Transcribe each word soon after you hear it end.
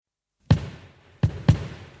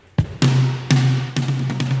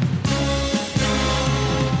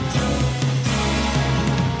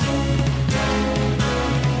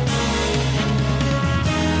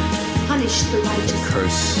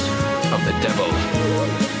devil.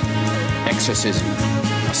 Exorcism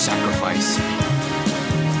or sacrifice.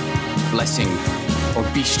 Blessing or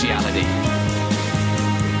bestiality.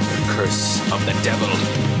 The curse of the devil.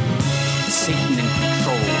 Satan in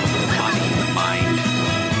control of the body and the mind.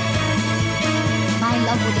 My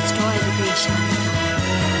love will destroy the great shadow.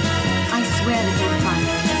 I swear that you'll find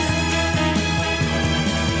peace.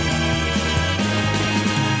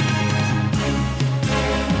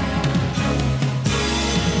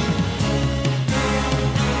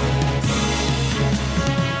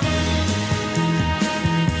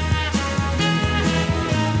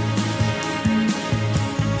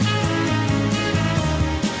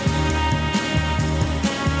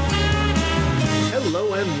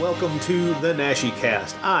 Welcome to the Naschy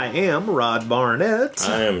Cast. I am Rod Barnett.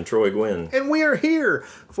 I am Troy Gwynn. And we are here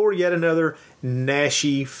for yet another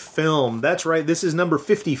Naschy film. That's right, this is number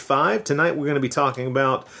 55. Tonight we're going to be talking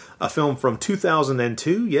about a film from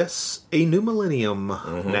 2002. Yes, a New Millennium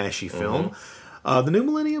Naschy film. The New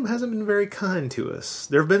Millennium hasn't been very kind to us.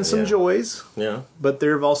 There have been some joys, but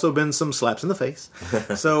there have also been some slaps in the face.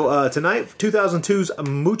 So tonight, 2002's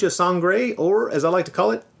Mucha Sangre, or as I like to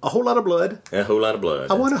call it, A Whole Lot of Blood. A whole lot of blood.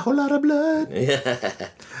 I want a whole lot of blood.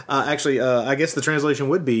 Actually, I guess the translation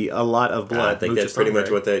would be a lot of blood. I think that's pretty much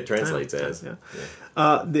what that translates as.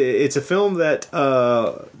 It's a film that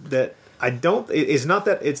it's not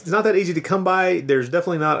that easy to come by. There's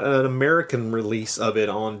definitely not an American release of it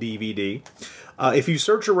on DVD. If you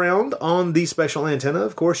search around on the special antenna,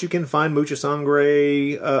 of course, you can find Mucha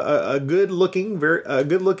Sangre, a good looking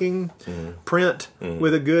print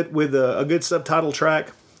with a good subtitle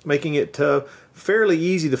track, making it fairly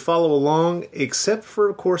easy to follow along. Except for,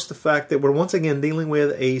 of course, the fact that we're once again dealing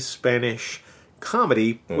with a Spanish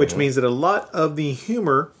comedy, which means that a lot of the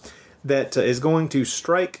humor that is going to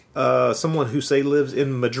strike someone who, say, lives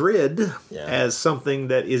in Madrid as something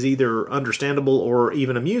that is either understandable or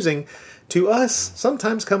even amusing, to us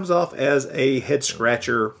sometimes comes off as a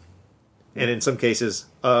head-scratcher, and in some cases,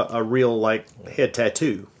 a real, head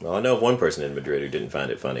tattoo. Well, I know of one person in Madrid who didn't find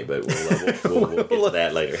it funny, but we'll get to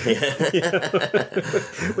that later.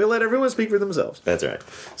 We'll let everyone speak for themselves. That's right.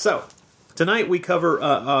 So, tonight we cover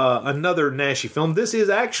another Naschy film. This is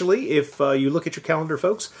actually, if you look at your calendar,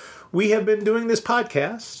 folks, we have been doing this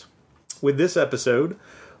podcast with this episode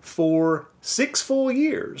for 6 full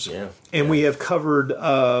years. And we have covered,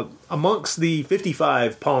 amongst the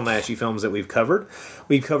 55 Paul Naschy films that we've covered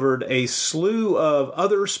a slew of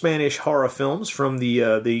other Spanish horror films from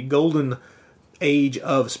the golden age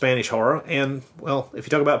of Spanish horror. And, well, if you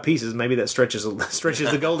talk about pieces, maybe that stretches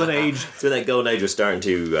the golden age. So that golden age was starting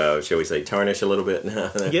to, shall we say, tarnish a little bit.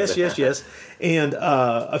 Yes. And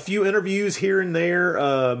a few interviews here and there.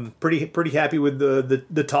 Pretty happy with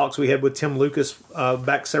the talks we had with Tim Lucas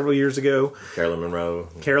back several years ago.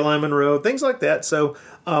 Caroline Monroe, things like that. So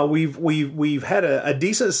we've had a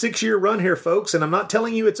decent 6-year run here, folks. And I'm not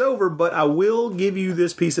telling you it's over, but I will give you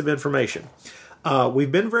this piece of information.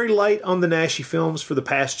 We've been very light on the Naschy films for the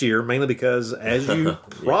past year, mainly because, as you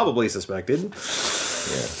probably suspected,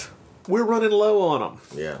 we're running low on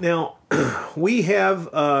them. Now, we have,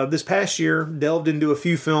 this past year, delved into a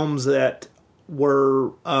few films that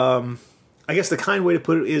were, I guess the kind way to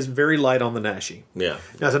put it is very light on the Naschy. Now,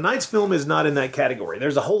 tonight's film is not in that category.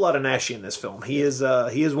 There's a whole lot of Naschy in this film. He is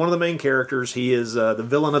one of the main characters. He is the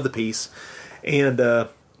villain of the piece. And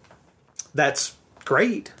that's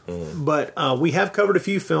great, but we have covered a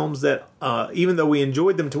few films that, even though we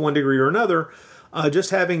enjoyed them to one degree or another,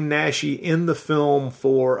 just having Naschy in the film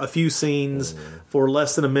for a few scenes, for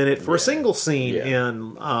less than a minute, for a single scene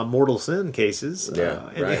in Mortal Sin cases,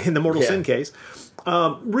 in the Mortal Sin case,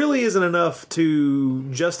 really isn't enough to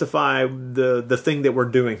justify the thing that we're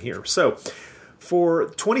doing here. So, for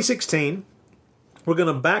 2016, we're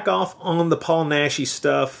going to back off on the Paul Naschy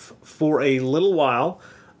stuff for a little while.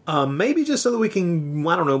 Maybe just so that we can,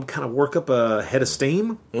 kind of work up a head of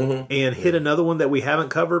steam and hit another one that we haven't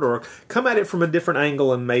covered, or come at it from a different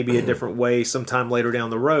angle and maybe a different way sometime later down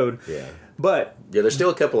the road. But there's still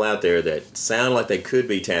a couple out there that sound like they could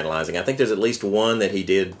be tantalizing. I think there's at least one that he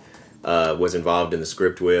did was involved in the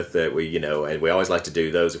script with that we, and we always like to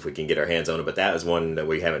do those if we can get our hands on it. But that is one that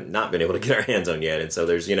we haven't not been able to get our hands on yet. And so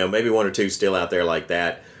there's, maybe one or two still out there like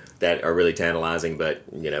that are really tantalizing, but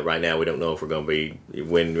right now we don't know if we're going to be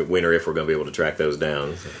when or if we're going to be able to track those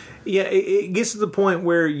down. Yeah, it gets to the point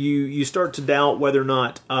where you start to doubt whether or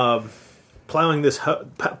not plowing this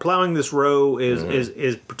row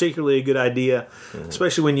is particularly a good idea,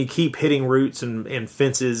 especially when you keep hitting roots and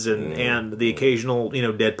fences and the occasional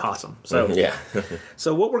dead possum. So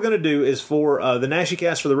so what we're going to do is for the Naschy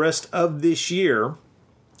Cast for the rest of this year,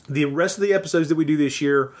 the rest of the episodes that we do this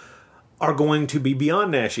year are going to be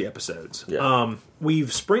Beyond Naschy episodes. Yeah.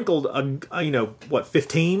 We've sprinkled,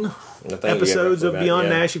 15 episodes of Beyond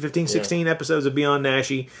Naschy, 15, 16 episodes of Beyond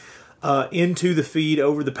Naschy into the feed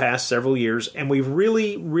over the past several years. And we've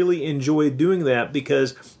really, really enjoyed doing that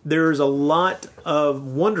because there's a lot of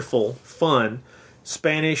wonderful, fun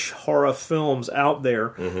Spanish horror films out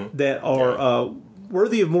there that are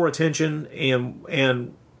worthy of more attention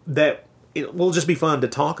and that it will just be fun to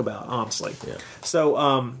talk about, honestly. Yeah.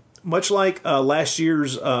 So, much like last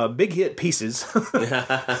year's big hit Pieces,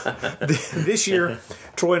 this year,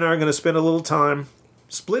 Troy and I are going to spend a little time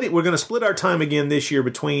We're going to split our time again this year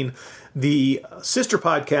between the sister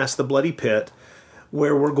podcast, The Bloody Pit,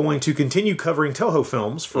 where we're going to continue covering Toho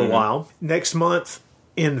films for a while. Next month,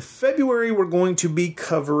 in February, we're going to be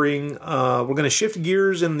covering. We're going to shift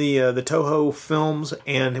gears in the Toho films,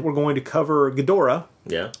 and we're going to cover Ghidorah.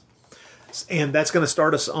 Yeah. And that's going to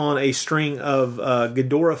start us on a string of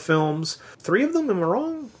Ghidorah films. 3 of them, am I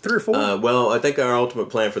wrong? 3 or 4? Well, I think our ultimate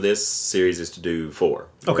plan for this series is to do 4.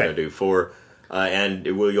 We're going to do 4. And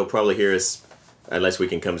you'll probably hear us, unless we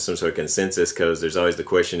can come to some sort of consensus, because there's always the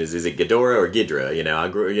question: is it Ghidorah or Ghidra?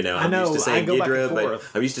 I'm used to saying Ghidra, but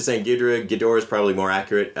I'm used to saying Ghidra. Ghidorah is probably more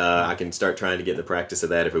accurate. I can start trying to get in the practice of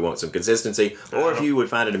that if we want some consistency, or if you would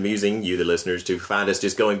find it amusing, you the listeners, to find us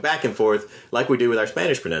just going back and forth like we do with our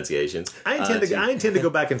Spanish pronunciations. I intend to go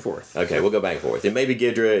back and forth. Okay, we'll go back and forth. It may be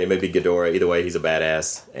Ghidra, it may be Ghidorah. Either way, he's a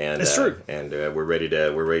badass, and it's true. And we're ready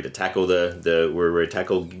to tackle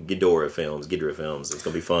tackle Ghidorah films. It's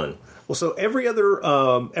gonna be fun. Well, so every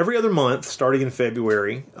other month, starting in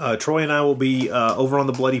February, Troy and I will be over on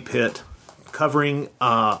the Bloody Pit covering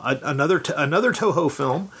another Toho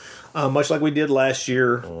film, much like we did last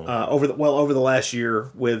year. Over the last year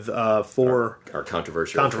with 4 our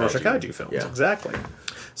controversial kaiju films. Yeah. Exactly.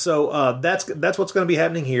 So that's what's going to be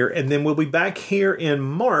happening here, and then we'll be back here in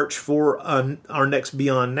March for our next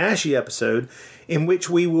Beyond Naschy episode, in which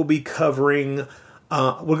we will be covering.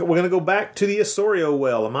 We're going to go back to the Osorio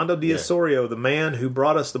well. Armando de Osorio, the man who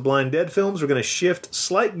brought us the Blind Dead films. We're going to shift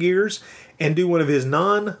slight gears and do one of his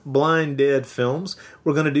non-Blind Dead films.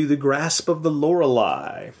 We're going to do The Grasp of the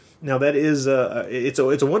Lorelei. Now, that is it's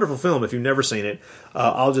a wonderful film if you've never seen it.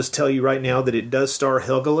 I'll just tell you right now that it does star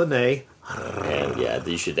Helga Linnea. And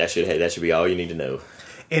that should be all you need to know.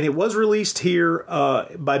 And it was released here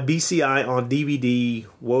by BCI on DVD,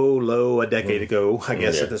 a decade ago, I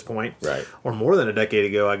guess, at this point. Right. Or more than a decade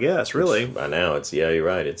ago, I guess, really. By now, you're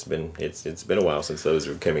right. It's been a while since those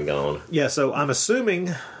have come and gone. Yeah, so I'm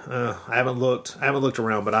assuming, I haven't looked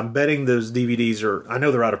around, but I'm betting those DVDs I know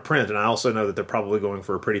they're out of print, and I also know that they're probably going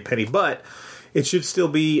for a pretty penny, but it should still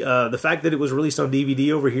be, the fact that it was released on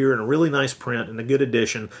DVD over here in a really nice print and a good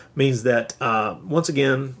edition means that, once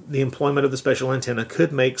again, the employment of the special antenna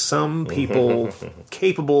could make some people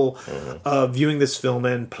capable of viewing this film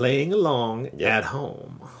and playing along at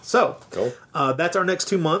home. So, cool. That's our next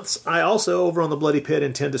 2 months. I also, over on the Bloody Pit,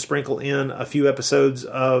 intend to sprinkle in a few episodes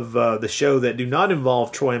of the show that do not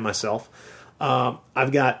involve Troy and myself.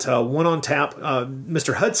 I've got one on tap.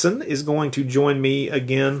 Mr. Hudson is going to join me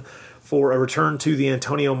again for a return to the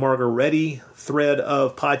Antonio Margaretti thread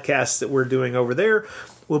of podcasts that we're doing over there.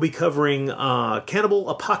 We'll be covering Cannibal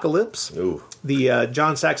Apocalypse, the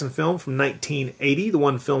John Saxon film from 1980, the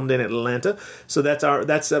one filmed in Atlanta. So that's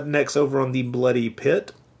up next over on the Bloody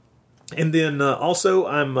Pit. And then also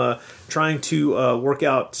I'm trying to work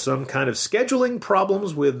out some kind of scheduling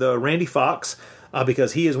problems with Randy Fox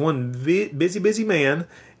because he is one busy man.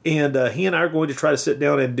 And he and I are going to try to sit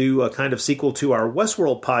down and do a kind of sequel to our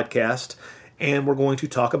Westworld podcast, and we're going to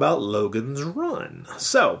talk about Logan's Run.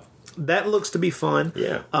 So that looks to be fun.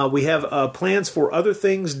 Yeah. We have plans for other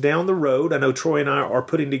things down the road. I know Troy and I are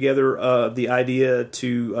putting together the idea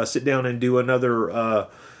to sit down and do another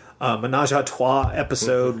Menage a Trois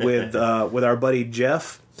episode with our buddy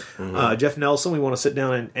Jeff. Jeff Nelson. We want to sit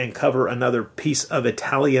down and cover another piece of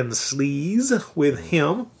Italian sleaze with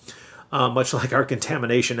him. Much like our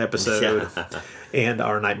Contamination episode and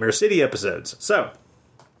our Nightmare City episodes. So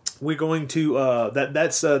we're going to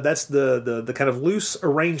that's the kind of loose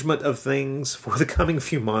arrangement of things for the coming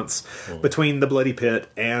few months between the Bloody Pit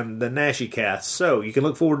and the Naschy cast. So you can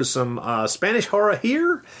look forward to some Spanish horror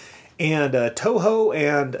here and Toho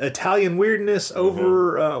and Italian weirdness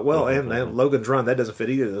over and Logan's Run. That doesn't fit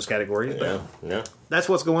either of those categories. Yeah. That's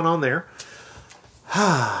what's going on there.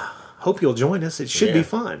 Hope you'll join us. It should be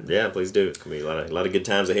fun. Yeah, please do. It's going to be a lot of good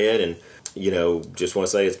times ahead. And, just want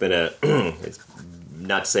to say it's been it's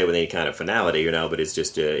not to say with any kind of finality, but it's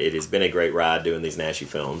just, it has been a great ride doing these Naschy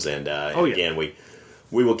films. And again,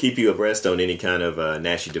 we will keep you abreast on any kind of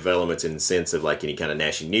Nashi developments in the sense of like any kind of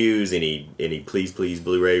Nashi news, any Please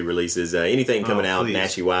Blu-ray releases, anything coming out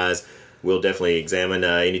Nashi wise. We'll definitely examine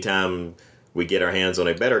anytime we get our hands on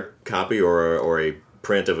a better copy or a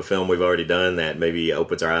print of a film we've already done that maybe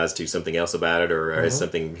opens our eyes to something else about it or has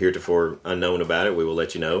something heretofore unknown about it. We will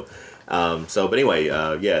let you know. But anyway,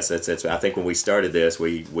 yes, that's. I think when we started this,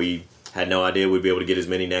 we had no idea we'd be able to get as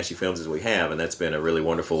many Nashi films as we have, and that's been a really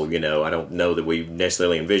wonderful. I don't know that we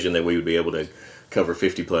necessarily envisioned that we would be able to cover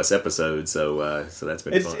 50 plus episodes. So that's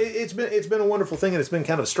been fun. It's been a wonderful thing, and it's been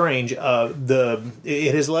kind of strange.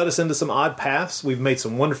 It has led us into some odd paths. We've made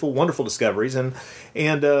some wonderful discoveries, and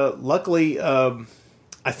luckily,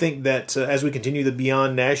 I think that as we continue the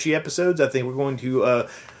Beyond Nashi episodes, I think we're going to.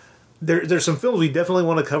 There's some films we definitely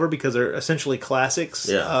want to cover because they're essentially classics.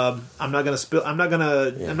 Yeah. I'm not going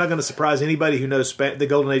to surprise anybody who knows the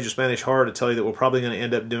Golden Age of Spanish horror to tell you that we're probably going to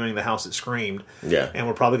end up doing The House That Screamed. Yeah. And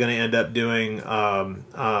we're probably going to end up doing some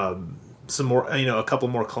more, a couple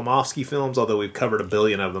more Klimovsky films, although we've covered a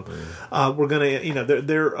billion of them. We're going to,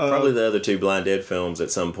 they're probably the other two Blind Dead films at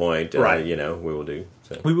some point. Right. We will do.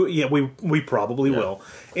 So. We probably will.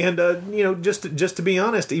 And just to be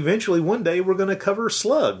honest, eventually one day we're going to cover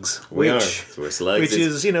Slugs, Slugs which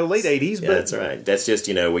is late 80s. But that's right. That's just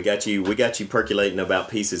we got you percolating about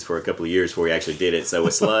pieces for a couple of years before we actually did it. So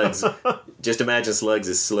with Slugs, just imagine Slugs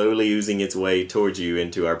is slowly oozing its way towards you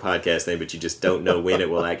into our podcast thing, but you just don't know when it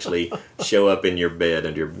will actually show up in your bed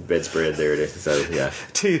under your bedspread there. To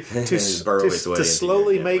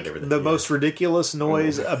slowly make the most ridiculous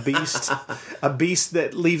noise a beast that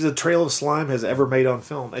leaves a trail of slime has ever made on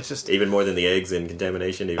film. It's just even more than the eggs and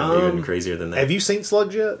contamination, even crazier than that. Have you seen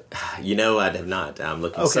Slugs yet? I have not. I'm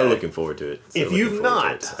looking forward to it. If you've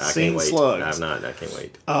not seen Slugs, I've not. I can't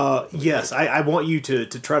wait. Yes, I want you to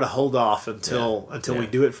try to hold off until we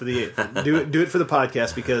do it for the do it for the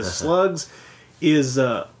podcast, because Slugs is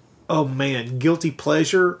guilty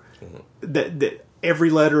pleasure. That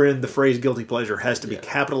every letter in the phrase guilty pleasure has to be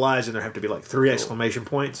capitalized, and there have to be like 3 exclamation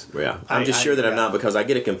points. Yeah. I'm sure that I'm not, because I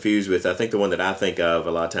get it confused with, I think the one that I think of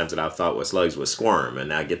a lot of times that I've thought was Slugs was Squirm,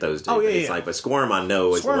 and I get those two. But Squirm I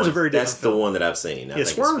know is Squirm's a very different film. The one that I've seen.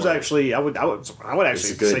 Squirm's actually, I would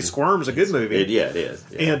actually say Squirm's a good movie. It is.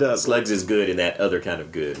 Yeah. And Slugs is good in that other kind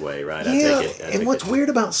of good way, right? Yeah, I take it. And what's weird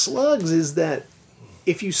about Slugs is that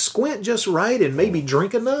if you squint just right and maybe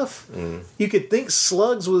drink enough, you could think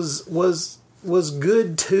Slugs was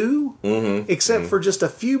good too, except for just a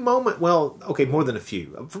few moments. Well, okay, more than a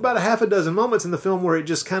few. For about a half a dozen moments in the film where it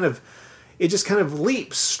just kind of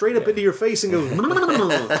leaps straight up into your face and goes,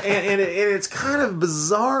 and it's kind of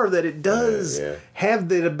bizarre that it does have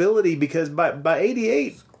that ability, because by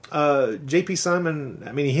 88, J.P. Simon,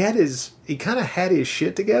 I mean, he kind of had his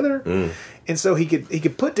shit together. And so he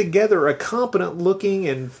could put together a competent looking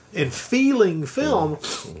and feeling film,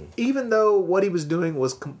 even though what he was doing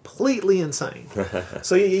was completely insane.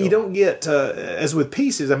 So you don't get, as with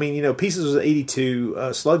Pieces, I mean, Pieces was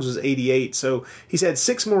 82, Slugs was 88, so he's had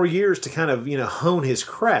 6 more years to kind of, hone his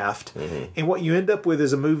craft. And what you end up with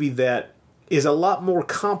is a movie that is a lot more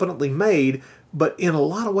competently made, but in a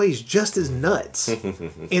lot of ways just as nuts.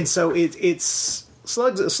 And so it's...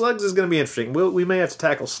 Slugs is going to be interesting. We may have to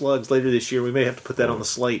tackle Slugs later this year. We may have to put that on the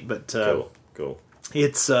slate. But cool.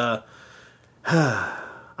 It's I'm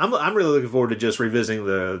really looking forward to just revisiting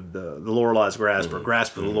the Lorelei's Grasp, or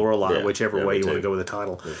Grasp of the Lorelei, whichever way you want to go with the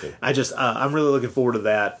title. I'm really looking forward to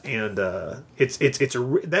that, and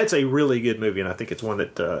that's a really good movie, and I think it's one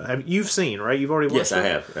that you've seen, right? You've already watched it?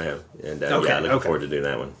 Yes, I have, and looking forward to doing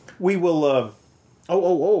that one. We will.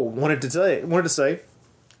 Wanted to say.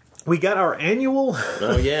 We got our annual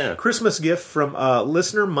Christmas gift from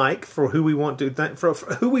listener Mike, for who we want to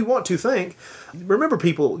thank. Remember,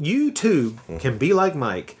 people, you too can be like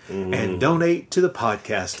Mike and donate to the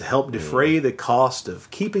podcast to help defray the cost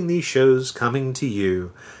of keeping these shows coming to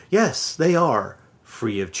you. Yes, they are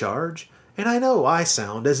free of charge, and I know I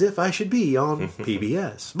sound as if I should be on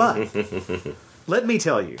PBS, but let me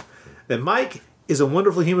tell you that Mike is a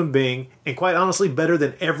wonderful human being, and quite honestly, better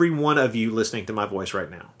than every one of you listening to my voice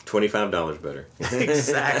right now. $25 better.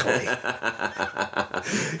 Exactly.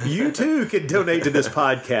 You too can donate to this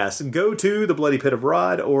podcast, and go to the Bloody Pit of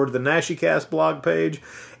Rod or the NashiCast blog page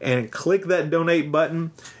and click that donate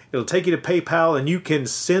button. It'll take you to PayPal, and you can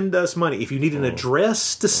send us money. If you need an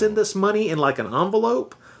address to send us money in like an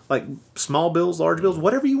envelope, like small bills, large bills,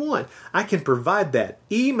 whatever you want, I can provide that.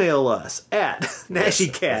 Email us at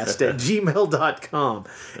nashicast@gmail.com.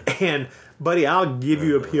 And buddy, I'll give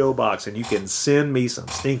you a P.O. box and you can send me some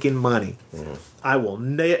stinking money. Mm-hmm. I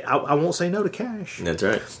won't say no to cash. That's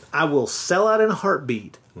right. I will sell out in a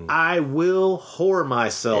heartbeat. I will whore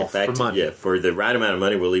myself for money. Yeah, for the right amount of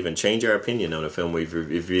money, we'll even change our opinion on a film we've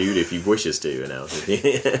reviewed if you wish us to. You know.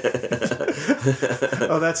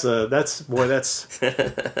 Oh, that's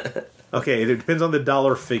okay. It depends on the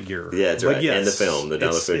dollar figure. Yeah, that's right. Yes, and the film, the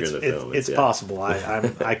dollar figure in the film. It's possible.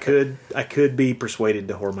 I could be persuaded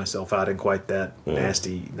to whore myself out in quite that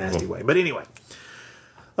nasty way. But anyway.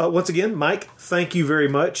 Once again, Mike, thank you very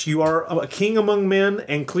much. You are a king among men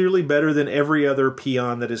and clearly better than every other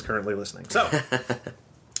peon that is currently listening. So,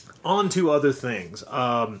 on to other things.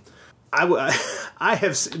 I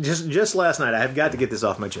have just last night, I have got to get this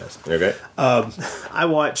off my chest. Okay. I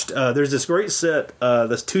watched, there's this great set,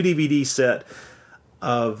 this 2 DVD set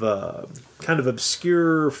of kind of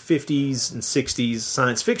obscure 50s and 60s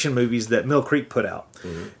science fiction movies that Mill Creek put out.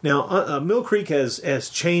 Mm-hmm. Now, Mill Creek has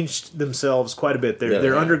changed themselves quite a bit.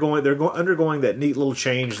 They're undergoing that neat little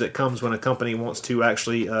change that comes when a company wants to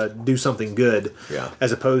actually do something good,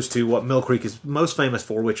 as opposed to what Mill Creek is most famous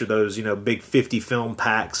for, which are those big 50 film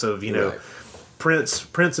packs of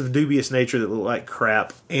prints of dubious nature that look like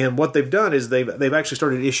crap. And what they've done is they've actually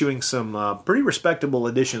started issuing some pretty respectable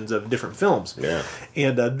editions of different films. Yeah.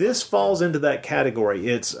 And this falls into that category.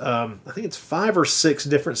 It's I think it's 5 or 6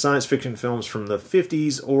 different science fiction films from the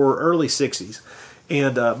 50s or early 60s.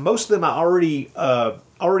 And most of them I already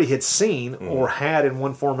had seen or had in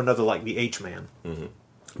one form or another, like the H-Man. Mm-hmm.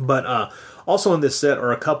 But also in this set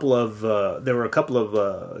are a couple of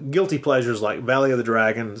guilty pleasures like Valley of the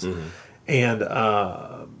Dragons. Mm-hmm. And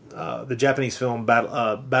the Japanese film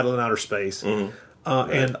Battle in Outer Space. Mm-hmm.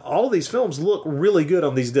 And all of these films look really good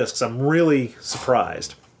on these discs. I'm really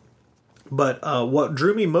surprised. But what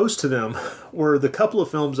drew me most to them were the couple of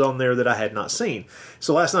films on there that I had not seen.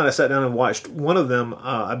 So last night I sat down and watched one of them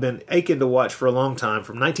I've been aching to watch for a long time,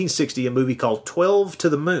 from 1960, a movie called 12 to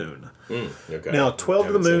the Moon. Okay. Now, 12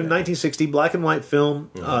 to the Moon, 1960, black and white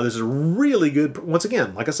film. Mm-hmm. This is really good. Once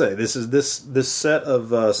again, like I say, this is this set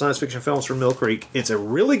of science fiction films from Mill Creek. It's a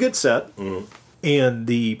really good set. Mm-hmm. And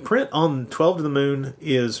the print on 12 to the Moon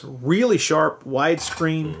is really sharp,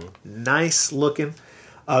 widescreen, nice looking.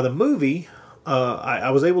 The movie,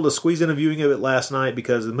 I was able to squeeze in a viewing of it last night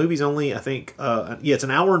because the movie's only, I think, it's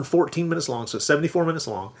an hour and 14 minutes long, so 74 minutes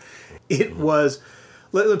long. It was...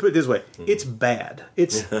 Let me put it this way. It's bad.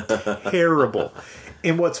 It's terrible.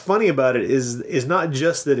 And what's funny about it is not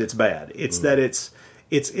just that it's bad. It's that it's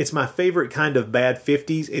my favorite kind of bad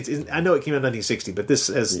 50s. I know it came out in 1960, but this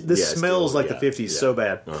smells like the 50s so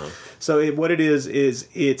bad. Uh-huh. So what it is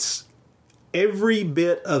it's every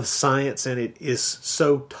bit of science in it is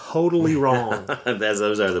so totally wrong.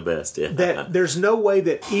 Those are the best, yeah. That there's no way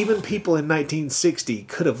that even people in 1960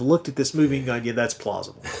 could have looked at this movie and gone, yeah, that's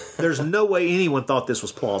plausible. There's no way anyone thought this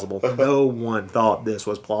was plausible. No one thought this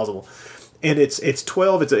was plausible. And it's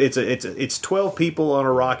 12. It's 12 people on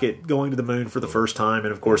a rocket going to the moon for the first time,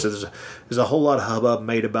 and of course there's a whole lot of hubbub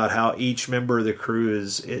made about how each member of the crew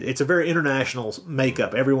is. It's a very international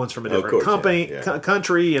makeup. Everyone's from a different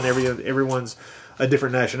country, and everyone's a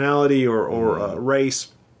different nationality or race,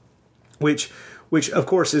 which of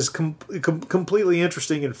course is completely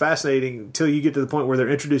interesting and fascinating until you get to the point where they're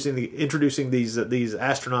introducing these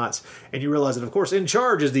astronauts, and you realize that of course in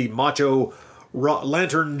charge is the macho,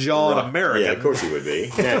 lantern-jawed American. Yeah, of course he would be.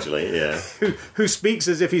 Naturally, yeah. who speaks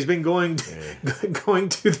as if he's been going to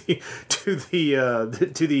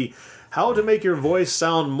the how to make your voice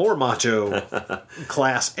sound more macho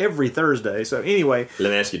class every Thursday. So anyway,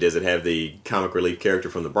 let me ask you: does it have the comic relief character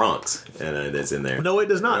from the Bronx that's in there? No, it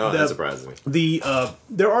does not. Oh, that surprises me.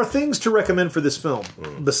 There are things to recommend for this film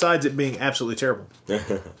besides it being absolutely terrible,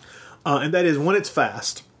 and that is, one, it's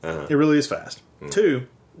fast. It really is fast. 2.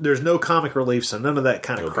 There's no comic relief, so none of that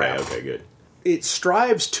kind of crap. Okay, good. It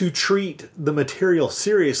strives to treat the material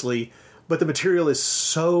seriously, but the material is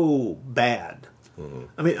so bad. Mm-hmm.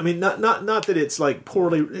 I mean, not that it's like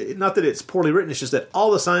poorly written. It's just that all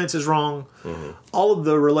the science is wrong. Mm-hmm. All of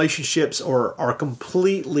the relationships are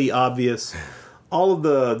completely obvious. All of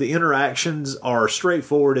the interactions are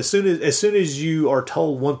straightforward. As soon as you are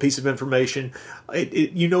told one piece of information,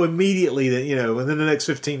 you know immediately that within the next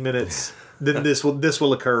 15 minutes. Then this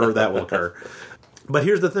will occur or that will occur. But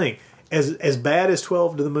here's the thing: as bad as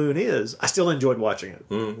 12 to the Moon is, I still enjoyed watching it.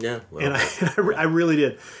 Yeah, well, and I really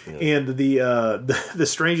did. Yeah. And the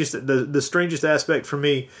strangest aspect for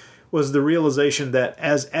me was the realization that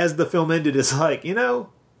as the film ended, it's like,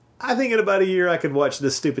 I think in about a year I could watch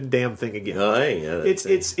this stupid damn thing again. Oh, hey, yeah,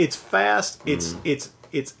 it's fast.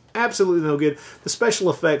 It's absolutely no good. The special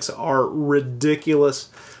effects are ridiculous.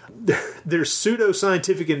 their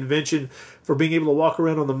pseudo-scientific invention for being able to walk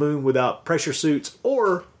around on the moon without pressure suits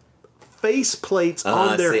or face plates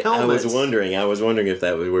on their helmets. I was wondering if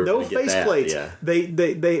that was we were no going to get face that. plates. Yeah.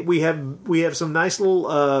 We have some nice little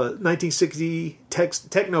 1960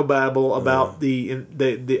 technobabble about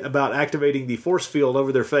the about activating the force field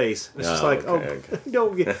over their face. It's just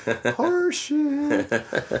don't get horseshit.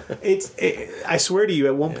 I swear to you,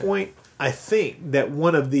 at one point, I think that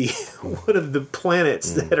one of the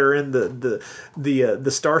planets that are in the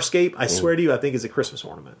starscape, I swear to you, I think is a Christmas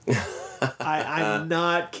ornament. I'm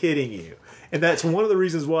not kidding you. And that's one of the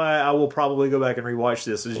reasons why I will probably go back and rewatch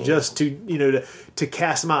this, is just to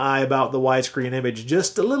cast my eye about the widescreen image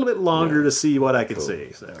just a little bit longer to see what I can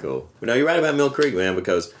see. So. Cool. No, you're right about Mill Creek, man,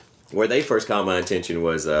 because where they first caught my attention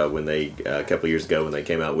was when they, a couple of years ago, when they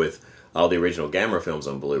came out with all the original Gamera films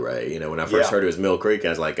on Blu-ray. When I first heard it was Mill Creek, I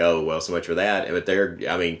was like, oh, well, so much for that. But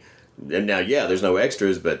and now, there's no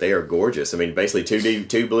extras, but they are gorgeous. Basically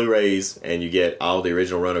two Blu-rays, and you get all the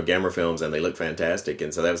original run of Gamera films, and they look fantastic.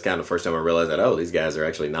 And so that was kind of the first time I realized that, these guys are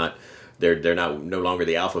actually not, they're not no longer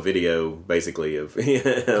the alpha video, basically, of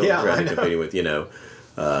competing with,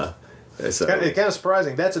 So. It's kind of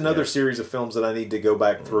surprising. That's another series of films that I need to go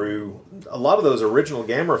back through. A lot of those original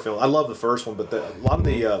Gamera films, I love the first one, but a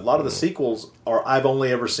lot of the sequels I've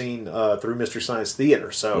only ever seen through Mystery Science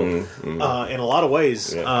Theater. So, in a lot of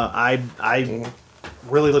ways, I'm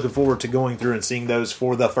really looking forward to going through and seeing those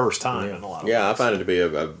for the first time. In a lot of ways. I find it to be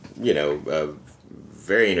a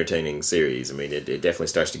very entertaining series. It definitely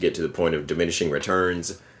starts to get to the point of diminishing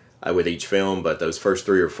returns with each film, but those first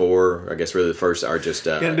 3 or 4, I guess really the first are just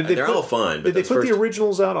they're all fun. But did they put the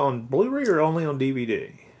originals out on Blu-ray or only on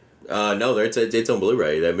DVD? No, it's on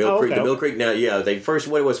Blu-ray. The Mill Creek. Now, they first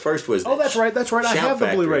what it was first was. Oh, that's right. I have the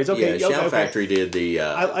Blu-rays. Okay, Shout Factory did the.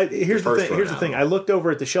 Here's the thing. Here's the thing. I looked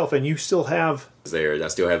over at the shelf, and you still have. I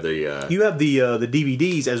still have the. You have the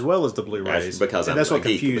DVDs as well as the Blu-rays, because that's what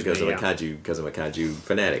confused me. Because I'm a kaiju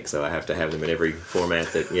fanatic, so I have to have them in every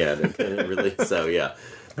format that release. So yeah.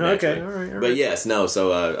 Okay, all right. But yes, no.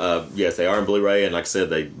 So yes, they are in Blu-ray, and like I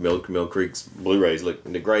said, Mill Creek's Blu-rays look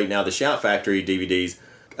great. Now the Shout Factory DVDs,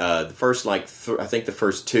 the first I think the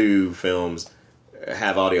first 2 films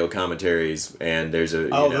have audio commentaries, and there's a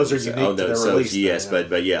those are unique to their release. Yes,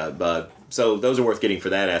 but so those are worth getting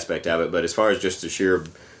for that aspect of it. But as far as just the sheer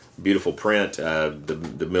beautiful print,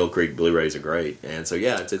 the Mill Creek Blu-rays are great, and so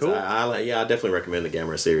it's cool. I definitely recommend the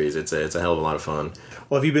Gamera series. It's a hell of a lot of fun.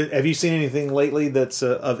 Well, have you seen anything lately that's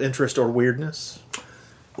of interest or weirdness?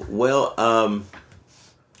 Well,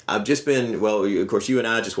 I've just been, of course, you and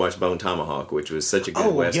I just watched Bone Tomahawk, which was such a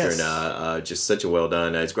good Western, just such a well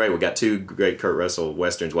done. It's great. We got 2 great Kurt Russell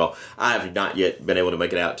Westerns. Well, I have not yet been able to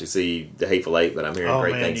make it out to see The Hateful Eight, but I'm hearing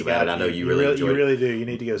great things about it. I know you really enjoy it. You really do. You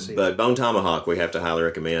need to go see it. But Bone Tomahawk, we have to highly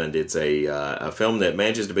recommend. It's a film that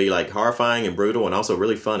manages to be horrifying and brutal and also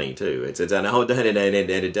really funny, too. I know it and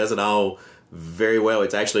it does it all very well.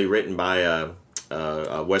 It's actually written by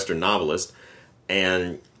a Western novelist,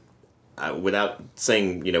 and without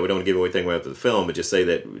saying, we don't want to give anything away after the film, but just say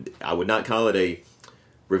that I would not call it a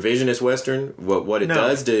revisionist Western. What it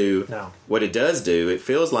does do, it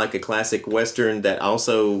feels like a classic Western that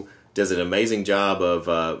also does an amazing job of,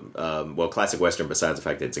 classic Western besides the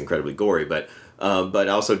fact that it's incredibly gory, but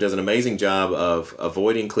also does an amazing job of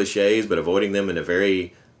avoiding cliches, but avoiding them in a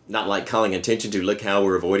very, not like calling attention to look how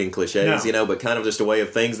we're avoiding cliches, but kind of just a way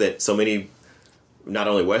of things that so many, not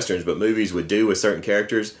only Westerns, but movies would do with certain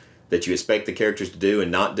characters that you expect the characters to do and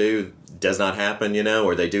not do does not happen,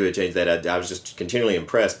 or they do a change that. I was just continually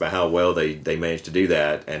impressed by how well they managed to do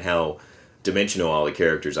that and how dimensional all the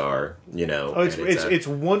characters are, Oh, it's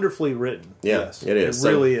wonderfully written. Yeah, yes, it is. It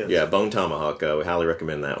really is. Yeah, Bone Tomahawk. We highly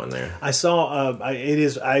recommend that one there. I saw.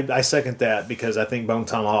 I second that because I think Bone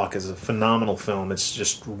Tomahawk is a phenomenal film. It's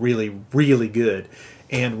just really, really good.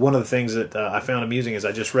 And one of the things that I found amusing is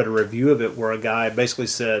I just read a review of it where a guy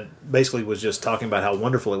basically was just talking about how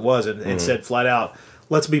wonderful it was and said flat out,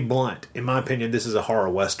 let's be blunt. In my opinion, this is a horror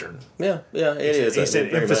Western. Yeah, it is. He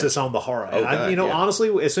said emphasis on the horror. Honestly,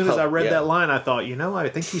 as soon as I read that line, I thought, I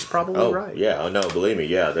think he's probably right. Yeah, no, believe me.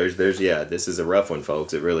 Yeah, this is a rough one,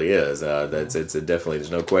 folks. It really is. It's definitely,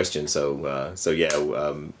 there's no question.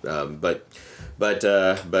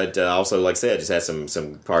 But also, like I said, just has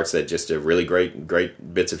some parts that just are really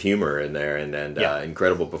great bits of humor in there, and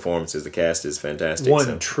incredible performances. The cast is fantastic.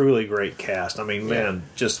 Truly great cast. Man,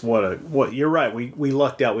 just what you're right. We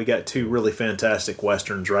lucked out. We got 2 really fantastic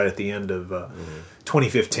Westerns right at the end of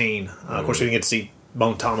 2015. Of course, we didn't get to see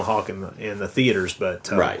Bone Tomahawk in the theaters, but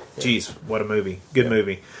geez, what a movie! Good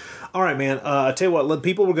movie. All right, man. I tell you what,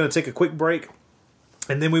 people, we're going to take a quick break.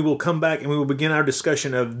 And then we will come back and we will begin our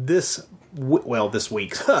discussion of this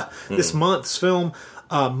month's film,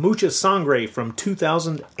 Mucha Sangre from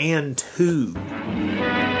 2002.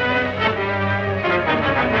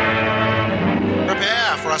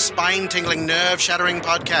 Prepare for a spine-tingling, nerve-shattering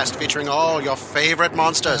podcast featuring all your favorite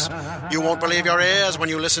monsters. You won't believe your ears when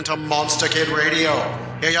you listen to Monster Kid Radio.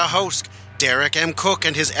 Hear your host, Derek M. Cook,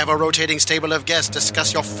 and his ever-rotating stable of guests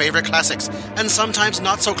discuss your favorite classics and sometimes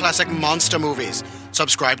not-so-classic monster movies.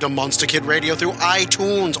 Subscribe to Monster Kid Radio through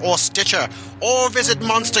iTunes or Stitcher, or visit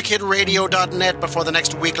monsterkidradio.net before the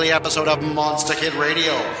next weekly episode of Monster Kid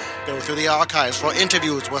Radio. Go through the archives for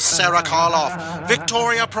interviews with Sarah Karloff,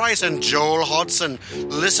 Victoria Price, and Joel Hodgson.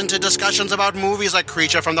 Listen to discussions about movies like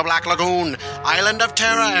Creature from the Black Lagoon, Island of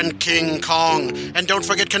Terror, and King Kong. And don't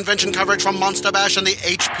forget convention coverage from Monster Bash and the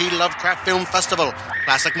H.P. Lovecraft Film Festival,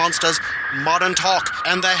 Classic Monsters, Modern Talk,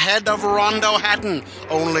 and the head of Rondo Hatton,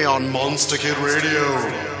 only on Monster Kid Radio.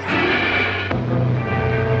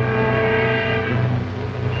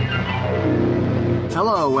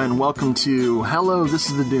 Hello and welcome to Hello, This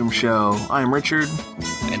is the Doom Show. I'm Richard.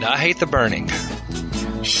 And I hate the burning.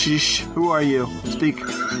 Shh, who are you? Speak.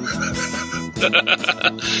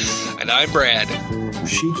 And I'm Brad.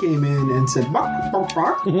 She came in and said, bark, bark,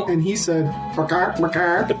 bark. And he said, bark, bark,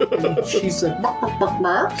 bark. And she said, bark, bark, bark,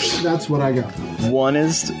 bark. That's what I got. One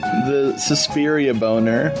is the Suspiria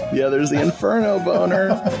boner. The other is the Inferno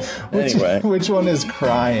boner. Anyway. Which one is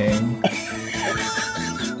crying?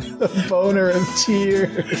 The boner of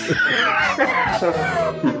tears.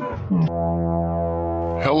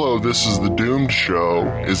 Hello, This is the Doomed Show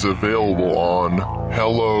is available on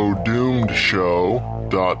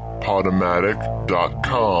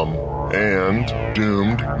hellodoomedshow.podomatic.com and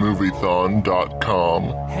doomedmoviethon.com.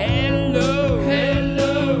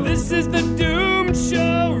 Hello, this is the Doom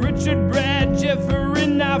Show. Richard, Brad, Jeffrey,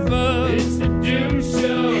 Naffa. It's the Doom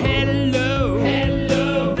Show.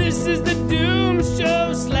 Hello, this is the Doom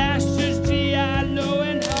Show. Slashers, giallo,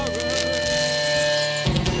 and horror.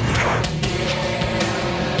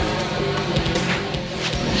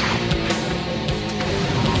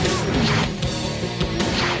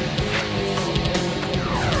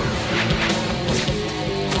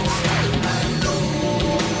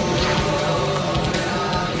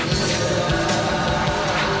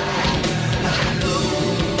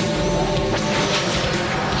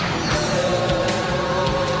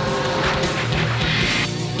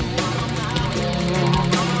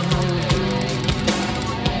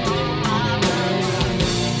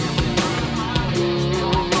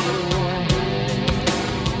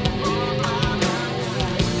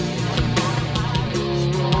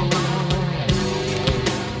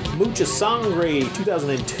 Mucha Sangre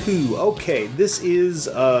 2002. Okay, this is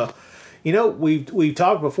we've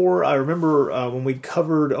talked before. I remember when we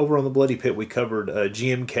covered over on the Bloody Pit, we covered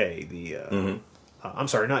GMK. I'm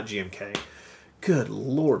sorry, not GMK. Good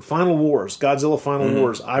Lord, Final Wars, Godzilla Final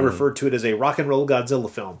Wars. I referred to it as a rock and roll Godzilla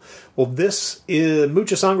film. Well, this is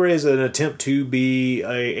Mucha Sangre is an attempt to be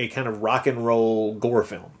a kind of rock and roll gore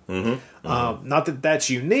film. Not that that's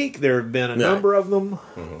unique. There have been a number of them.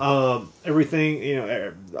 Everything,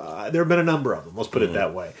 there have been a number of them. Let's put it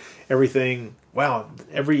that way. Everything. Wow,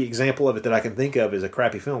 every example of it that I can think of is a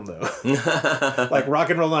crappy film, though. Like Rock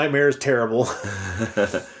and Roll Nightmare is terrible.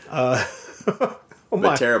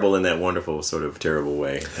 But terrible in that wonderful sort of terrible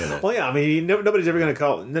way. Well, yeah, I mean, nobody's ever going to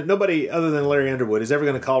call... Nobody other than Larry Underwood is ever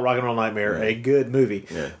going to call Rock and Roll Nightmare a good movie.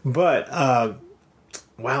 Yeah. But,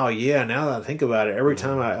 wow, yeah, now that I think about it, every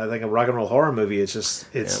time I think of rock and roll horror movie, it's just...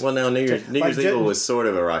 Well, now, New Year's Evil was sort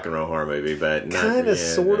of a rock and roll horror movie, but not... Kind of,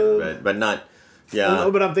 sort of. But not... Yeah. No,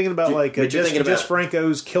 but I'm thinking about Jess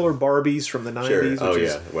Franco's Killer Barbies from the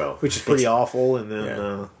 90s. Sure. Which is pretty awful. And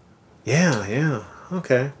then... Yeah.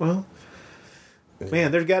 Okay, well...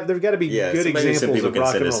 Man, there's got to be good examples of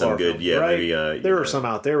rock and roll horror films, right? Maybe, there are some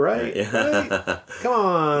out there, right? Right? Come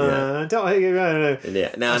on, tell me.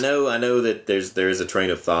 Now I know that there is a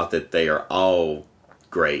train of thought that they are all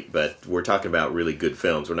great, but we're talking about really good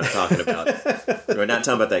films. We're not talking about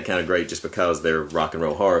that kind of great just because they're rock and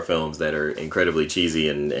roll horror films that are incredibly cheesy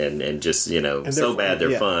and just so bad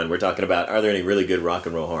they're fun. We're talking about, are there any really good rock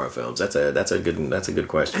and roll horror films? That's a good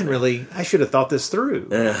question. And really, I should have thought this through.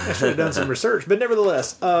 I should have done some research. But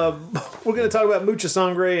nevertheless, we're going to talk about Mucha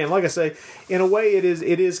Sangre, and like I say, in a way, it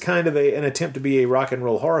is kind of an attempt to be a rock and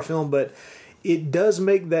roll horror film, but it does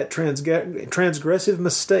make that transgressive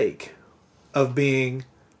mistake of being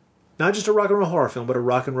not just a rock and roll horror film, but a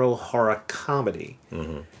rock and roll horror comedy.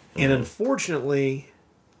 And unfortunately,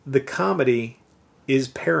 the comedy is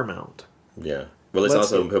paramount. Yeah. Well, let's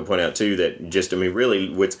also point out, too, that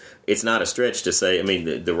really, it's not a stretch to say,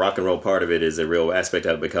 the rock and roll part of it is a real aspect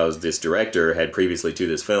of it because this director had previously to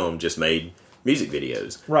this film just made music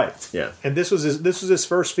videos. Right. Yeah. And this was his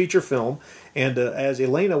first feature film, and as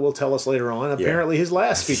Elena will tell us later on, apparently his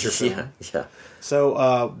last feature film. Yeah.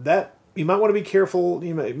 So that you might want to be careful.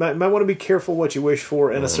 You might want to be careful what you wish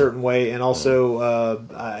for in a certain way, and also,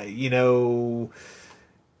 you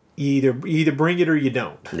either bring it or you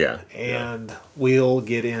don't. Yeah. And we'll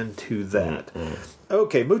get into that.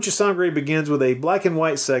 Okay, Mucha Sangre begins with a black and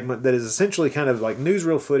white segment that is essentially kind of like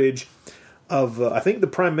newsreel footage of, I think, the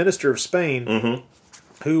Prime Minister of Spain,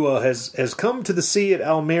 who has come to the sea at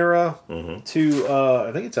Almera to,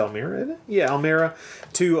 I think it's Almera, isn't it? Yeah, Almera,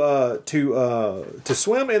 to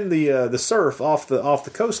swim in the surf off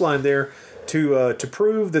the coastline there, to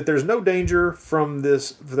prove that there's no danger from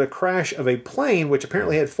the crash of a plane which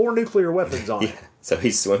apparently had 4 nuclear weapons on it. So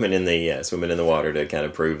he's swimming in the water to kind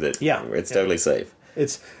of prove that it's totally safe.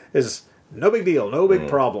 It's no big deal, no big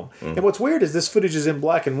problem. And what's weird is this footage is in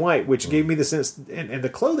black and white, which gave me the sense, and the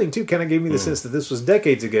clothing too kind of gave me the sense that this was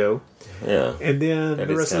decades ago. Yeah. And then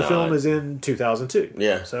the rest of the film is in 2002.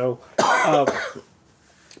 Yeah. So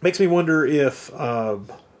makes me wonder if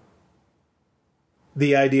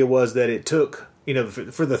the idea was that it took,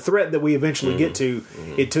 for the threat that we eventually get to,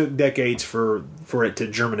 it took decades for it to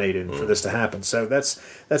germinate and for this to happen. So that's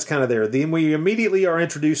kind of there. Then we immediately are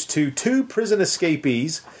introduced to 2 prison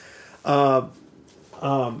escapees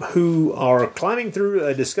who are climbing through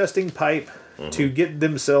a disgusting pipe to get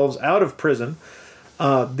themselves out of prison.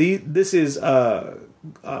 This is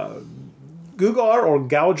Gugar or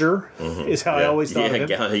Gouger is how I always thought of him.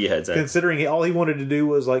 Exactly. Considering all he wanted to do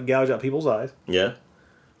was like gouge out people's eyes. Yeah.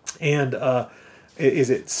 And is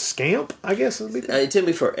it Scamp, I guess? It took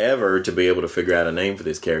me forever to be able to figure out a name for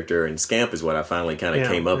this character, and Scamp is what I finally kind of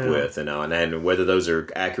came up with. And whether those are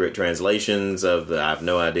accurate translations I have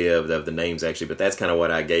no idea of the names actually, but that's kind of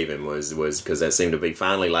what I gave him was because that seemed to be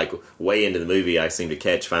finally like way into the movie. I seemed to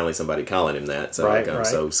catch finally somebody calling him that. So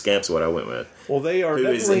so Scamp's what I went with. Well, they are and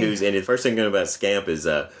the first thing about Scamp is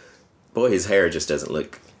his hair just doesn't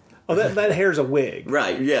look. Oh, that hair's a wig.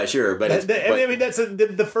 Right, yeah, sure. But that's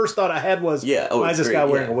the first thought I had was, why is this guy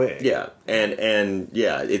wearing a wig? Yeah, and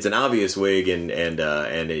it's an obvious wig,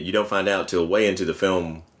 and you don't find out till way into the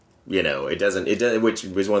film. It doesn't, which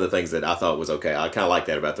was one of the things that I thought was okay. I kind of like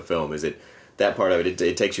that about the film, is that part of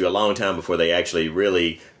it takes you a long time before they actually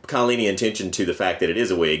really call any attention to the fact that it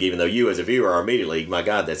is a wig, even though you as a viewer are immediately, my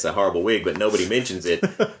God, that's a horrible wig, but nobody mentions it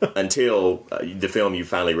until the film you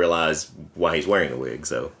finally realize why he's wearing a wig.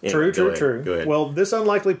 So True. Go ahead. Well, this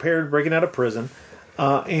unlikely pair breaking out of prison,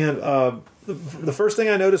 and the first thing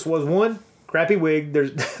I noticed was, 1, crappy wig.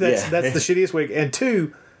 That's the shittiest wig, and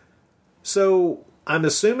 2, so I'm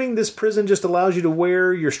assuming this prison just allows you to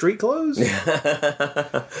wear your street clothes?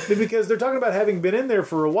 Because they're talking about having been in there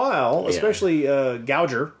for a while, especially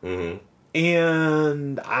Gouger.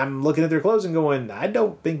 And I'm looking at their clothes and going, I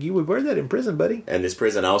don't think you would wear that in prison, buddy. And this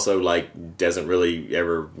prison also doesn't really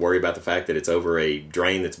ever worry about the fact that it's over a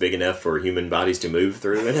drain that's big enough for human bodies to move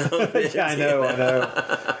through. Yeah, I know.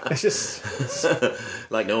 It's just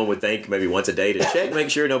like no one would think maybe once a day to make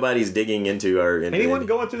sure nobody's digging into our anyone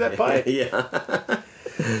going through that pipe. Yeah.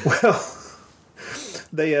 Well,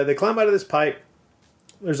 they climb out of this pipe.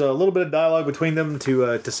 There's a little bit of dialogue between them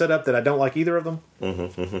to set up that I don't like either of them.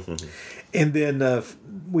 And then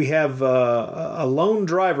we have a lone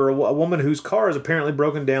driver, a woman whose car is apparently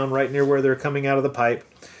broken down right near where they're coming out of the pipe,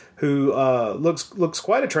 who looks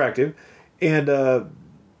quite attractive. And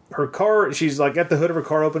her car, she's like at the hood of her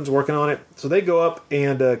car, opens, working on it. So they go up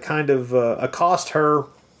and kind of accost her.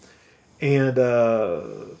 And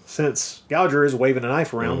since Gouger is waving a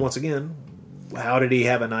knife around once again, how did he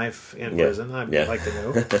have a knife in prison? I'd like to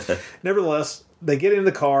know. Nevertheless, they get in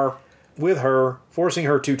the car with her, forcing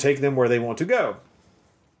her to take them where they want to go.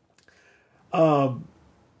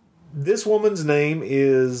 This woman's name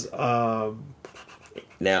is... now,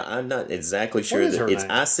 I'm not exactly sure. It's name?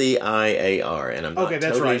 Iciar, and I'm not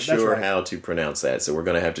totally sure how to pronounce that. So we're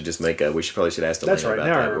going to have to just make a... We should ask Elena about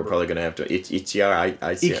that. We're probably going to have to... Iciar.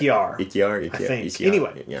 I think.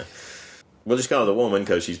 Anyway. Yeah. We'll just call her the woman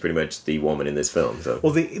because she's pretty much the woman in this film. So.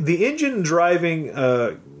 Well, the engine driving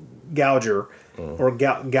Gouger, or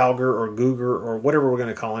Gauger, or Googer, or whatever we're going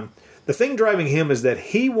to call him, the thing driving him is that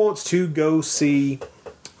he wants to go see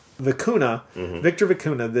Vicuna, Victor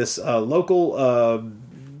Vicuna, this local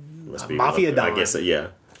mafia don, I guess,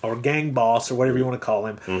 or gang boss, or whatever you want to call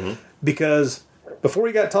him, because before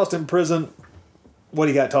he got tossed in prison, what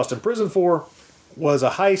he got tossed in prison for was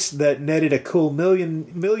a heist that netted a cool million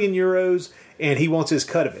euros, and he wants his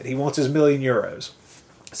cut of it. He wants his €1,000,000.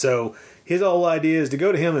 So his whole idea is to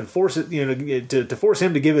go to him and force it, to force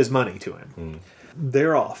him to give his money to him.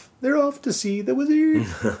 They're off. They're off to see the wizard.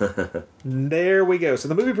 There we go. So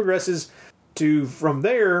the movie progresses from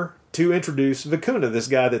there to introduce Vicuna, this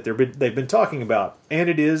guy that they've been talking about, and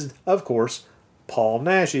it is, of course, Paul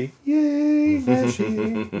Naschy. Yay,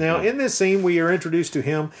 Naschy. Now, in this scene, we are introduced to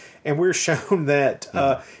him, and we're shown that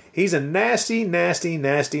he's a nasty, nasty,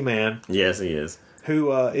 nasty man. Yes, he is.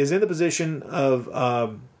 Who is in the position of,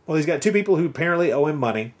 he's got two people who apparently owe him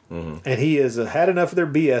money, and he has had enough of their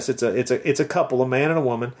BS. It's a couple, a man and a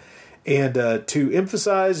woman, and to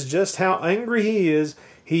emphasize just how angry he is,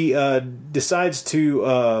 he decides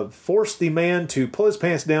to force the man to pull his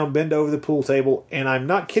pants down, bend over the pool table, and I'm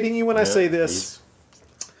not kidding you when I say this.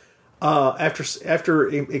 After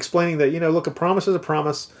explaining that, look, a promise is a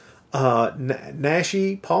promise. Paul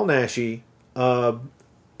Naschy,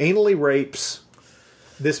 anally rapes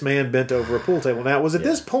this man bent over a pool table. Now, it was at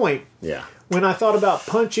this point when I thought about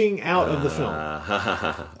punching out of the film.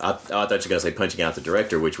 I thought you were going to say punching out the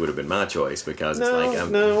director, which would have been my choice, because it's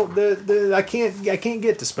I can't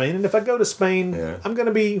get to Spain, and if I go to Spain, I'm going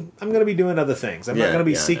to be doing other things. I'm not going to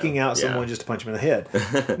be seeking out someone just to punch him in the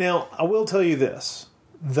head. Now, I will tell you this: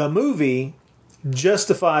 the movie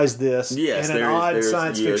justifies this in an odd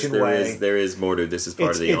science fiction way. There is more to this. Is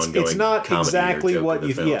part of the ongoing. It's not exactly what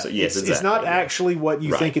you. Yeah, so, it's not actually what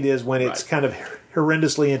you think it is when it's kind of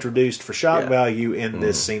horrendously introduced for shock value in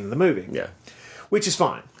this scene in the movie. Yeah, which is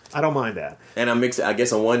fine. I don't mind that. And I'm mixed. I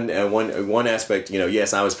guess on one aspect,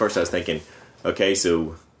 yes, I was thinking, okay,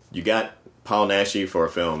 so you got Paul Naschy for a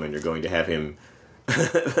film, and you're going to have him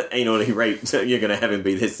anally raped, so you're going to have him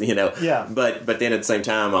be this, Yeah. But then at the same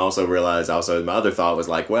time, I also realized, my other thought was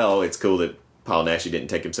like, well, it's cool that Paul Naschy didn't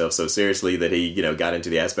take himself so seriously, that he, got into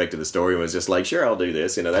the aspect of the story and was just like, sure, I'll do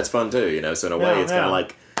this. That's fun too, So in a way, it's kind of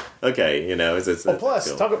like, okay, it's plus,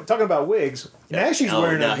 cool. talking about wigs, Naschy's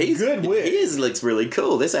wearing a good wig. His looks really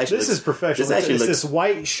cool. This is professional. It's this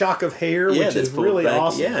white shock of hair, which is really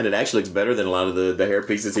awesome. Yeah, and it actually looks better than a lot of the hair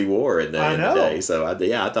pieces he wore in the day. So I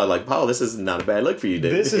thought, like, Paul, this is not a bad look for you,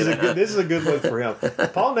 dude. This is a good look for him.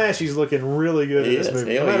 Paul Naschy's looking really good in this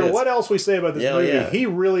movie. No matter what else we say about this movie, he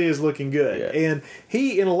really is looking good. Yeah. And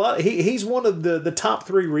he's one of the top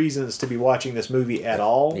 3 reasons to be watching this movie at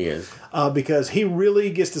all. He is. Because he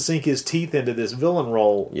really gets to sink his teeth into this villain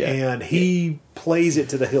role, and he plays it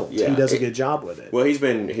to the hilt. He does a good job with it. Well, he's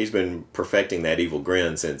been perfecting that evil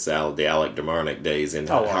grin since the Alec Darmarnik days in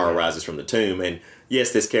Horror Rises from the Tomb. And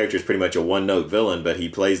yes, this character is pretty much a one-note villain, but he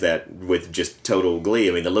plays that with just total glee.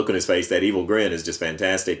 I mean, the look on his face, that evil grin, is just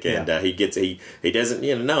fantastic. And he doesn't,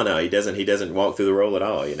 he doesn't walk through the role at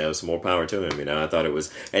all. Some more power to him. I thought it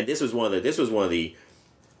was, and this was one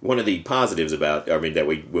of the positives about, that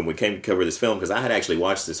when we came to cover this film, because I had actually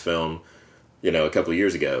watched this film, a couple of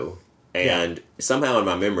years ago, and somehow in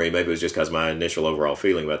my memory, maybe it was just because my initial overall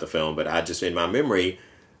feeling about the film, but in my memory,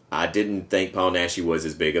 I didn't think Paul Naschy was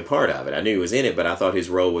as big a part of it. I knew he was in it, but I thought his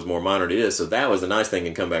role was more minor than it is. So that was the nice thing,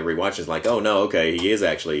 and come back rewatching, it's like, oh no, okay, he is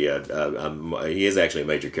actually a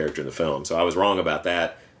major character in the film. So I was wrong about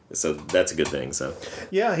that. So that's a good thing. So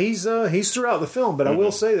yeah, he's throughout the film, but I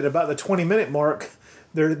will say that about the 20-minute mark,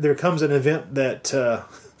 there comes an event that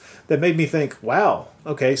made me think, wow,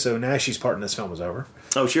 okay, so Naschy's part in this film is over.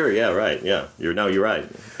 Oh, sure, yeah, right, yeah. You're right.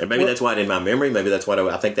 And maybe that's why in my memory,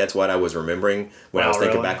 I think that's what I was remembering when I was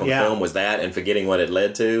thinking back on the film, was that, and forgetting what it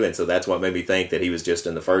led to, and so that's what made me think that he was just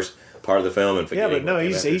in the first part of the film and forgetting. Yeah, but no,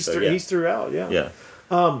 he's throughout, yeah.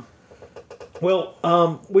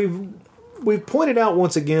 We've pointed out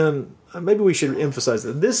once again, maybe we should emphasize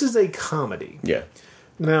that this is a comedy. Yeah.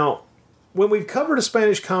 Now, when we've covered a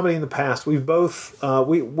Spanish comedy in the past, we've both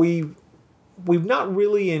we've not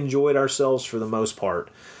really enjoyed ourselves for the most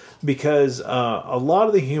part, because a lot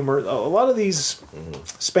of the humor, a lot of these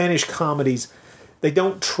Spanish comedies, they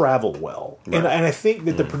don't travel well. Right. And I think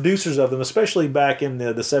that the producers of them, especially back in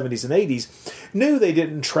the 70s and 80s, knew they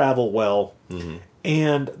didn't travel well. Mm-hmm.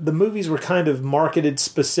 And the movies were kind of marketed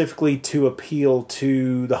specifically to appeal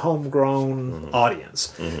to the homegrown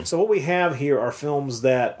audience. Mm-hmm. So what we have here are films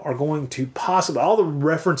that are going to possibly, all the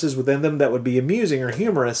references within them that would be amusing or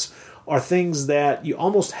humorous are things that you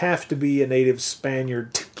almost have to be a native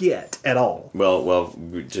Spaniard to get at all. Well,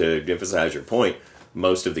 to emphasize your point,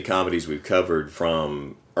 most of the comedies we've covered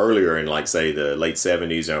from earlier in, like, say, the late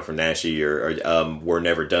 70s, from Naschy, or were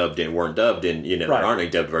never dubbed and weren't dubbed in, there aren't any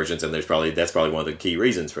dubbed versions, and that's probably one of the key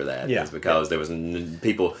reasons for that. Yeah. Is because there was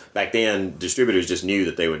people back then, distributors just knew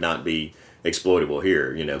that they would not be exploitable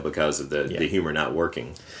here, because of the humor not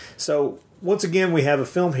working. So once again, we have a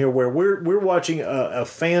film here where we're watching a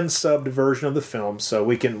fan subbed version of the film, so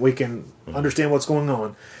we can understand what's going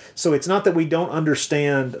on. So it's not that we don't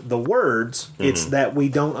understand the words; it's that we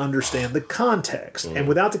don't understand the context. And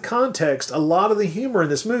without the context, a lot of the humor in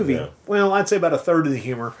this movie, well, I'd say about a third of the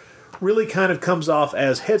humor, really kind of comes off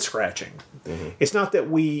as head scratching. It's not that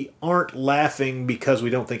we aren't laughing because we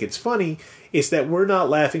don't think it's funny; it's that we're not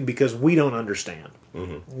laughing because we don't understand.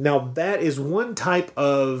 Now, that is one type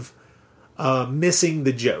of missing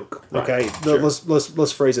the joke. Okay,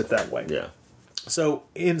 let's phrase it that way. Yeah. So,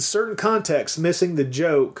 in certain contexts, missing the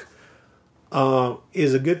joke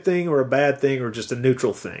is a good thing or a bad thing or just a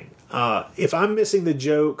neutral thing. If I'm missing the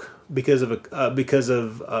joke because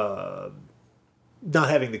of not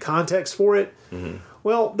having the context for it,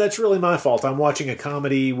 well, that's really my fault. I'm watching a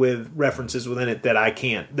comedy with references within it that I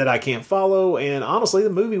can't follow, and honestly, the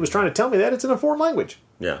movie was trying to tell me that it's in a foreign language.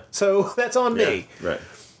 Yeah. So that's on me. Right.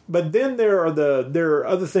 But then there are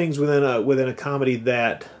other things within a comedy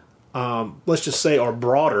that let's just say are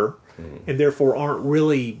broader and therefore aren't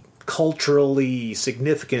really culturally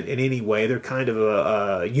significant in any way. They're kind of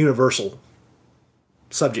a universal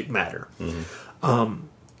subject matter.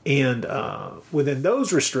 And within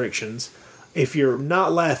those restrictions, if you're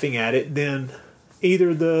not laughing at it, then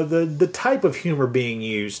either the type of humor being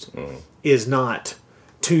used is not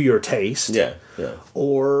to your taste.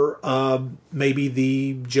 Or maybe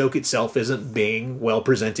the joke itself isn't being well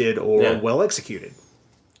presented or well executed.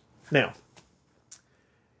 Now,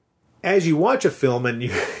 as you watch a film and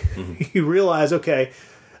you realize, okay,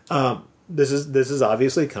 this is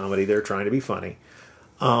obviously a comedy. They're trying to be funny.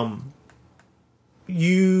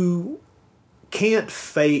 You can't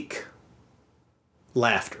fake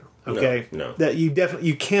laughter. Okay, no. That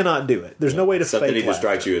you cannot do it. There's no way to something fake either laughter.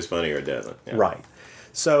 strikes you as funny or it doesn't. Yeah. Right.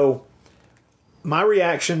 So, my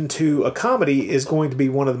reaction to a comedy is going to be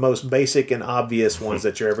one of the most basic and obvious ones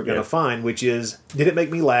that you're ever going to find, which is, did it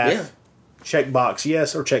make me laugh? Yeah. Check box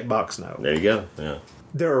yes or check box no. There you go. Yeah.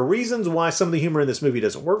 There are reasons why some of the humor in this movie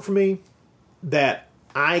doesn't work for me that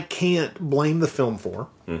I can't blame the film for.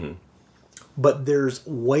 But there's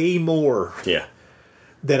way more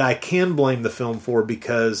that I can blame the film for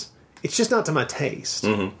because it's just not to my taste.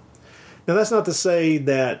 Now, that's not to say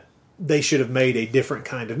that they should have made a different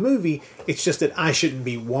kind of movie. It's just that I shouldn't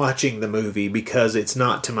be watching the movie because it's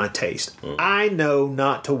not to my taste. I know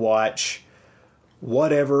not to watch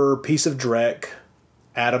whatever piece of dreck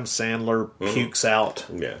Adam Sandler pukes out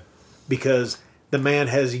because the man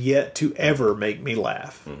has yet to ever make me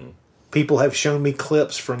laugh. People have shown me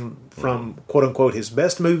clips from quote unquote his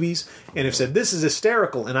best movies and have said this is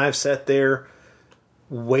hysterical, and I've sat there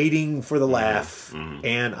waiting for the laugh,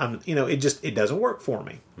 and it doesn't work for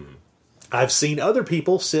me. I've seen other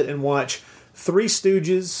people sit and watch Three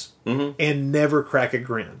Stooges and never crack a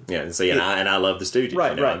grin. Yeah, and see, and I love the Stooges.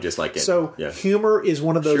 Right, right. I'm just like it. So humor is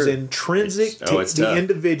one of those intrinsic to the tough.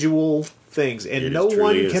 Individual things, and no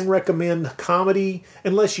one can recommend comedy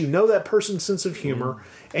unless you know that person's sense of humor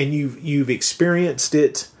and you've experienced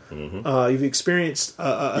it. You've experienced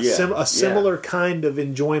a similar kind of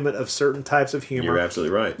enjoyment of certain types of humor. You're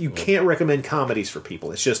absolutely right. You can't recommend comedies for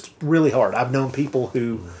people. It's just really hard. I've known people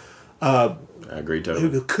who I agree totally.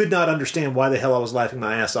 who could not understand why the hell I was laughing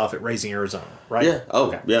my ass off at Raising Arizona. Right? Yeah. Oh,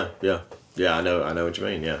 okay. Yeah. I know what you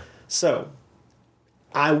mean. Yeah. So,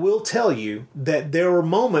 I will tell you that there were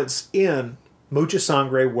moments in Mucha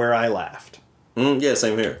Sangre where I laughed. Yeah,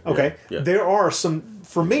 same here. Okay. Yeah. There are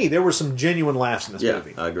for me, there were some genuine laughs in this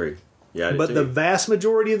movie. I agree. Yeah, I did but too. the vast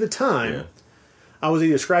majority of the time, I was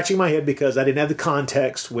either scratching my head because I didn't have the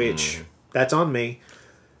context, which that's on me.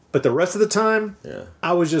 But the rest of the time,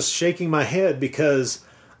 I was just shaking my head because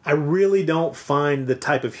I really don't find the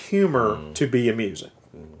type of humor to be amusing.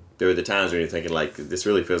 There were the times when you're thinking, like, this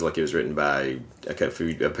really feels like it was written by a pair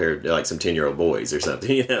of, like, some 10-year-old boys or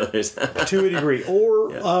something, To a degree.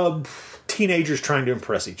 Or teenagers trying to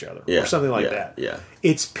impress each other or something like that. Yeah.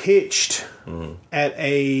 It's pitched at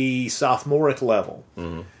a sophomoric level.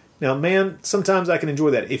 Now, man, sometimes I can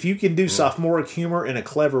enjoy that. If you can do sophomoric humor in a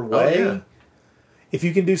clever way, if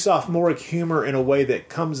you can do sophomoric humor in a way that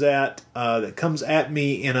comes at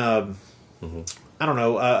me in a I don't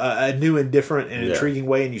know, a new and different and intriguing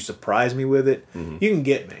way, and you surprise me with it, you can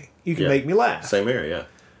get me. You can make me laugh. Same here,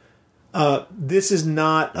 This is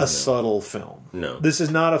not a subtle film. No. This is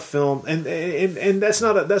not a film, and that's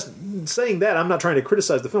saying that, I'm not trying to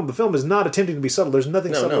criticize the film. The film is not attempting to be subtle. There's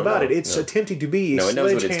nothing subtle about it. It's attempting to be it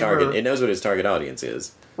knows what its target audience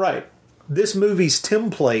is. Right. This movie's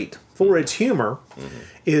template for its humor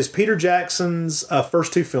is Peter Jackson's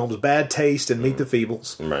first two films, Bad Taste and Meet the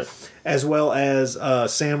Feebles, right, as well as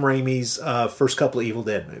Sam Raimi's first couple of Evil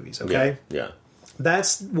Dead movies. Okay, yeah.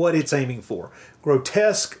 That's what it's aiming for: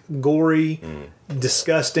 grotesque, gory,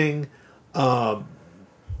 disgusting,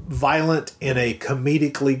 violent in a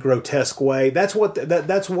comedically grotesque way. That's what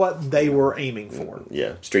that's what they were aiming for.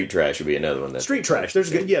 Yeah, Street Trash would be another one. Street Trash.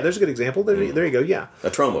 There's a good. Yeah, there's a good example. There you go. Yeah,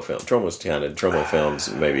 a trauma film. Trauma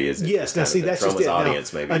films maybe is. Yes. Now see, that's just it.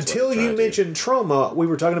 Audience, now, maybe until you mentioned Trauma, we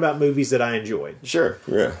were talking about movies that I enjoyed. Sure.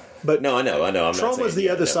 Yeah. But no, I know. I'm Trauma is the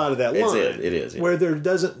other side of that line. It is. Yeah. Where it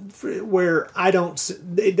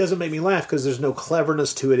doesn't make me laugh because there's no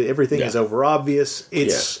cleverness to it. Everything is over obvious.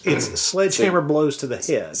 It's sledgehammer blows to the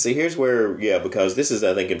head. See, here's where because this is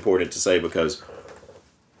I think important to say because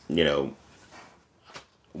when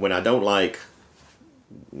I don't like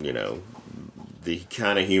the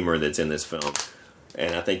kind of humor that's in this film,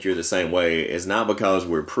 and I think you're the same way, is not because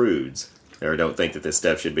we're prudes. Or don't think that this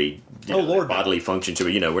stuff should be bodily function should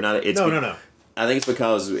be we're not. It's no. I think it's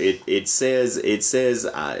because it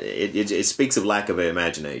speaks of lack of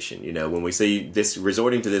imagination. When we see this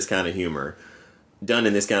resorting to this kind of humor done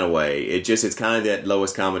in this kind of way, it's kind of that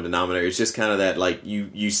lowest common denominator. It's just kind of that like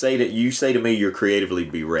you say to me you're creatively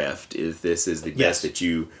bereft if this is the best that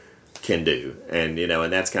you can do, and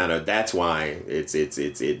and that's why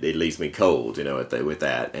it leaves me cold, with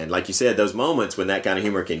that. And like you said, those moments when that kind of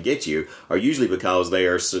humor can get you are usually because they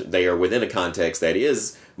are within a context that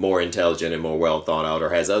is more intelligent and more well thought out, or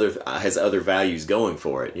has other values going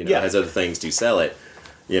for it, has other things to sell it,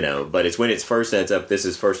 But it's when it's first ends up. This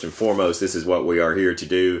is first and foremost. This is what we are here to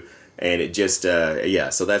do, and it just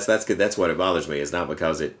So that's good. That's what it bothers me. It's not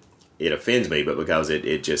because it offends me, but because I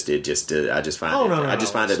just find I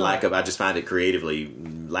just find it creatively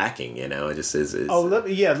lacking. It just is.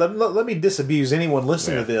 Let me disabuse anyone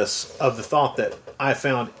listening to this of the thought that I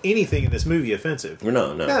found anything in this movie offensive.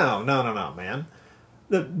 No, man.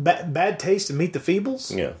 The Bad Taste and Meet the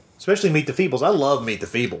Feebles. Yeah. Especially Meet the Feebles. I love Meet the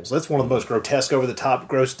Feebles. That's one of the most grotesque, over the top,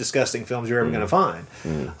 gross, disgusting films you're ever going to find.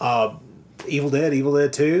 Evil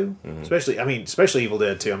Dead 2, especially Evil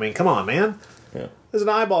Dead 2. I mean, come on, man. Yeah. There's an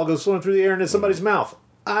eyeball goes flowing through the air into somebody's mouth.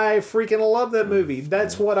 I freaking love that movie.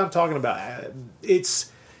 That's what I'm talking about.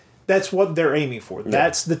 That's what they're aiming for.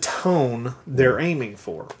 That's the tone they're aiming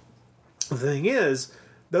for. The thing is,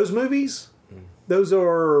 those movies, those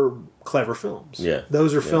are clever films. Yeah.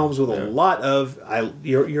 Those are films with a lot of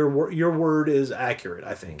your word is accurate,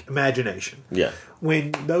 I think. Imagination. Yeah.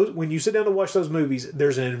 When you sit down to watch those movies,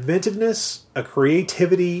 there's an inventiveness, a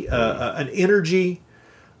creativity, an energy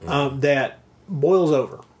that boils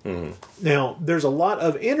over. Now, there's a lot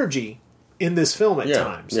of energy in this film at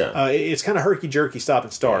times. Yeah. It's kind of herky-jerky, stop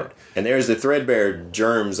and start. Yeah. And there's the threadbare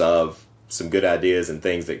germs of some good ideas and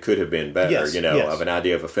things that could have been better, of an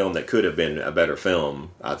idea of a film that could have been a better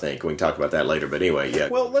film, I think. We can talk about that later, but anyway, yeah.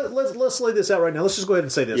 Well, let's lay this out right now. Let's just go ahead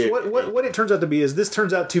and say this. Yeah. What it turns out to be is this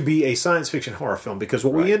turns out to be a science fiction horror film, because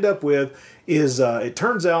what we end up with is it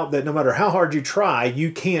turns out that no matter how hard you try,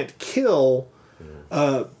 you can't kill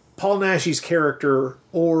Paul Naschy's character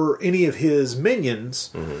or any of his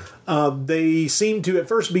minions. They seem to at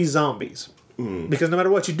first be zombies, because no matter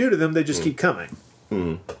what you do to them, they just keep coming.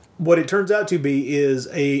 What it turns out to be is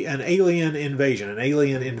an alien invasion, an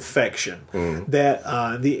alien infection.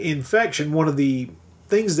 That the infection, one of the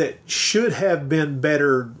things that should have been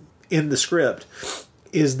better in the script,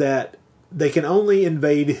 is that they can only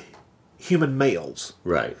invade human males.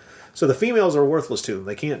 Right. So the females are worthless to them.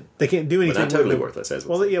 They can't do anything. They're not totally worthless. As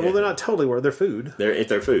well, they're not totally worthless. They're food.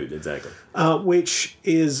 They're food, exactly. Which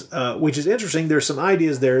is interesting. There's some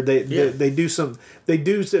ideas there.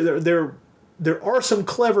 There are some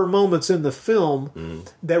clever moments in the film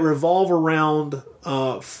that revolve around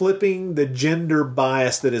flipping the gender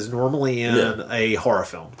bias that is normally in a horror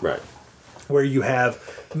film. Right. Where you have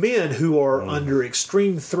men who are under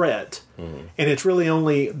extreme threat, and it's really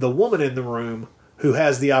only the woman in the room who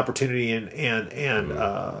has the opportunity and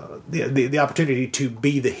the opportunity to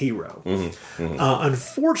be the hero.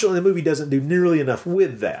 Unfortunately, the movie doesn't do nearly enough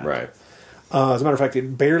with that. Right. As a matter of fact,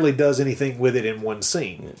 it barely does anything with it in one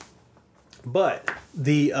scene. But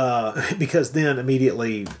because then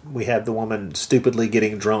immediately we have the woman stupidly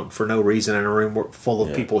getting drunk for no reason in a room full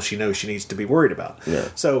of people she knows she needs to be worried about. Yeah.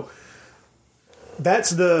 So that's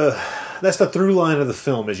the through line of the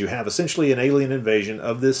film, is you have essentially an alien invasion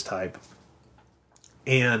of this type,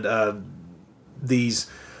 and the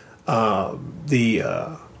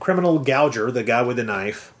criminal gouger, the guy with the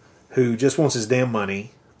knife, who just wants his damn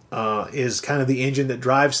money, is kind of the engine that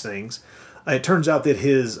drives things. It turns out that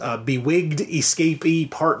his bewigged escapee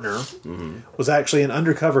partner was actually an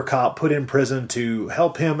undercover cop put in prison to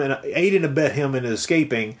help him and aid and abet him in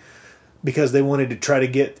escaping, because they wanted to try to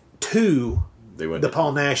get to the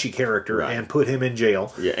Paul Naschy character and put him in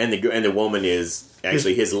jail. Yeah, and the woman is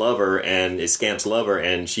actually his lover and is Scamp's lover,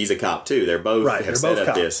 and she's a cop too. They're both have set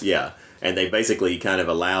up this, and they basically kind of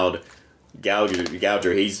allowed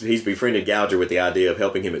Gouger. He's befriended Gouger with the idea of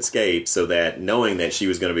helping him escape, so that knowing that she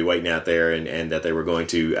was going to be waiting out there and that they were going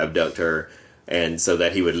to abduct her, and so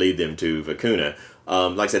that he would lead them to Vicuna.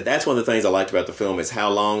 Like I said, that's one of the things I liked about the film is how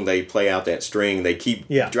long they play out that string. They keep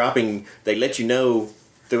dropping. They let you know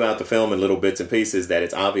throughout the film in little bits and pieces that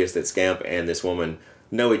it's obvious that Scamp and this woman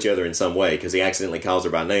know each other in some way, because he accidentally calls her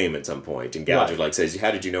by name at some point, and Gouger says,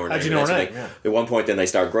 "How did you know her name?" How'd you know her name? At one point, then they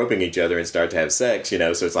start groping each other and start to have sex. So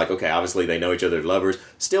it's like, okay, obviously they know each other as lovers.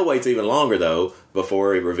 Still waits even longer though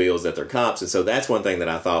before it reveals that they're cops, and so that's one thing that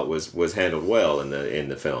I thought was handled well in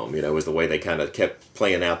the film. Was the way they kind of kept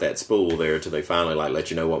playing out that spool there till they finally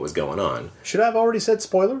let you know what was going on. Should I have already said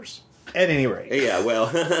spoilers? At any rate. Yeah,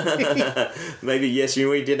 well, maybe, yes,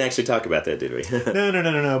 we didn't actually talk about that, did we?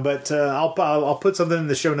 No. But I'll put something in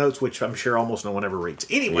the show notes, which I'm sure almost no one ever reads.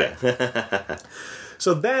 Anyway.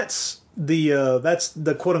 So that's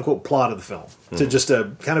the quote-unquote plot of the film. So just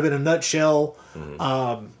kind of in a nutshell,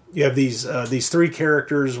 you have these three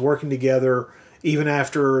characters working together, even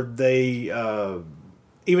after the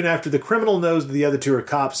criminal knows that the other two are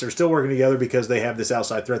cops, they're still working together because they have this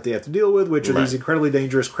outside threat they have to deal with, which are these incredibly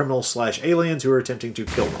dangerous criminals/aliens who are attempting to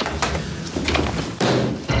kill them.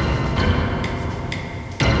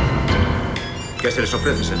 ¿Qué se les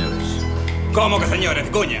ofrece, señores? ¿Cómo que señores,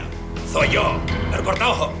 cuña? Soy yo, el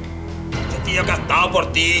cortaojo. Ese tío que ha estado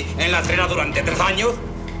por ti en la trena durante 3 años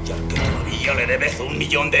y al que todavía le debes 1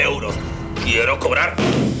 millón de euros. Quiero cobrar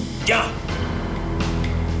ya.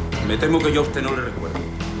 Me temo que yo a usted no le recuerdo.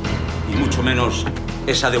 Y mucho menos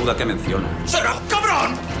esa deuda que menciona. ¡Será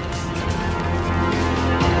cabrón!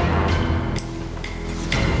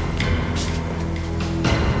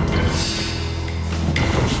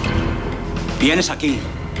 Vienes aquí,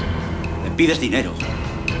 me pides dinero,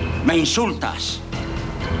 me insultas,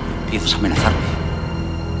 empiezas a amenazarme.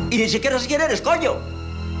 Y ni siquiera sé quién eres, coño.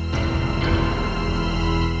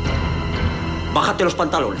 Bájate los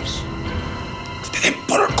pantalones. ¡Que te den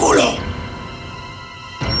por el culo!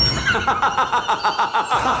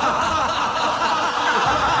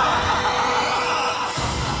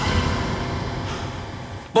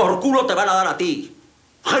 Por culo te van a dar a ti,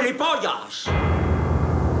 ¡gilipollas!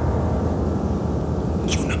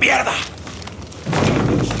 ¡Y una mierda!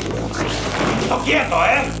 ¡Estoy quieto,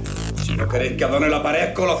 eh! Si no queréis que adorne la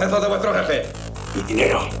pared con los cezos de vuestro jefe. ¡Mi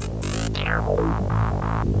dinero!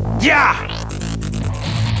 ¡Ya!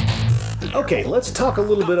 Okay, let's talk a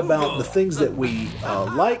little bit about the things that we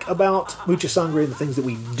like about Mucha Sangre and the things that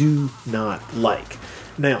we do not like.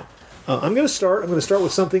 Now, I'm going to start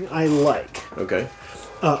with something I like. Okay.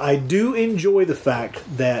 I do enjoy the fact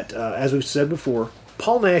that, as we've said before,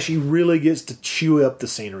 Paul Naschy really gets to chew up the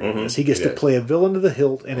scenery in this. He gets to play a villain to the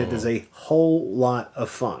hilt, and it is a whole lot of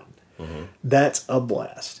fun. That's a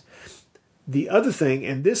blast. The other thing,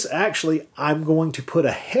 and this actually I'm going to put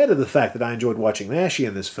ahead of the fact that I enjoyed watching Naschy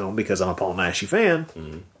in this film because I'm a Paul Naschy fan,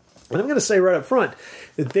 and I'm going to say right up front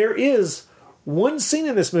that there is one scene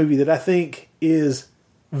in this movie that I think is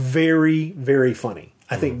very, very funny.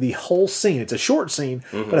 I think the whole scene, it's a short scene,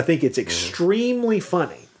 but I think it's extremely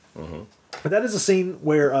funny. But that is a scene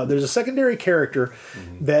where there's a secondary character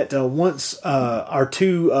that once our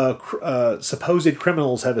two supposed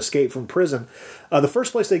criminals have escaped from prison, the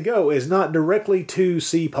first place they go is not directly to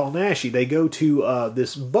see Paul Naschy. They go to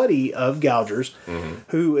this buddy of Gouger's,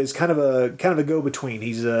 who is kind of a go-between.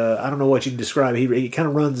 He's I don't know what you can describe. He kind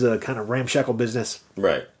of runs a kind of ramshackle business,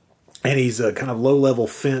 right? And he's a kind of low-level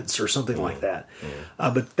fence or something like that.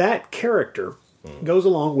 But that character goes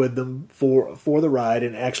along with them for the ride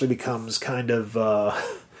and actually becomes kind of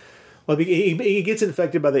well, he gets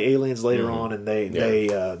infected by the aliens later on, and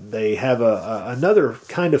they have another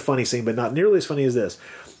kind of funny scene, but not nearly as funny as this.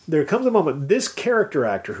 There comes a moment, this character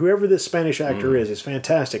actor, whoever this Spanish actor is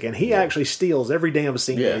fantastic, and he actually steals every damn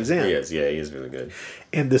scene that he's in. He is really good.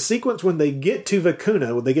 And the sequence when they get to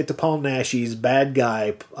Vicuna, when they get to Paul Naschy's bad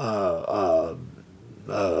guy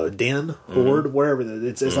den, horde, wherever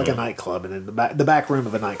it's like a nightclub, and in the back room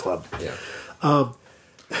of a nightclub.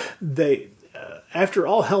 They after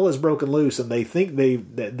all hell has broken loose, and they think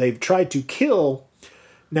they've tried to kill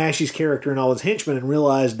Naschy's character and all his henchmen, and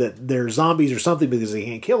realized that they're zombies or something because they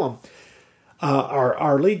can't kill them.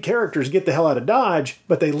 Our lead characters get the hell out of Dodge,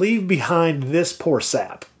 but they leave behind this poor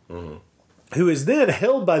sap. who is then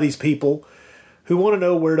held by these people who want to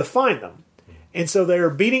know where to find them. And so they're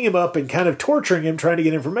beating him up and kind of torturing him, trying to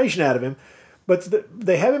get information out of him. But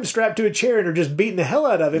they have him strapped to a chair and are just beating the hell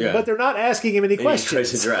out of him, but they're not asking him any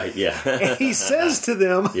questions. Right, yeah. And he says to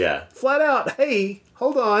them, flat out, "Hey,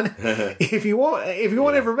 hold on. If you want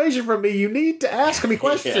information from me, you need to ask me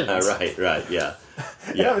questions." Right, yeah.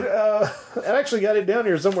 I actually got it down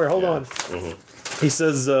here somewhere. Hold on. He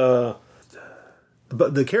says, but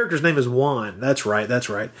the character's name is Juan. That's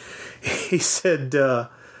right. He said,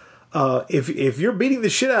 if you're beating the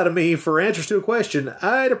shit out of me for answers to a question,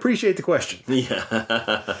 I'd appreciate the question. Yeah.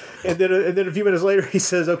 and then a few minutes later, he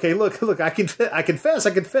says, "Okay, look, I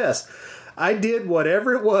confess. I did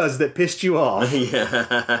whatever it was that pissed you off."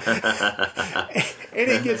 And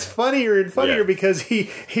it gets funnier and funnier because he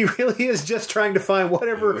really is just trying to find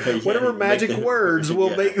whatever magic words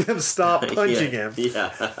will make them stop punching him.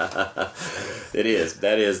 Yeah. It is.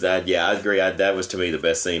 That is that. Yeah, I agree. That was to me the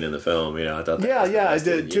best scene in the film. I thought. That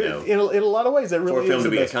in a lot of ways, that really for a film is to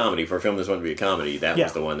be a best comedy. For a film that's supposed to be a comedy, that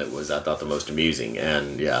was the one that was, I thought, the most amusing.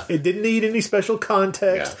 And it didn't need any special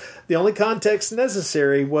context. The only context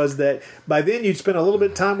necessary was that by then you'd spent a little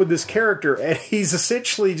bit of time with this character, and he's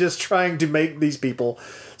essentially just trying to make these people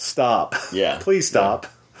stop. Yeah. Please stop.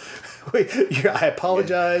 I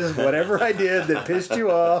apologize. Whatever I did that pissed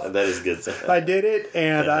you off. That is good stuff. I did it,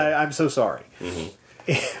 and I'm so sorry.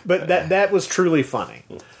 But that was truly funny.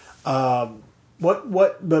 But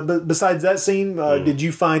besides that scene, did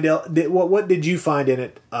you find what did you find in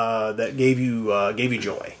it that gave you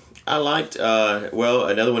joy? I liked,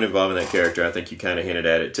 another one involving that character. I think you kind of hinted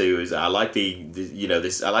at it too. Is I like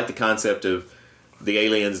I like the concept of the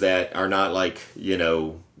aliens that are not like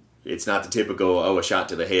it's not the typical a shot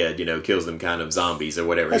to the head kills them kind of zombies or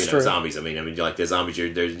whatever. That's true. Zombies. I mean like the zombies. You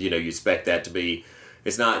expect that to be.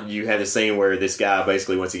 It's not. You have the scene where this guy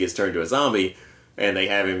basically once he gets turned to a zombie. And they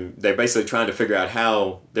have him. They're basically trying to figure out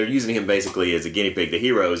how they're using him basically as a guinea pig. The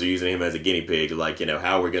heroes are using him as a guinea pig,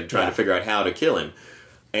 how we're going to try to figure out how to kill him.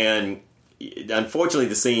 And unfortunately,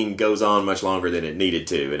 the scene goes on much longer than it needed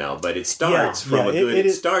to. But it starts from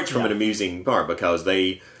an amusing part because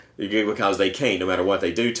they can't no matter what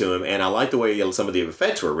they do to him. And I like the way some of the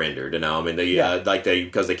effects were rendered.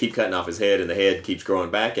 Because they keep cutting off his head and the head keeps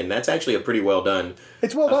growing back, and that's actually a pretty well done.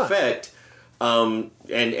 It's well done effect.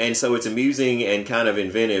 And so it's amusing and kind of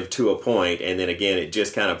inventive to a point, and then again it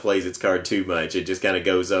just kind of plays its card too much. It just kind of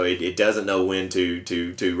goes it doesn't know when to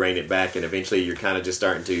rein it back, and eventually you're kind of just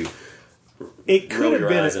starting to roll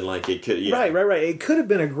your eyes and right. It could have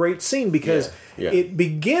been a great scene because it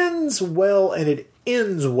begins well and it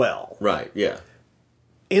ends well. Right. Yeah.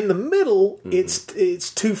 In the middle,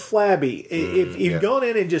 it's too flabby. If you've gone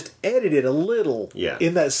in and just edited a little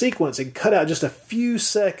in that sequence and cut out just a few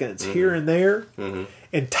seconds here and there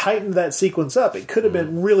and tightened that sequence up, it could have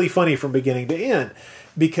been really funny from beginning to end.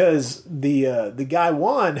 Because the guy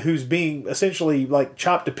Juan, who's being essentially like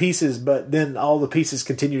chopped to pieces, but then all the pieces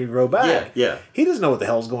continue to grow back. He doesn't know what the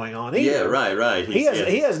hell's going on either. Yeah, right.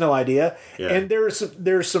 He has no idea. Yeah. And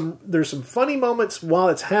there's some funny moments while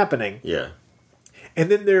it's happening. Yeah. And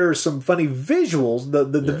then there are some funny visuals.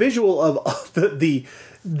 The visual of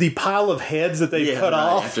the pile of heads that they've cut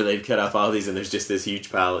off after they've cut off all these, and there's just this huge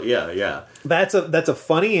pile. That's a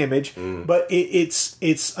funny image, but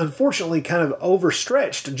it's unfortunately kind of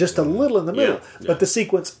overstretched just a little in the middle. But the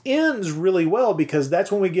sequence ends really well because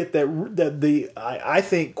that's when we get I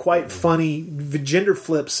think quite funny gender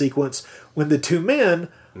flip sequence when the two men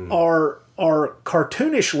are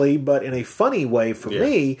cartoonishly, but in a funny way for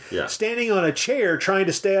me, standing on a chair trying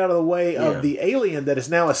to stay out of the way of the alien that has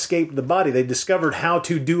now escaped the body. They've discovered how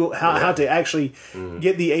to actually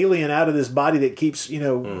get the alien out of this body that keeps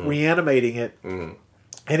reanimating it, and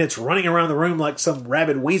it's running around the room like some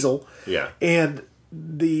rabid weasel. And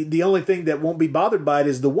the only thing that won't be bothered by it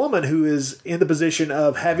is the woman who is in the position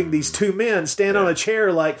of having these two men stand on a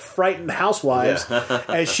chair like frightened housewives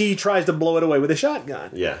as she tries to blow it away with a shotgun.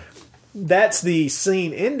 That's the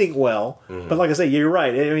scene ending well, but like I say, you're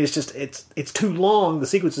right. I mean, it's just it's too long. The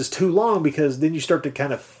sequence is too long because then you start to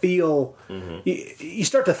kind of feel, you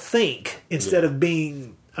start to think instead of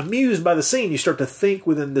being amused by the scene. You start to think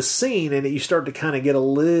within the scene, and you start to kind of get a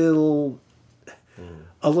little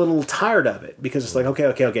tired of it because it's like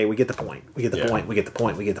okay, we get the point. We get the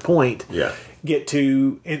point. Get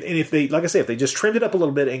to and if they, like I say, if they just trimmed it up a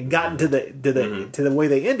little bit and gotten to the way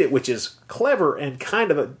they end it, which is clever and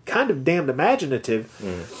kind of damned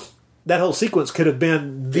imaginative, that whole sequence could have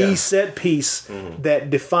been the set piece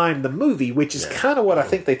that defined the movie, which is kind of what I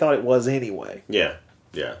think they thought it was anyway. Yeah.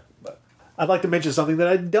 But I'd like to mention something that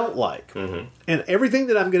I don't like. Mm-hmm. And everything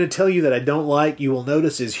that I'm going to tell you that I don't like, you will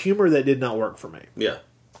notice is humor that did not work for me. Yeah.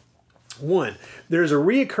 One, there's a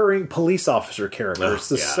reoccurring police officer character. It's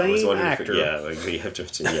the same actor.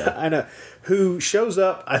 I know. Who shows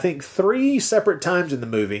up, I think, 3 separate times in the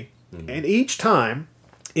movie. Mm-hmm. And each time,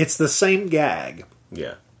 it's the same gag.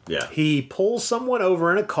 Yeah. Yeah. He pulls someone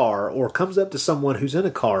over in a car or comes up to someone who's in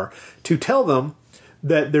a car to tell them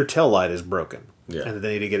that their tail light is broken. Yeah. And that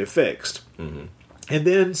they need to get it fixed. Mm-hmm. And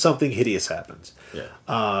then something hideous happens.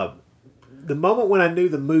 Yeah. The moment when I knew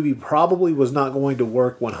the movie probably was not going to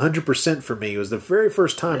work 100% for me was the very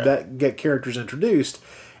first time that character's introduced.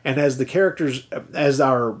 And as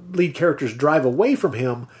our lead characters drive away from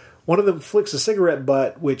him, one of them flicks a cigarette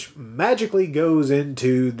butt, which magically goes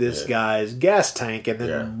into this guy's gas tank and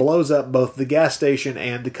then blows up both the gas station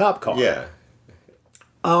and the cop car. Yeah.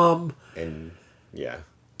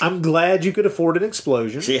 I'm glad you could afford an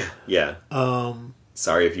explosion. Yeah.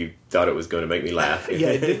 Sorry if you thought it was going to make me laugh. Yeah,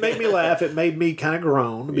 it did make me laugh. It made me kind of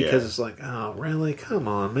groan because it's like, oh, really? Come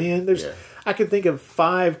on, man. I could think of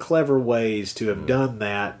 5 clever ways to have done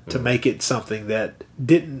that to make it something that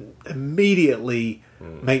didn't immediately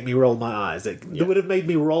make me roll my eyes. That would have made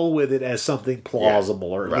me roll with it as something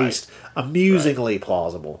plausible or at least amusingly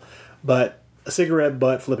plausible. But a cigarette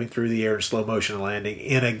butt flipping through the air in slow motion and landing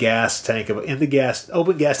in a gas tank open gas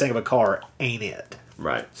tank of a car ain't it.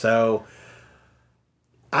 Right. So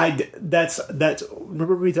that's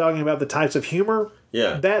remember me talking about the types of humor?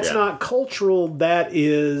 Yeah. That's not cultural. That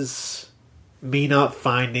is me not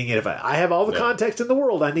finding it. If I have all the context in the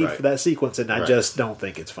world I need for that sequence, and I just don't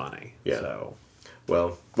think it's funny. Yeah. So.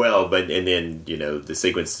 Well, but then the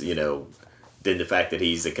sequence, then the fact that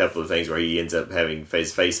he's a couple of things where he ends up having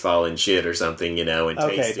his face fall in shit or something, and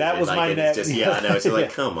okay, that was my next. It's just, I know. It's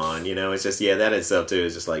like, come on, it's just that itself too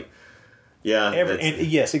is just like. Yeah,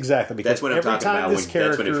 yes, exactly. Because that's what I'm talking about.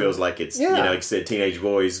 That's when it feels like it's like you said, teenage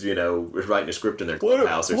boys, writing a script in their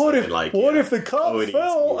clubhouse or something like. What if the cop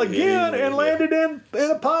fell again and landed in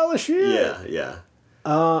a pile of shit? Yeah.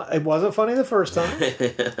 It wasn't funny the first time.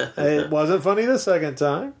 It wasn't funny the second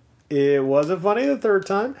time. It wasn't funny the third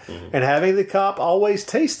time. Mm-hmm. And having the cop always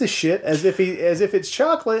taste the shit as if it's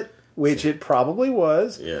chocolate, which it probably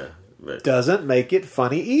was. Yeah, doesn't make it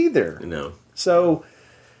funny either. No. So.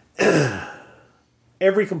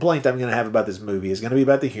 Every complaint I'm going to have about this movie is going to be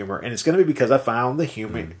about the humor, and it's going to be because I found the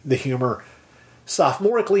humor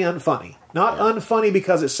sophomorically unfunny. Not unfunny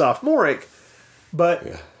because it's sophomoric, but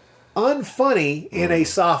unfunny in a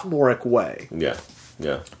sophomoric way. Yeah,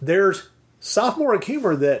 yeah. There's sophomoric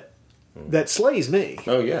humor that slays me.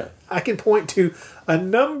 Oh yeah, I can point to a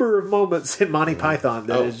number of moments in Monty Python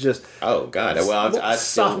that is just God. Well, I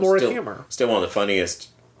sophomoric humor. Still one of the funniest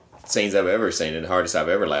scenes I've ever seen and the hardest I've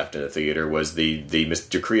ever laughed in a theater was the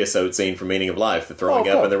Mr. Creosote scene from Meaning of Life, the throwing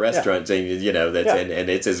up in the restaurant scene. And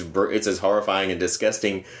it's as horrifying and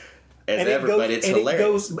disgusting as ever, but it's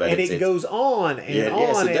hilarious. It goes on and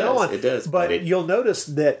on and on. It does. But you'll notice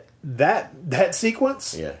that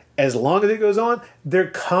sequence, as long as it goes on,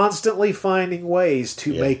 they're constantly finding ways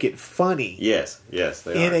to make it funny. Yes,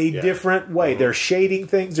 they in a different way. Mm-hmm. They're shading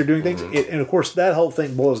things. They're doing things, and of course, that whole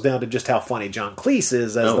thing boils down to just how funny John Cleese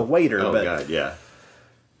is as the waiter. Oh but, God, yeah.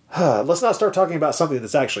 Let's not start talking about something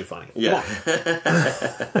that's actually funny. Yeah.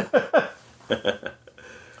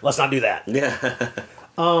 Let's not do that. Yeah.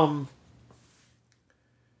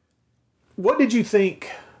 What did you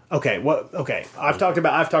think? Okay. I've talked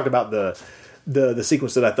about the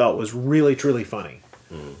sequence that I thought was really truly funny,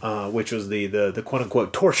 which was the quote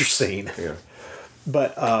unquote torture scene. Yeah.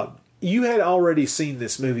 But you had already seen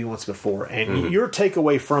this movie once before, and your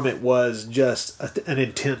takeaway from it was just an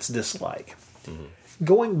intense dislike. Mm-hmm.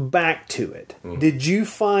 Going back to it, did you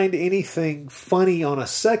find anything funny on a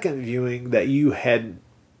second viewing that you had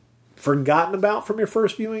forgotten about from your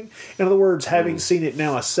first viewing? In other words, having seen it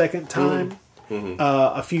now a second time,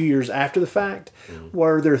 a few years after the fact,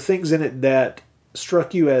 were there things in it that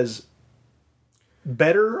struck you as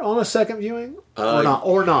better on a second viewing or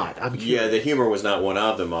not? I'm curious. Yeah, the humor was not one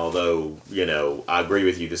of them, although, I agree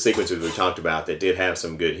with you. The sequences we talked about that did have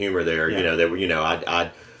some good humor there, that were,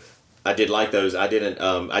 I did like those. I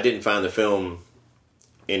didn't find the film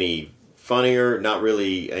any funnier, not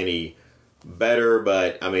really any better,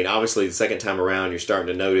 but I mean, obviously the second time around you're starting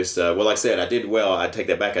to notice, like I said, I take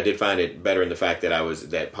that back. I did find it better in the fact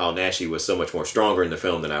that Paul Naschy was so much more stronger in the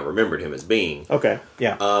film than I remembered him as being. Okay.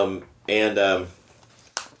 Yeah. I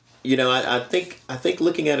think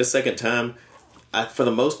looking at it a second time, for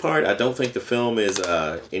the most part, I don't think the film is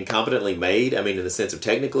incompetently made. I mean, in the sense of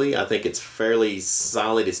technically, I think it's fairly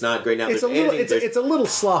solid. It's not great. Now, it's a little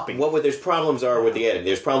sloppy. There's problems are with the editing.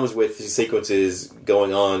 There's problems with the sequences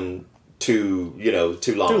going on too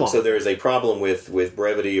long. So there is a problem with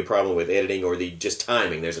brevity, a problem with editing, or the just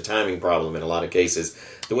timing. There's a timing problem in a lot of cases.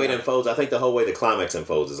 The way it unfolds, I think the whole way the climax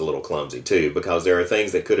unfolds is a little clumsy too, because there are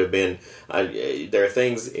things that could have been. There are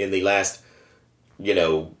things in the last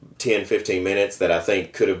 10, 15 minutes that I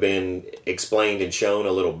think could have been explained and shown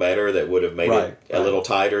a little better, that would have made it a little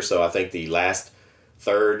tighter. So I think the last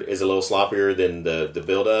third is a little sloppier than the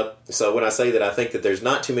build-up. So when I say that I think that there's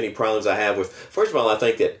not too many problems I have with... First of all, I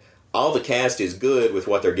think that all the cast is good with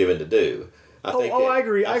what they're given to do. I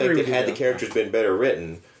agree. I think that had the characters been better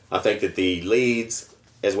written, I think that the leads...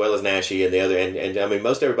 as well as Naschy and the other, and I mean,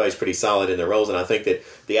 most everybody's pretty solid in their roles, and I think that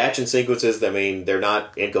the action sequences, I mean, they're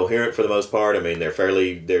not incoherent for the most part. I mean, they're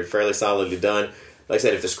fairly solidly done. Like I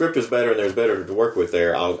said, if the script was better and there's better to work with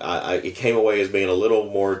there, it came away as being a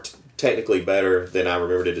little more technically better than I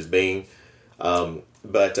remembered it as being.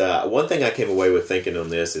 But one thing I came away with thinking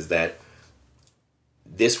on this is that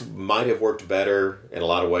this might have worked better in a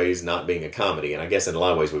lot of ways, not being a comedy, and I guess in a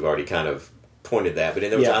lot of ways we've already kind of pointed that. But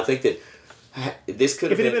I think that this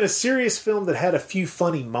could have been... If it had been a serious film that had a few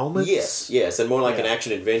funny moments... Yes, and more like an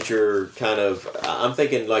action-adventure kind of... I'm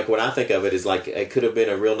thinking, like, when I think of it, is like it could have been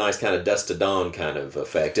a real nice kind of Dusk to Dawn kind of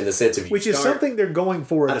effect, in the sense of... Which is something they're going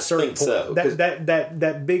for at a certain point. So,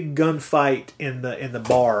 that big gunfight in the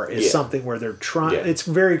bar is something where they're trying... Yeah. It's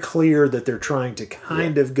very clear that they're trying to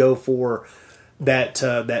kind of go for...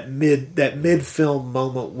 That mid-film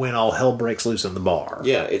moment when all hell breaks loose in the bar.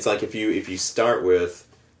 Yeah, it's like if you start with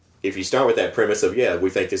that premise of we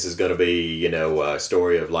think this is going to be a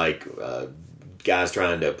story of like guys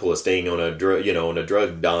trying to pull a sting on a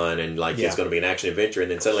drug don, and like it's going to be an action adventure, and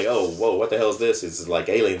then suddenly whoa, what the hell is this? This is like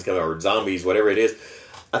aliens coming or zombies, whatever it is.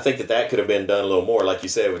 I think that could have been done a little more, like you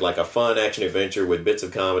said, with like a fun action adventure with bits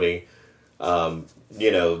of comedy.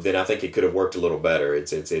 Then I think it could have worked a little better.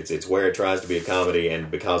 It's where it tries to be a comedy, and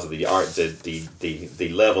because of the art, the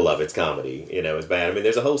level of its comedy, is bad. I mean,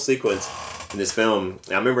 there's a whole sequence in this film.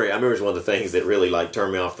 I remember it's one of the things that really like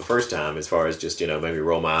turned me off the first time, as far as just maybe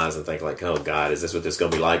roll my eyes and think like, oh God, is this what this is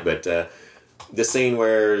going to be like? But the scene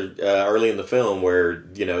where early in the film where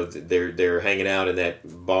they're hanging out in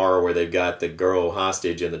that bar where they've got the girl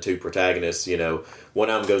hostage and the two protagonists, one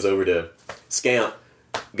of them goes over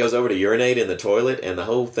to urinate in the toilet, and the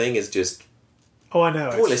whole thing is just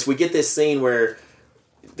pointless. We get this scene where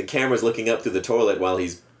the camera's looking up through the toilet while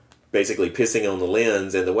he's basically pissing on the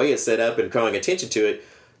lens, and the way it's set up and drawing attention to it,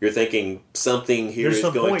 you're thinking something here is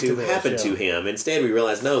going to happen to him. Instead, we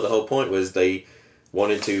realize no, the whole point was they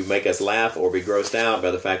wanted to make us laugh or be grossed out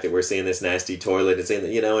by the fact that we're seeing this nasty toilet. It's in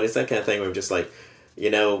and it's that kind of thing where I'm just like,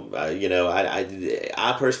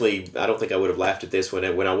 I personally, I don't think I would have laughed at this when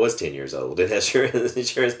I was 10 years old, and as sure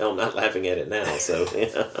as hell I'm not laughing at it now. So,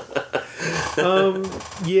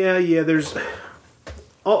 there's,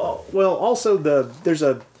 also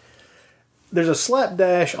there's a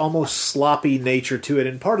slapdash, almost sloppy nature to it,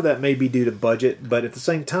 and part of that may be due to budget, but at the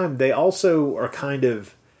same time, they also are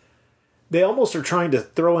they almost are trying to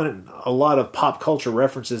throw in a lot of pop culture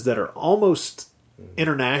references that are almost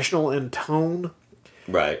international in tone.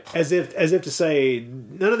 Right. As if to say,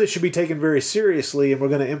 none of this should be taken very seriously, and we're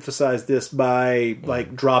going to emphasize this by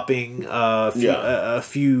like dropping a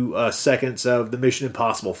few seconds of the Mission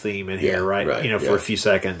Impossible theme in here, right? For a few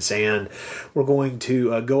seconds, and we're going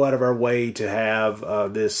to go out of our way to have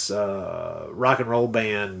this rock and roll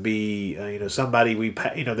band be somebody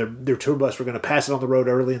their tour bus. We're going to pass it on the road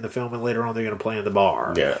early in the film, and later on they're going to play in the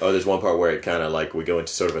bar. Yeah. Oh, there's one part where it kind of like we go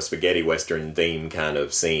into sort of a spaghetti western theme kind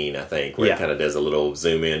of scene, I think, where it kind of does a little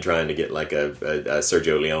zoom in, trying to get like a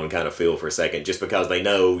Sergio Leone kind of feel for a second, just because they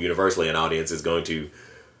know universally an audience is going to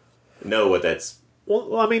know what that's.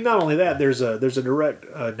 Well, I mean, not only that, there's a direct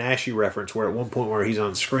Naschy reference where at one point where he's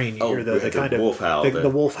on screen, you hear the kind of wolf howl, the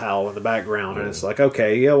wolf howl in the background, and it's like,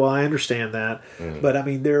 okay, I understand that, but I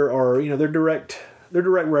mean, there are they're direct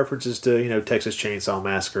references to Texas Chainsaw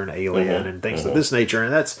Massacre and Alien and things of this nature,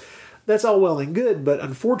 and that's all well and good, but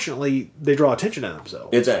unfortunately, they draw attention to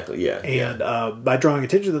themselves. Exactly, yeah. And by drawing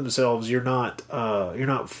attention to themselves, you're not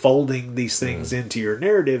folding these things into your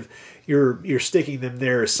narrative. You're sticking them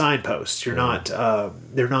there as signposts. You're not.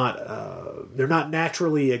 They're not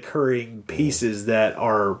naturally occurring pieces that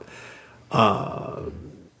are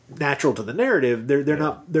natural to the narrative. They're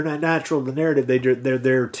not natural to the narrative. They're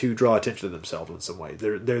there to draw attention to themselves in some way.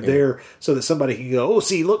 They're there so that somebody can go, oh,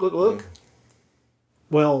 see, look.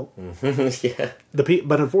 Well, yeah.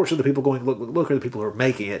 But unfortunately, the people going look are the people who are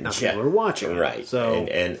making it, not the people who are watching it. Right. So,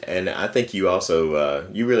 and I think you also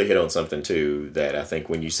you really hit on something too that I think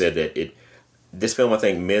when you said that this film I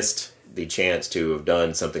think missed the chance to have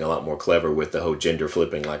done something a lot more clever with the whole gender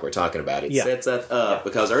flipping like we're talking about. It sets that up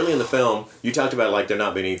because early in the film you talked about like there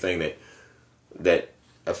not being anything that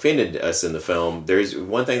offended us in the film. There's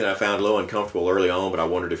one thing that I found a little uncomfortable early on, but I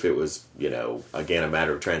wondered if it was, again, a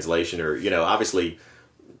matter of translation or, obviously,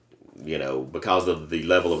 because of the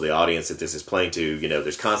level of the audience that this is playing to,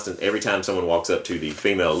 there's constant, every time someone walks up to the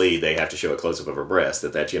female lead, they have to show a close-up of her breast.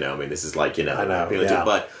 This is like, I know,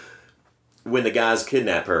 but when the guys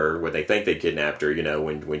kidnap her, when they think they kidnapped her,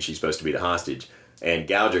 when she's supposed to be the hostage, and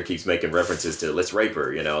Gouger keeps making references to let's rape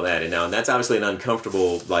her, that, and that's obviously an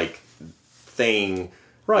uncomfortable, thing.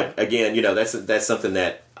 Right. Again, that's something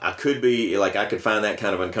that I could be like I could find that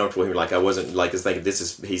kind of uncomfortable here. Like I wasn't like it's thinking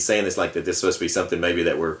he's saying this like that this is supposed to be something maybe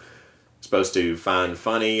that we're supposed to find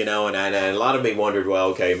funny, and a lot of me wondered, well,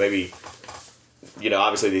 okay, maybe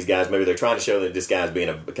obviously these guys maybe they're trying to show that this guy's being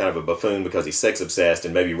a kind of a buffoon because he's sex obsessed,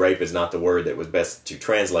 and maybe rape is not the word that was best to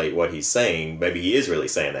translate what he's saying. Maybe he is really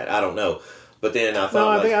saying that. I don't know. But then I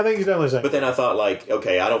thought, I think he's definitely saying. But then I thought,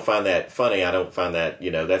 okay, I don't find that funny. I don't find that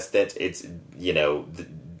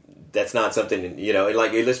that's not something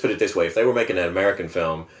let's put it this way: if they were making an American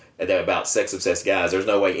film about sex obsessed guys, there's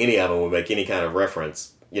no way any of them would make any kind of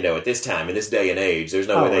reference. At this time, in this day and age, there's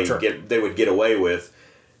no way they would get away with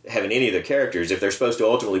having any of their characters if they're supposed to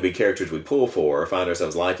ultimately be characters we pull for or find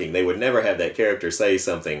ourselves liking. They would never have that character say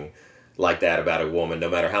something like that about a woman,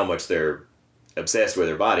 no matter how much they're obsessed with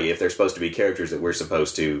her body, if they're supposed to be characters that we're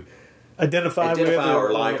supposed to identify with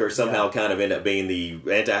or like, or somehow kind of end up being the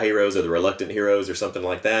anti-heroes or the reluctant heroes or something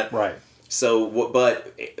like that. Right. So,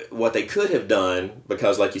 but what they could have done,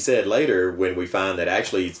 because like you said, later when we find that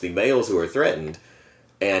actually it's the males who are threatened,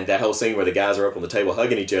 and that whole scene where the guys are up on the table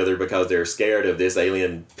hugging each other because they're scared of this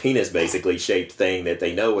alien penis basically shaped thing that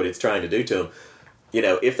they know what it's trying to do to them.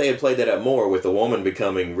 If they had played that up more with the woman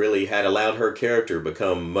had allowed her character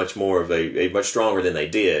become much more of a much stronger than they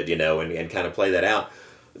did, and kind of play that out,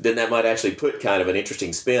 then that might actually put kind of an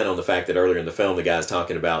interesting spin on the fact that earlier in the film the guy's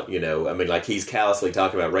talking about, he's callously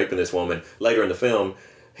talking about raping this woman. Later in the film,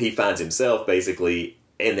 he finds himself basically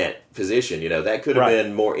in that position. That could have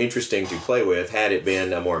been more interesting to play with had it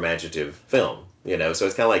been a more imaginative film. So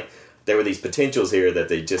it's kind of like there were these potentials here that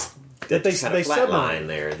they just... That they kind of flatline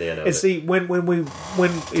there. And see, when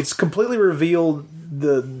it's completely revealed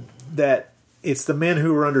that it's the men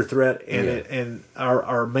who are under threat, and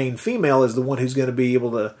our main female is the one who's going to be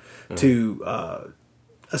able to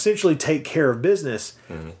essentially take care of business.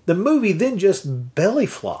 Mm-hmm. The movie then just belly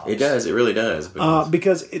flops. It does. It really does.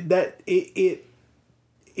 Because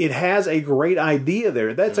it has a great idea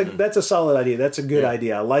there. That's a solid idea. That's a good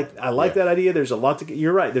idea. I like that idea. There's a lot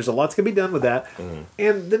you're right. There's a lot that can be done with that. Mm-hmm.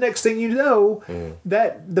 And the next thing you know,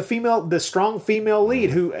 that the strong female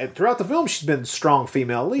lead, who throughout the film she's been strong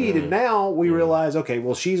female lead, and now we realize, okay,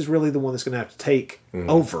 well she's really the one that's going to have to take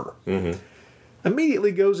over. Mm-hmm.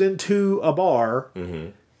 Immediately goes into a bar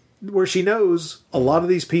where she knows a lot of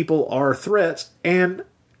these people are threats and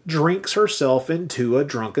drinks herself into a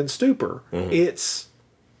drunken stupor. Mm-hmm. It's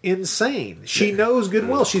insane. She knows good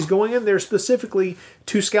well she's going in there specifically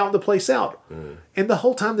to scout the place out. And the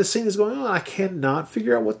whole time this scene is going on, I cannot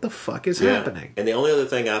figure out what the fuck is happening. And the only other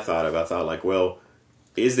thing I thought like, well,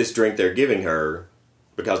 is this drink they're giving her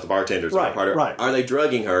because the bartender's not part of it? Right. Are they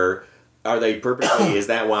drugging her? Are they purposely? Is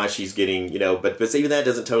that why she's getting, but even that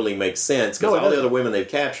doesn't totally make sense because all the other women they've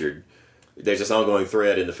captured, there's this ongoing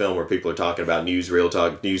thread in the film where people are talking about news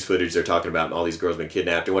footage. They're talking about all these girls being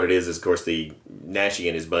kidnapped, and what it is, of course, the Nashi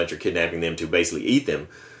and his bunch are kidnapping them to basically eat them.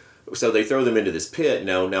 So they throw them into this pit.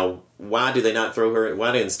 Now, why do they not throw her?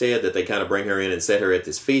 Why do instead that they kind of bring her in and set her at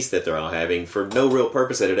this feast that they're all having for no real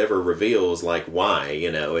purpose that it ever reveals? Like why?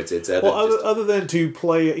 It's other than to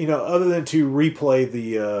play, other than to replay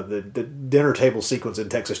the dinner table sequence in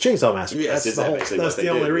Texas Chainsaw Massacre. Yes, that's the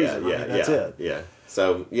only reason. That's it. Yeah.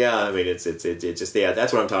 So it's just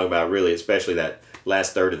that's what I'm talking about. Really, especially that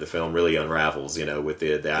last third of the film really unravels. With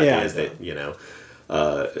the ideas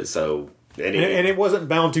that so. And it wasn't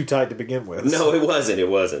bound too tight to begin with. No, it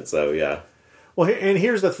wasn't. So, yeah. Well, and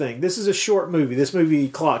here's the thing. This is a short movie. This movie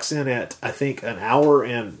clocks in at, I think, an hour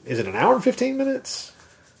and 15 minutes?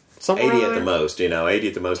 Somewhere 80 at the most, 80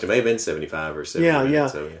 at the most. It may have been 75 or 70 minutes. Yeah.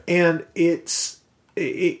 So, and it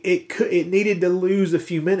needed to lose a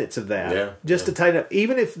few minutes of that to tighten up.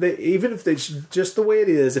 Even if it's just the way it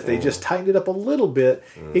is, if they just tightened it up a little bit,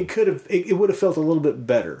 it would have felt a little bit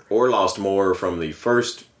better. Or lost more from the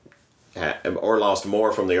first or lost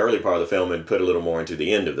more from the early part of the film and put a little more into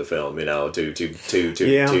the end of the film, to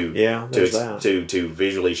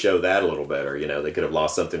visually show that a little better. They could have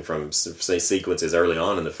lost something from, say, sequences early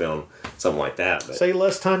on in the film, something like that. But, say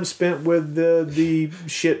less time spent with the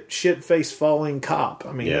shit face falling cop.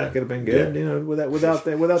 I mean, that could have been good. Without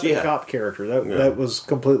the cop character, that was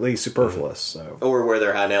completely superfluous. So, or where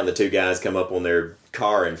they're hiding out, and the two guys come up on their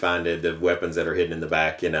car and find the weapons that are hidden in the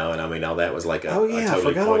back. And I mean, all that was like a totally I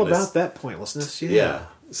forgot pointless. all about that pointlessness. Yeah.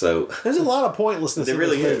 So there's a lot of pointlessness in this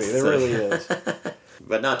movie. There really is.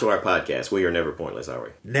 But not to our podcast. We are never pointless, are we?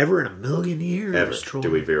 Never in a million years. Ever Troy.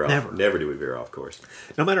 do we veer off. Never do we veer off course.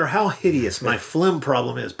 No matter how hideous my phlegm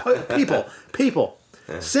problem is. People,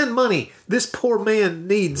 send money. This poor man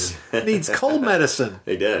needs cold medicine.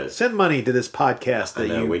 He does. Send money to this podcast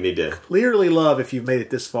that we need to clearly love if you've made it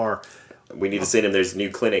this far. We need to send him. There's new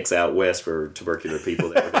clinics out west for tubercular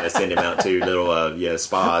people that we're going to send him out to little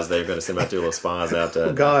spas. They're going to send him out to little spas out.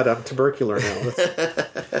 Oh God, I'm tubercular now.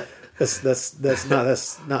 That's not.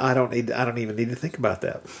 I don't even need to think about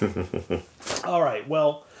that. All right.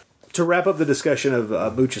 Well, to wrap up the discussion of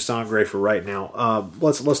Mucha Sangre for right now,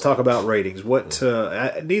 let's talk about ratings. What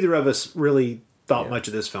neither of us really thought much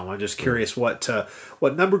of this film. I'm just curious what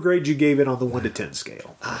number grade you gave it on the 1 to 10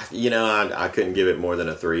 scale. I couldn't give it more than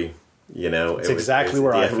a 3. It's exactly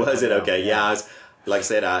where I feel. Was it okay? Yeah, I was, like I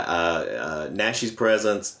said, Naschy's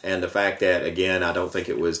presence and the fact that, again, I don't think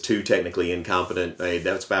it was too technically incompetent.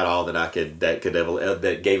 That's about all that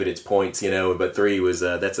that gave it its points. But 3 was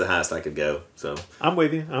that's the highest I could go. So I'm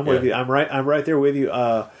with you. I'm right there with you.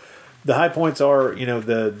 The high points are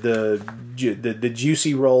the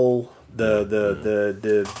juicy roll,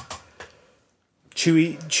 the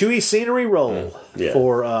chewy scenery roll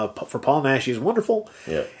for Paul Naschy is wonderful.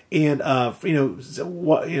 Yeah. And kind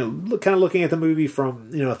of looking at the movie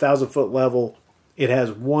from 1,000-foot level, it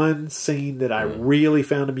has one scene that I really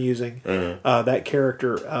found amusing. Mm-hmm. That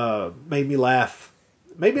character made me laugh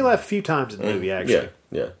a few times in the movie, actually.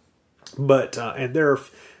 Yeah. But and there are a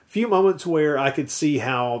few moments where I could see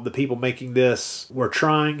how the people making this were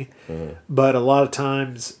trying, but a lot of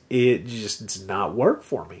times it just does not work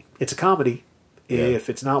for me. It's a comedy. Yeah. If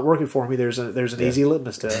it's not working for me, there's an easy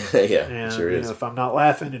litmus test. And, sure is. If I'm not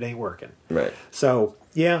laughing, it ain't working. Right. So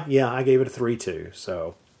I gave it a 3 too.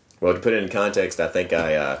 So, well, to put it in context, I think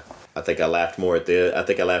I laughed more at this. I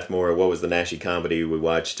think I laughed more at what was the Naschy comedy we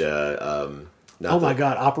watched. Oh my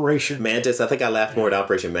God, Operation Mantis. I think I laughed more at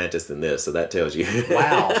Operation Mantis than this. So that tells you.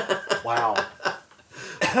 Wow.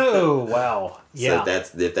 Oh wow! Yeah, so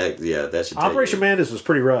that should. Operation Mantis was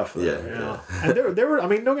pretty rough. Yeah. And there were. I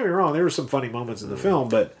mean, don't get me wrong. There were some funny moments in the film,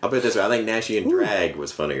 but I'll put it this way: I think Naschy and Drag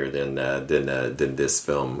was funnier than this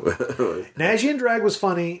film. Naschy and Drag was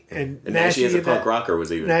funny, and Naschy as a punk rocker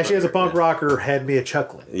was even. Naschy as a punk rocker had me a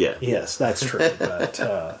chuckling. Yeah. Yes, that's true. But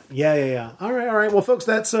yeah. All right. Well, folks,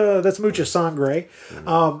 that's Mucha Sangre.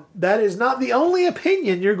 That is not the only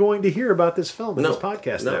opinion you're going to hear about this film in this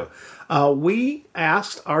podcast, though. We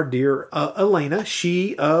asked our dear Elena,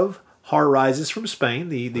 she of Horror Rises from Spain,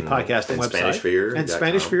 the podcasting website. Spanish Fear. And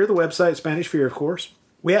Spanish Fear, the website, Spanish Fear, of course.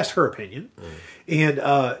 We asked her opinion. And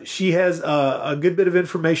she has a good bit of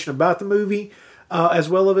information about the movie, as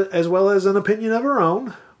well as an opinion of her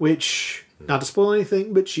own, which, not to spoil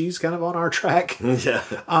anything, but she's kind of on our track. Yeah.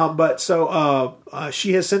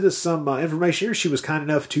 She has sent us some information here. She was kind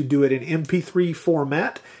enough to do it in MP3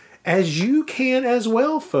 format. As you can as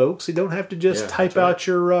well, folks. You don't have to just type out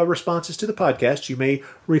your responses to the podcast. You may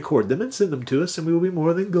record them and send them to us, and we will be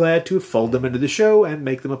more than glad to fold them into the show and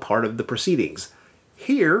make them a part of the proceedings.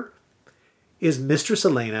 Here is Mistress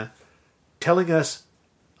Elena telling us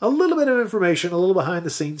a little bit of information, a little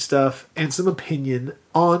behind-the-scenes stuff, and some opinion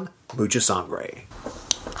on Mucha Sangre.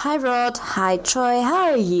 Hi Rod, hi Troy,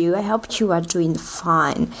 how are you? I hope you are doing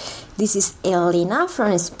fine. This is Elena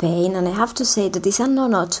from Spain, and I have to say that it's an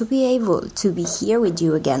honor to be able to be here with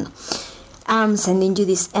you again. I'm sending you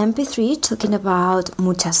this MP3 talking about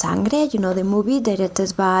Mucha Sangre, the movie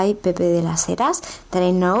directed by Pepe de las Heras that I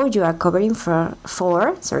know you are covering for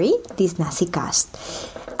this Nazi cast.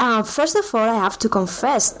 First of all, I have to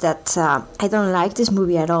confess that I don't like this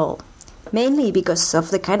movie at all, mainly because of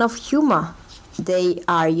the kind of humor they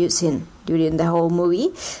are using during the whole movie,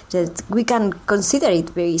 that we can consider it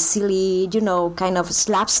very silly, kind of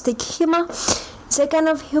slapstick humor. It's a kind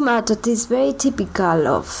of humor that is very typical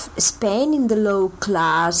of Spain in the low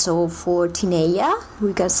class or for teenager,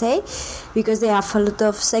 we can say, because they have a lot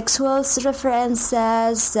of sexual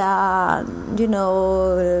references,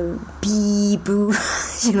 pee-poo,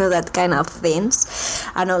 that kind of things,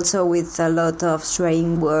 and also with a lot of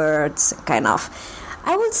swearing words, kind of.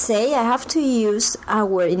 I would say I have to use a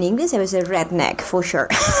word in English. I would say redneck for sure,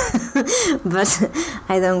 but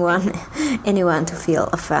I don't want anyone to feel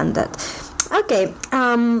offended. Okay,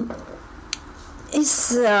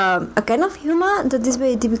 it's a kind of humor that is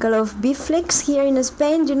very typical of B flicks here in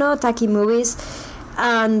Spain, tacky movies,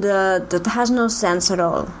 and that has no sense at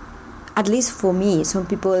all. At least for me, some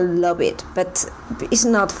people love it, but it's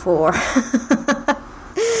not for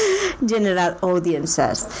general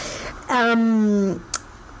audiences.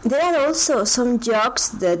 There are also some jokes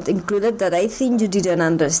that included that I think you didn't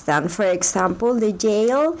understand. For example, the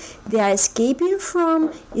jail they are escaping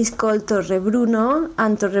from is called Torrebruno,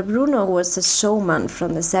 and Torrebruno was a showman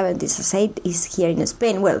from the 70s, as it is here in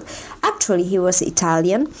Spain. Well, actually he was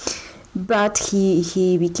Italian, but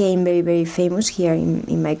he became very, very famous here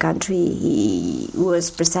in my country. He was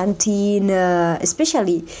presenting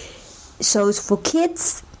especially shows for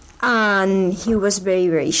kids, and he was very,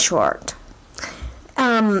 very short.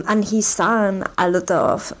 And he sang a lot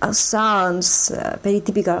of songs, very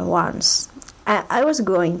typical ones. I was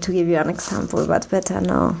going to give you an example, but better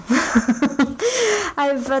no.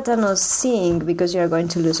 I better not sing because you are going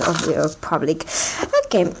to lose all your public.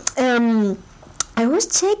 Okay, I was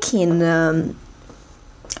checking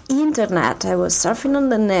internet. I was surfing on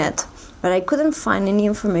the net, but I couldn't find any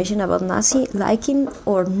information about Nazi liking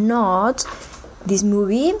or not this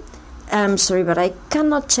movie. I'm sorry, but I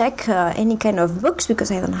cannot check any kind of books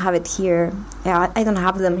because I don't have it here. I don't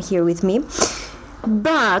have them here with me.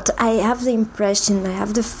 But I have the impression, I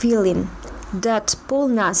have the feeling that Paul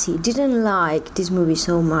Nassy didn't like this movie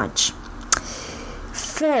so much.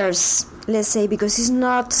 First, let's say because it's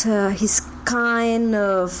not his kind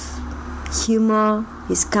of humor,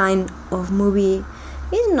 his kind of movie.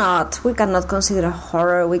 It's not. We cannot consider it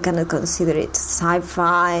horror. We cannot consider it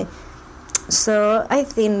sci-fi. So I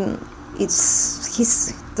think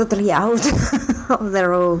he's totally out of the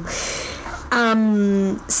role.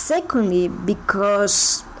 Secondly,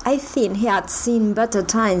 because I think he had seen better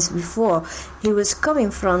times before. He was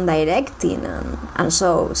coming from directing, and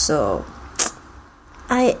so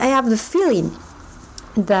I have the feeling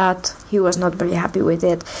that he was not very happy with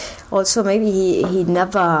it. Also, maybe he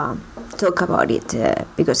never talked about it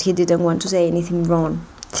because he didn't want to say anything wrong.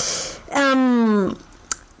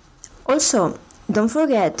 Also, don't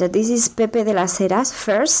forget that this is Pepe de las Heras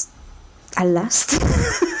first and last.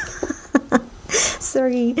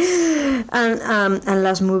 Sorry, and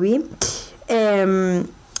last movie.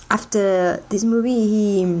 After this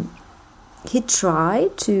movie, he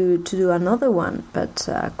tried to do another one, but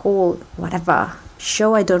called whatever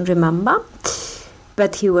show, I don't remember.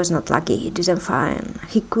 But he was not lucky. He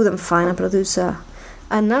couldn't find a producer,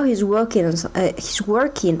 and now he's working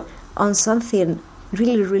on something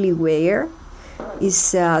really, really weird.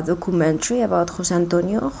 It's a documentary about José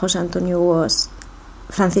Antonio. José Antonio was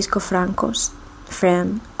Francisco Franco's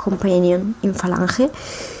friend, companion in Falange.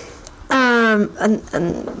 And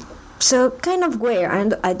so kind of weird.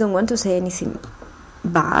 And I don't want to say anything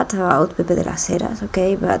bad about Pepe de las Heras,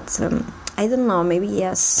 okay? But I don't know, maybe he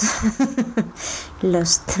has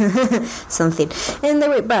lost something.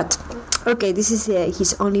 Anyway, but okay, this is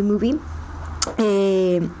his only movie.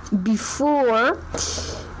 Before,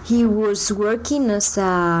 he was working as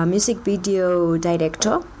a music video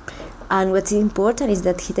director, and what's important is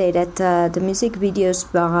that he directed the music videos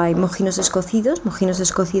by Mojinos Escocidos. Mojinos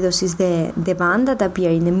Escocidos is the band that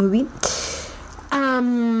appeared in the movie.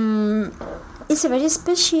 It's a very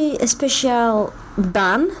special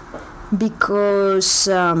band because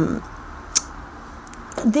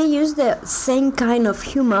they use the same kind of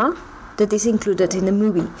humor that is included in the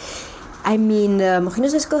movie. I mean,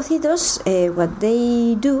 Mojinos Escocidos, what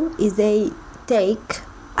they do is they take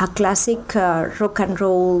a classic rock and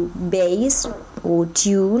roll bass or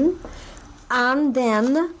tune, and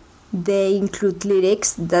then they include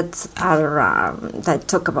lyrics that are that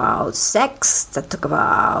talk about sex, that talk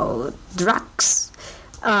about drugs,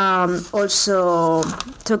 also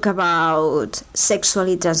talk about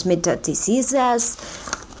sexually transmitted diseases,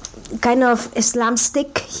 kind of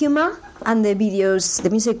slapstick humor. And the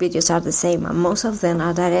music videos are the same, and most of them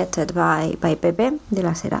are directed by Pepe de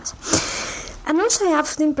las Heras. And also I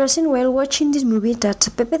have the impression while watching this movie that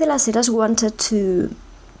Pepe de las Heras wanted to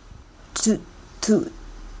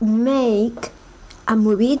make a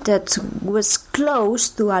movie that was close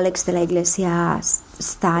to Alex de la Iglesia's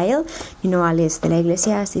style. You know, Alex de la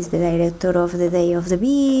Iglesias is the director of The Day of the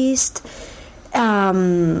Beast.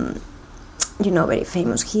 Very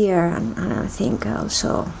famous here, and I think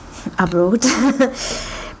also abroad.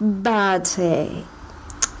 But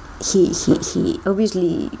he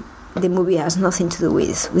obviously the movie has nothing to do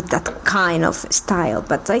with that kind of style.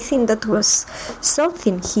 But I think that was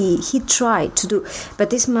something he tried to do.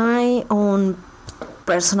 But it's my own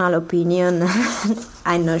personal opinion.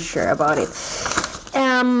 I'm not sure about it.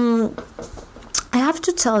 I have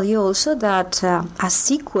to tell you also that a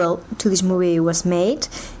sequel to this movie was made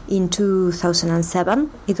in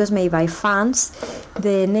 2007. It was made by fans.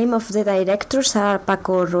 The name of the directors are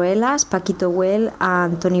Paco Ruelas, Paquito Well,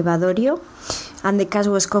 and Tony Badorio. And the cast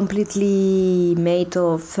was completely made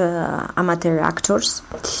of amateur actors.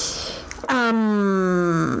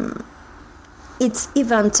 It's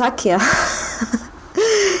even takier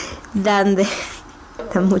than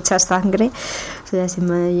Mucha Sangre. So just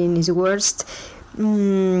imagine it's worst.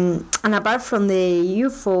 And apart from the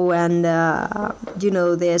UFO and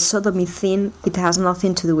the sodomy thing, it has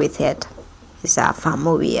nothing to do with it. It's a fun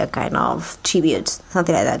movie, a kind of tribute,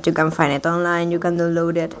 something like that. You can find it online, you can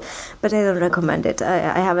download it, but I don't recommend it.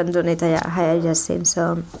 I haven't done it. I just seen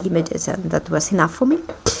some images, and that was enough for me.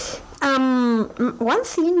 One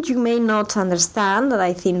thing you may not understand that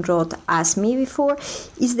I think Rod asked me before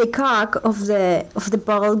is the gag of the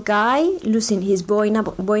bald guy losing his boina.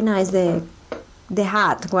 Boina is the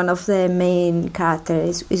hat one of the main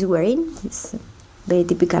characters is wearing. It's very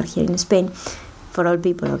typical here in Spain for all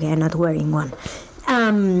people. Okay, I'm not wearing one.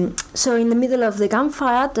 So in the middle of the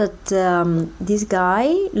gunfire, that this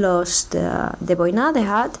guy lost the boina, the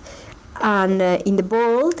hat, and in the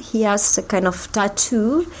bald he has a kind of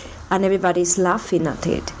tattoo, and everybody's laughing at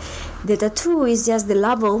it. The tattoo is just the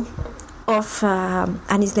label of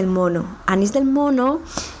Anis del Mono. Anis del Mono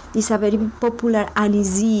is a very popular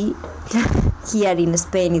anisí here in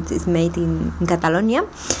Spain. It is made in Catalonia,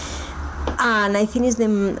 and I think it's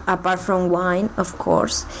apart from wine, of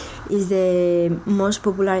course, is the most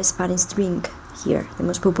popular Spanish drink here, the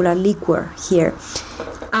most popular liquor here.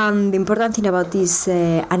 And the important thing about this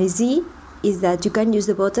anisí is that you can use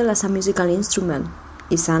the bottle as a musical instrument.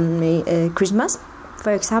 It's on Christmas,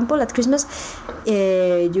 for example. At Christmas,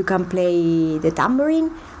 you can play the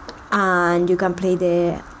tambourine, and you can play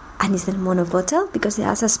the Anis del Mono bottle because it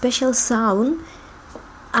has a special sound,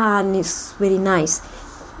 and it's very nice.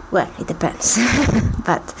 Well, it depends,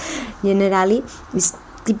 but generally it's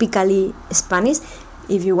typically Spanish.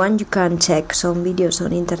 If you want, you can check some videos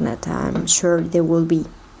on internet. I'm sure there will be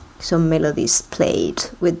some melodies played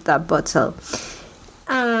with that bottle.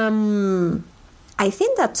 I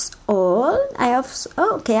think that's all. I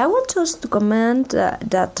want us to comment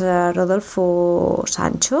that Rodolfo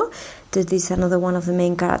Sancho, that is another one of the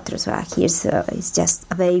main characters. He's just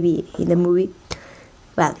a baby in the movie.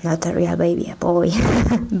 Well, not a real baby, a boy,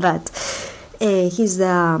 but he's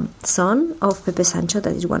the son of Pepe Sancho,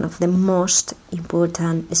 that is one of the most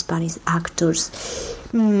important Spanish actors.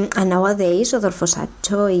 And nowadays, Rodolfo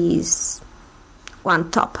Sancho is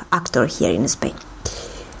one top actor here in Spain.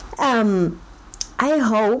 I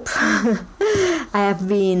hope I have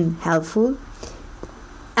been helpful,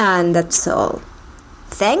 and that's all.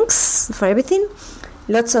 Thanks for everything.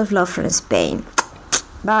 Lots of love from Spain.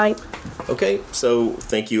 Bye. Okay, so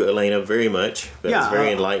thank you, Elena, very much. That was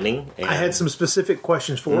very enlightening. And I had some specific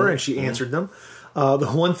questions for her, and she answered them. The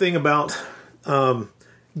one thing about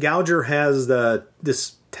Gouger has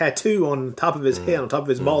this tattoo on top of his head, on top of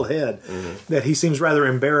his bald head, that he seems rather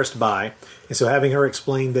embarrassed by. And so having her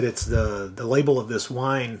explain that it's the label of this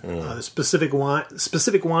wine, the specific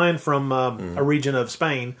wine from a region of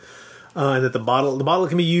Spain, and that the bottle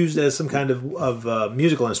can be used as some kind of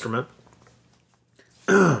musical instrument,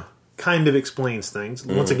 kind of explains things.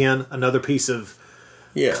 Once again, another piece of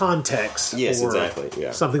context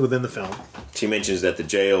for something within the film. She mentions that the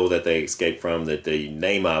jail that they escaped from, that the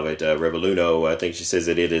name of it, Revoluno, I think she says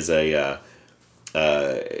that it is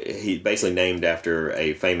he basically named after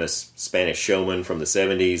a famous Spanish showman from the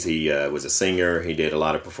 70s. He was a singer. He did a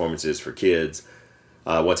lot of performances for kids.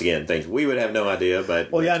 Once again, things we would have no idea.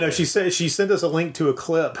 But well, yeah, no. She said she sent us a link to a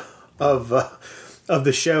clip of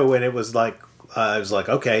the show, and it was like. I was like,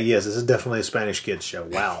 okay, yes, this is definitely a Spanish kids show.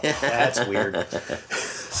 Wow, that's weird.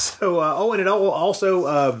 So, and it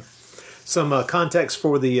also some context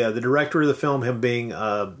for the director of the film, him being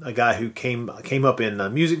a guy who came up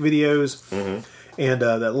in music videos, and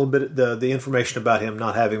that little bit the information about him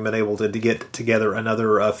not having been able to get together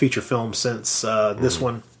another feature film since this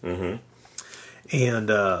one. And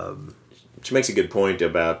she makes a good point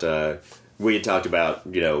about. We had talked about,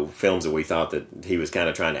 films that we thought that he was kind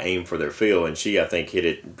of trying to aim for their feel, and she, I think, hit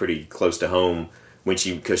it pretty close to home when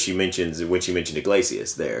she mentioned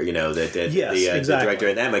Iglesias there, the director,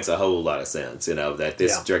 and that makes a whole lot of sense, that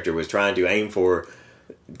this director was trying to aim for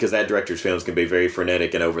because that director's films can be very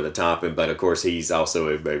frenetic and over the top, but of course he's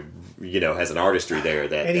also has an artistry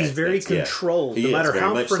there and he's very controlled, no matter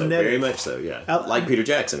how frenetic. Very much so, yeah. Like Peter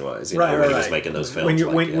Jackson was, when he was making those films.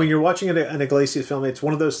 When you're watching an Iglesias film, it's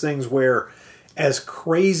one of those things where, as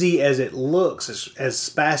crazy as it looks, as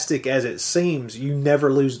spastic as it seems, you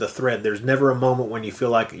never lose the thread. There's never a moment when you feel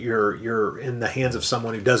like you're in the hands of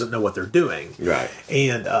someone who doesn't know what they're doing. Right.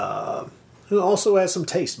 And who also has some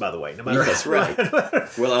taste, by the way. No matter. That's right.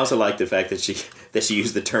 Well, I also like the fact that she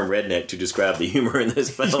used the term redneck to describe the humor in this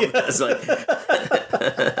film. Yeah. It's like,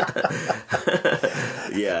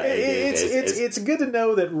 yeah, it's good to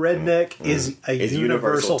know that redneck is a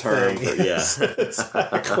universal term.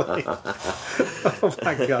 Exactly. Oh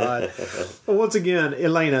my God! Well, once again,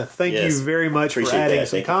 Elena, thank you very much for adding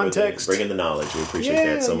some context, bringing the knowledge. We appreciate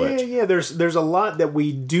that so much. Yeah. There's a lot that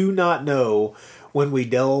we do not know when we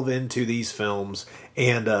delve into these films,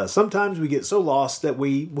 and sometimes we get so lost that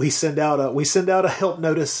we send out a help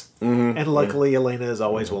notice, and luckily Elena is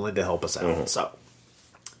always willing to help us out. So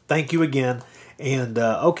thank you again. And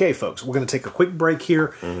okay, folks, we're going to take a quick break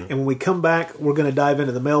here, and when we come back, we're going to dive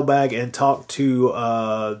into the mailbag and talk to,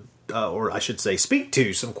 or I should say, speak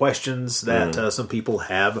to some questions that some people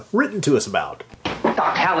have written to us about.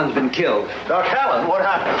 Doc Hallen's been killed. Doc Hallen? What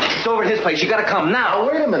happened? It's over at his place. You gotta come now. Oh,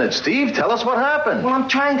 wait a minute, Steve. Tell us what happened. Well, I'm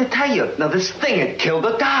trying to tell you. Now, this thing had killed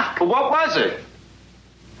the doc. Well, what was it?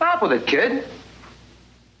 Stop with it, kid.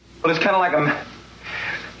 Well, it's kind of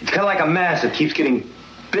like a mass that keeps getting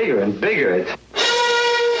bigger and bigger.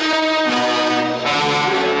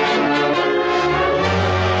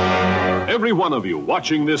 Every one of you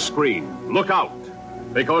watching this screen, look out.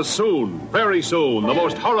 Because soon, very soon, the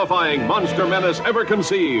most horrifying monster menace ever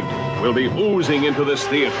conceived will be oozing into this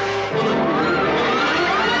theater.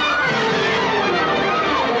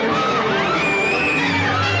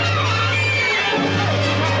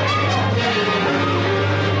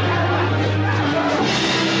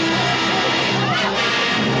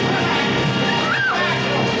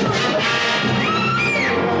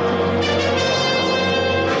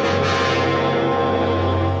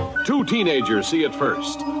 Two teenagers see it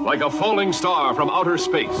first, like a falling star from outer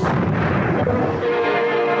space. Boy,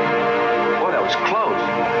 that was close.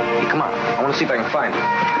 Hey, come on. I want to see if I can find it.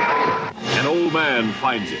 An old man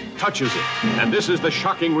finds it, touches it, and this is the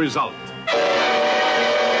shocking result.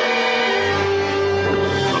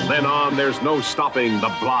 From then on, there's no stopping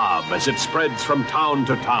the blob as it spreads from town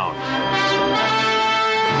to town.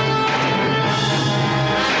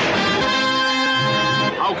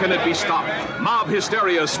 How can it be stopped? Mob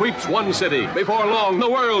hysteria sweeps one city. Before long, the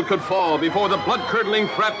world could fall before the blood-curdling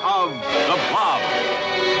threat of the Blob.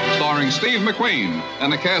 Starring Steve McQueen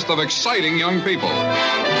and a cast of exciting young people.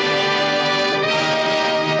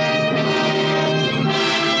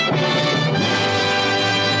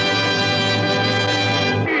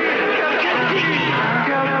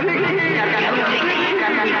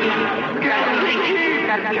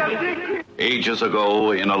 Ages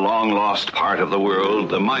ago, in a long-lost part of the world,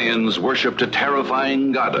 the Mayans worshipped a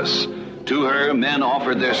terrifying goddess. To her, men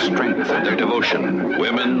offered their strength and their devotion.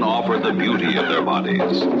 Women offered the beauty of their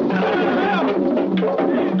bodies.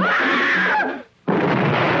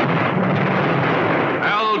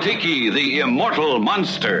 Al-Tiki, the immortal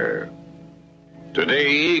monster.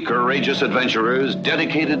 Today, courageous adventurers,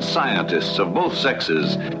 dedicated scientists of both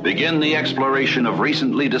sexes, begin the exploration of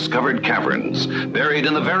recently discovered caverns, buried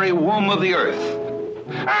in the very womb of the earth.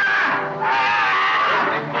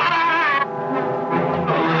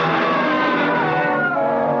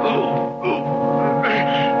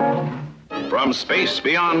 From space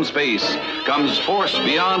beyond space comes force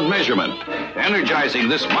beyond measurement, energizing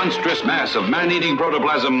this monstrous mass of man-eating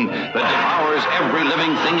protoplasm that devours every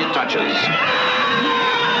living thing it touches.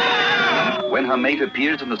 When her mate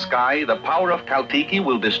appears in the sky, the power of Kaltiki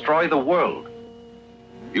will destroy the world.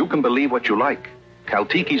 You can believe what you like.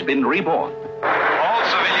 Kaltiki's been reborn. All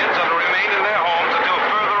civilians are to remain in their homes until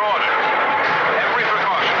further order. Every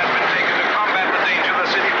precaution has been taken to combat the danger the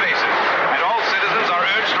city faces, and all citizens are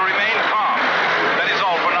urged to remain calm. That is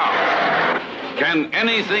all for now. Can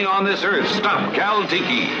anything on this earth stop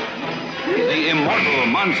Kaltiki, the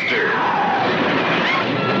immortal monster?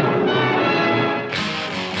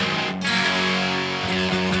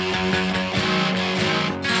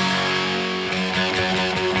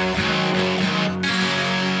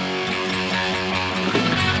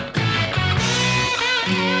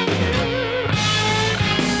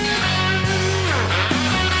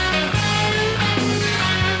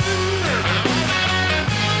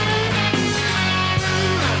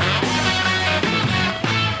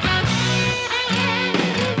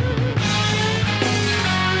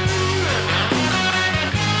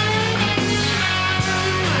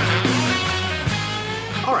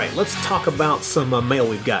 right, let's talk about some mail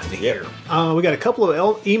we've gotten here. We got a couple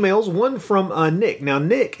of emails. One from Nick. Now,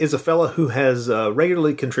 Nick is a fella who has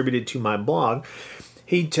regularly contributed to my blog.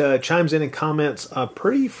 He chimes in and comments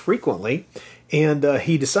pretty frequently. And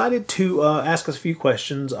he decided to ask us a few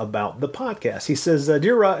questions about the podcast. He says,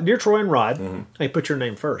 "Dear Troy and Rod," hey, put your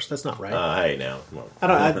name first. That's not right. Hey, now, come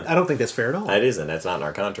on. I don't think that's fair at all. It isn't. That's not in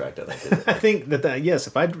our contract. I think. Is it? I think that yes.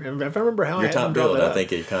 If I remember how you're I top billed, I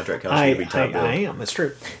think your contract comes to be top billed. I am. That's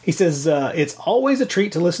true. He says it's always a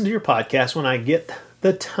treat to listen to your podcast when I get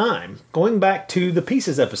the time. Going back to the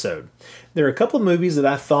Pieces episode, there are a couple of movies that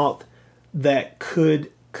I thought that could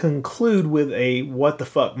conclude with a what the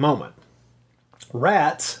fuck moment.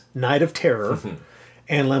 Rats, Night of Terror,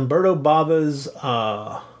 and Lamberto Bava's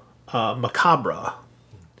Macabre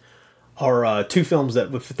are two films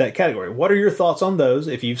that would fit that category. What are your thoughts on those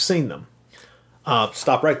if you've seen them?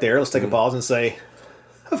 Stop right there. Let's take a pause and say,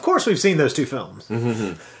 of course we've seen those two films.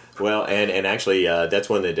 Well, and actually, that's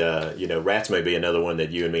one that, Rats may be another one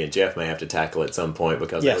that you and me and Jeff may have to tackle at some point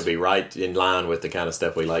because that would be right in line with the kind of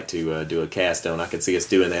stuff we like to do a cast on. I could see us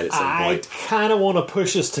doing that at some point. I kind of want to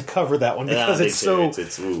push us to cover that one because it's so...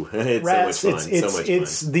 It's Rats, so much fun.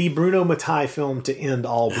 It's the Bruno Mattei film to end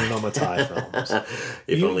all Bruno Mattei films.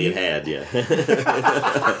 If only it had, yeah.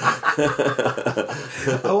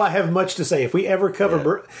 I have much to say. If we ever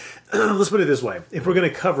cover... let's put it this way. If we're going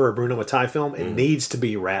to cover a Bruno Mattei film, it needs to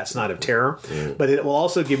be Rats, Night of Terror. But it will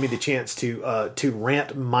also give me the chance to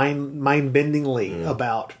rant mind-bendingly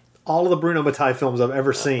about all of the Bruno Mattei films I've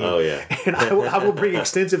ever seen. Oh, yeah. And I will bring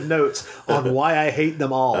extensive notes on why I hate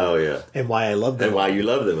them all. Oh, yeah. And why I love them. And why you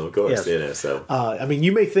love them, of course. Yes. So.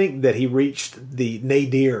 You may think that he reached the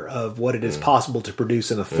nadir of what it is possible to produce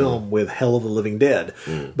in a film with Hell of the Living Dead.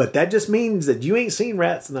 But that just means that you ain't seen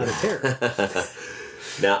Rats, Night of Terror.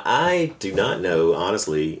 Now, I do not know,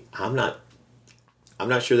 honestly, I'm not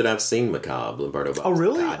sure that I've seen Macabre, Lamberto Bava. Oh,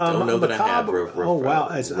 really? I don't know that I have. Wow.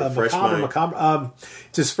 It's Macabre.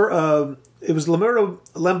 It was Lamberto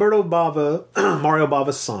Bava, Mario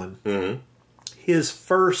Bava's son. Mm-hmm. His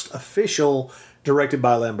first official directed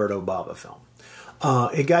by Lamberto Bava film.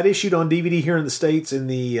 It got issued on DVD here in the States in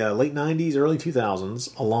the late 90s, early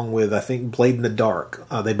 2000s, along with, I think, Blade in the Dark.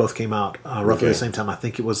 They both came out roughly the same time. I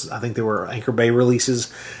think they were Anchor Bay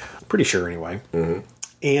releases. Pretty sure, anyway. Mm-hmm.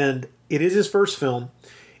 And it is his first film.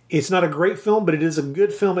 It's not a great film, but it is a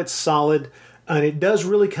good film. It's solid. And it does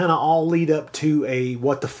really kind of all lead up to a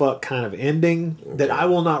what the fuck kind of ending that I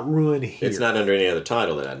will not ruin here. It's not under any other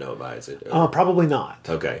title that I know about, is it? Probably not.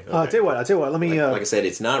 Okay. I'll tell you what. Let me. Like I said,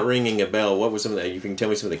 it's not ringing a bell. What was some of that? You can tell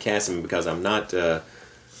me some of the casting because I'm not.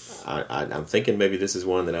 I'm thinking maybe this is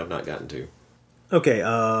one that I've not gotten to. Okay.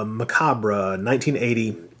 Macabre,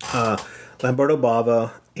 1980. Lamberto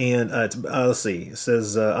Bava. And let's see. It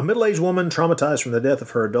says a middle-aged woman traumatized from the death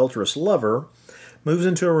of her adulterous lover moves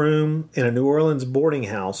into a room in a New Orleans boarding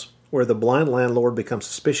house where the blind landlord becomes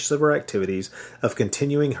suspicious of her activities of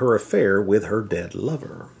continuing her affair with her dead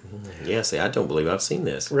lover. Yeah, see, I don't believe I've seen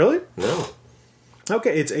this. Really? No.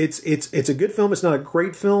 Okay, it's a good film. It's not a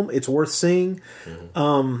great film. It's worth seeing.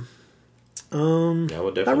 Not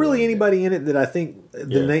really anybody in it that I think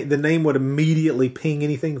the name would immediately ping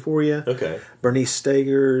anything for you. Okay. Bernice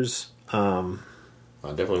Stegers.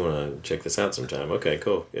 I definitely want to check this out sometime. Okay,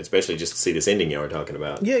 cool. Especially just to see this ending you were talking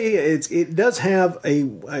about. Yeah. It does have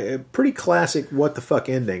a pretty classic what the fuck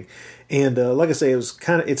ending, and like I say, it's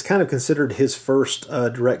kind of considered his first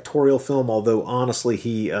directorial film. Although honestly,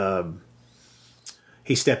 he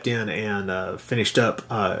stepped in and finished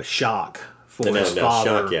up Shock. His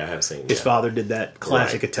father. Shock, I have seen. His father did that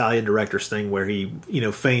classic Italian director's thing where he,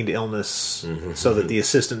 feigned illness so that the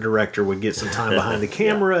assistant director would get some time behind the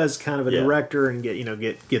camera as kind of a director and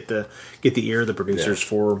get the ear of the producers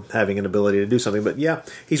for having an ability to do something. But yeah,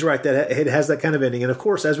 he's right that it has that kind of ending. And of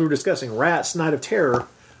course, as we were discussing, Rats, Night of Terror,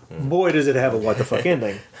 boy, does it have a what the fuck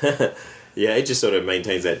ending. Yeah, it just sort of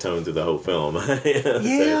maintains that tone through the whole film.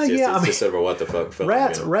 It's just sort of a what the fuck film.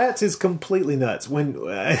 Rats is completely nuts. When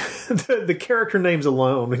the character names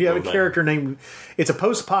alone, you have a character named. It's a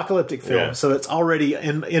post-apocalyptic film, so it's already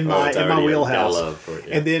in my wheelhouse.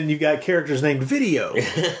 And then you've got characters named Video, and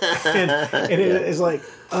it's like,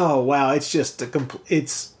 oh wow, it's just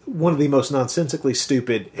it's one of the most nonsensically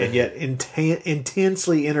stupid and yet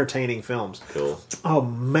intensely entertaining films. Cool. Oh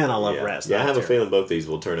man, I love Rats. Yeah, I have a feeling both these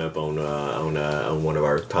will turn up on one of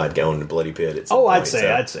our podcasts on the Bloody Pit. At some point, I'd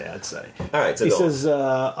say. All right. So he says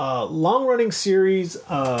long running series.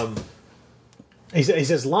 He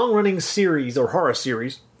says long running series or horror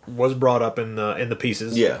series was brought up in the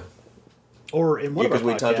Pieces. Yeah. Or in one of our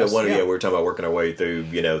because we talked about we were talking about working our way through,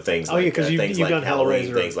 things like because you've done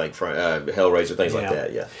Hellraiser. Things like Hellraiser, things like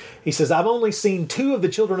that, yeah. He says, I've only seen 2 of the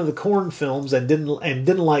Children of the Corn films and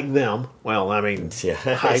didn't like them. Well, I mean,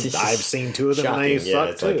 I've seen 2 of them and they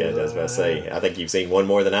suck too. Like I was about to say, I think you've seen one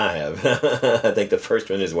more than I have. I think the first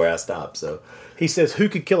one is where I stopped, so... He says, Who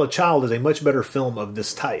Could Kill a Child is a much better film of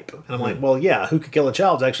this type. And I'm like, well, yeah, Who Could Kill a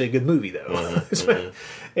Child is actually a good movie, though.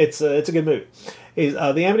 It's a good movie.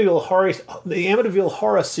 The Amityville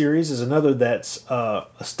Horror series is another that's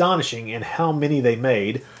astonishing in how many they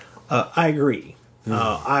made. I agree.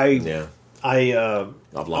 I've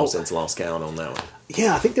long since lost count on that one.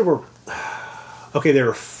 Yeah, I think there were... Okay, there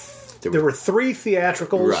were 3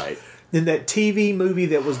 theatricals. Right. Then that TV movie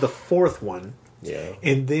that was the 4th one. Yeah.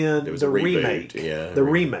 And then the remake. Yeah. The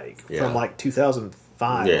remake from like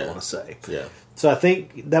 2005, I want to say. Yeah. So I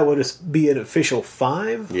think that would be an official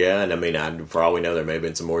 5. Yeah, and I mean, for all we know, there may have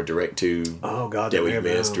been some more direct to that we've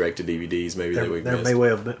missed, direct to DVDs maybe that we've missed. May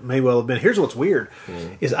well have been. Here's what's weird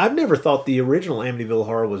is I've never thought the original Amityville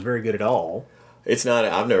Horror was very good at all. It's not.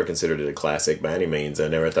 I've never considered it a classic by any means. I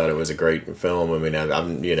never thought it was a great film. I mean,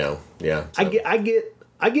 I'm yeah. So.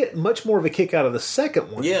 I get much more of a kick out of the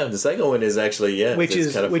second one. Yeah, the second one is actually which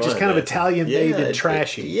is kind of Italian made and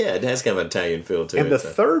trashy. It has kind of an Italian feel to it. And the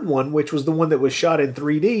third one, which was the one that was shot in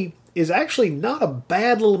 3D, is actually not a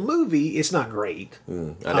bad little movie. It's not great.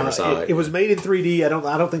 I never saw it. It was made in 3D. I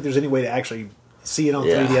don't think there's any way to actually see it on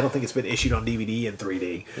 3D. I don't think it's been issued on DVD in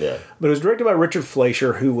 3D. Yeah, but it was directed by Richard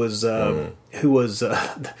Fleischer, who was by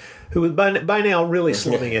now really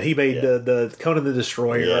slimming it. He made the Conan the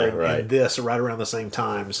Destroyer and this right around the same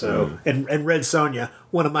time. So and Red Sonja,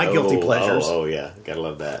 one of my guilty pleasures. Oh yeah, gotta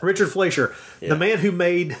love that. Richard Fleischer, the man who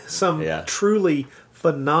made some truly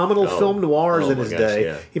phenomenal film noirs in his day.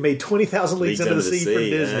 Yeah. He made 20,000 Leagues Under the Sea for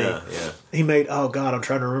Disney. Yeah. He made I'm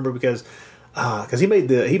trying to remember because he made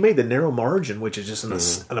the Narrow Margin, which is just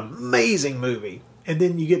an amazing movie. And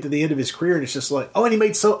then you get to the end of his career, and it's just like, and he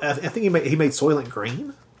made I think he made Soylent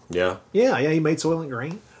Green. Yeah, he made Soylent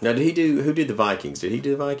Green. Now, who did the Vikings? Did he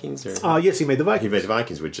do the Vikings? Yes, he made the Vikings. He made the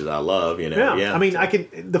Vikings, which is I love. I mean,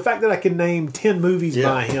 the fact that I can name 10 movies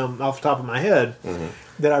by him off the top of my head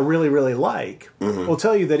that I really, really like will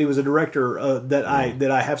tell you that he was a director that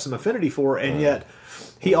I have some affinity for, and yet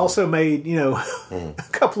he also made a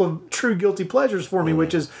couple of true guilty pleasures for me,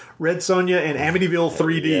 which is Red Sonja and Amityville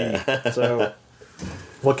 3D. Yeah. So,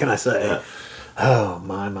 what can I say? Oh,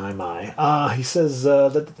 my. He says,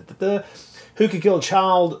 Who Could Kill a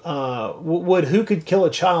Child, would Who Could Kill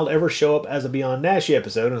a Child ever show up as a Beyond Naschy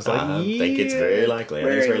episode? And it's like, I think it's very likely.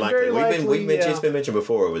 It's been mentioned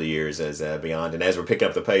before over the years as Beyond, and as we pick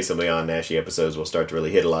up the pace of Beyond Naschy episodes, we'll start to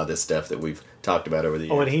really hit a lot of this stuff that we've talked about over the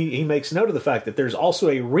years. Oh, and he makes note of the fact that there's also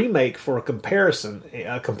a remake for a comparison,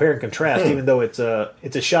 compare and contrast, even though it's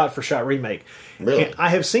a shot-for-shot remake. Really? And I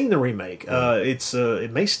have seen the remake.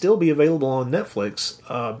 It may still be available on Netflix.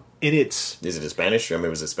 And is it a Spanish? I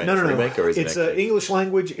mean, was it a Spanish remake or is it? It's English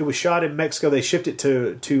language. It was shot in Mexico. They shipped it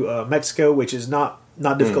to Mexico, which is not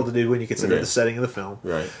difficult to do when you consider the setting of the film.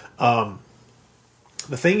 Right.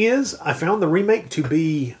 The thing is, I found the remake to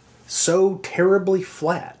be so terribly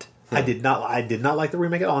flat. I did not like the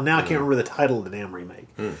remake at all. Now I can't remember the title of the damn remake,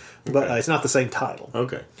 but it's not the same title.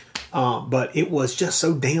 Okay. But it was just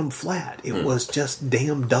so damn flat. It was just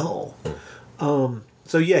damn dull.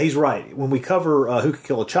 So yeah, he's right. When we cover Who Could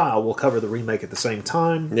Kill a Child, we'll cover the remake at the same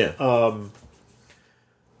time. Yeah.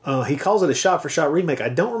 He calls it a shot-for-shot remake. I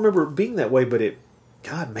don't remember it being that way, but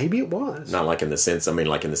maybe it was. Not like in the sense. I mean,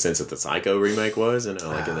 like in the sense that the Psycho remake was, and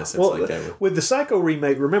like in the sense like that. With the Psycho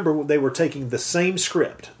remake, remember they were taking the same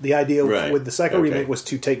script. The idea with the Psycho remake was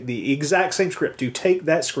to take the exact same script, to take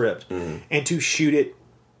that script and to shoot it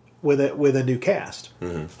with a new cast.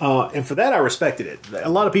 And for that, I respected it. A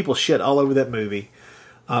lot of people shit all over that movie.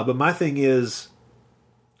 But my thing is,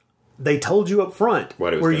 they told you up front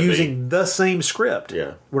we're using the same script.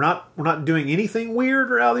 Yeah, we're not doing anything weird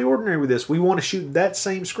or out of the ordinary with this. We want to shoot that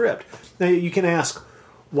same script. Now you can ask,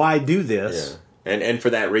 why do this? Yeah. And for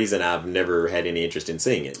that reason, I've never had any interest in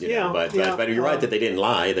seeing it. But you're right that they didn't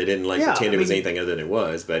lie. They didn't pretend it was anything other than it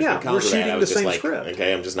was. But because of that, I was just like, script.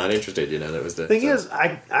 Okay, I'm just not interested. That was the thing.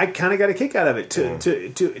 I kind of got a kick out of it.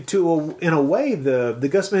 In a way, the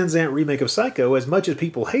Gus Van Sant remake of Psycho, as much as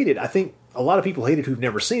people hate it, I think a lot of people hate it who've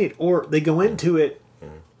never seen it, or they go into it,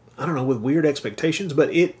 I don't know, with weird expectations.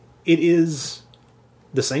 But it is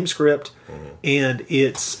the same script, and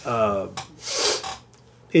it's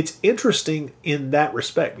interesting in that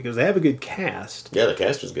respect because they have a good cast. Yeah, the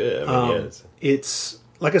cast was good. I mean, it's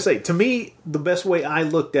like I say, to me, the best way I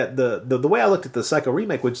looked at the way I looked at the Psycho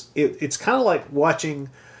remake was it's kind of like watching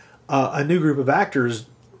a new group of actors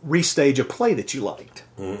restage a play that you liked.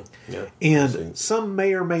 Yeah. And some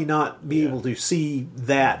may or may not be able to see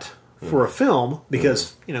that for a film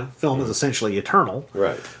because, film is essentially eternal.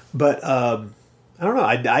 Right. But I don't know.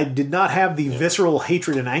 I did not have the visceral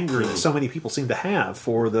hatred and anger that so many people seem to have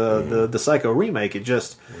for the Psycho remake. It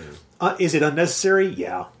just... is it unnecessary?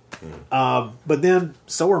 Yeah. But then,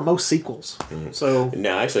 so are most sequels. So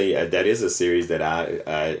no, actually, that is a series that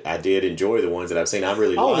I did enjoy. The ones that I've seen, I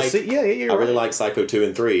really like. I really like Psycho 2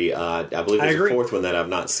 and 3. I believe there's a fourth one that I've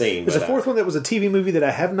not seen. There's a fourth one that was a TV movie that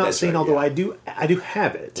I have not seen, although I do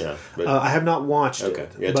have it. Yeah, I have not watched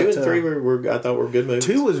it. Yeah, 2 and 3 were I thought were good movies.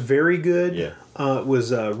 2 was very good. Yeah, it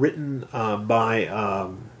was written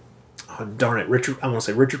by. Darn it, Richard! I want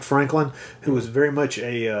to say Richard Franklin, who was very much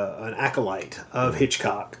an acolyte of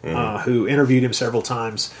Hitchcock, who interviewed him several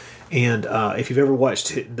times. And if you've ever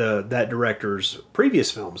watched that director's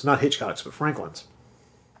previous films, not Hitchcock's but Franklin's,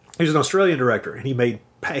 he was an Australian director, and he made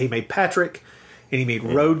Patrick, and he made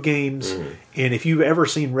Road Games. And if you've ever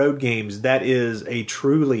seen Road Games, that is a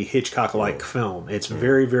truly Hitchcock-like film. It's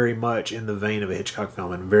very, very much in the vein of a Hitchcock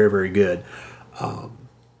film, and very, very good.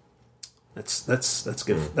 That's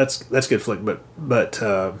good. That's good flick. But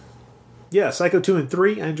Psycho 2 and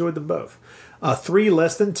 3, I enjoyed them both. 3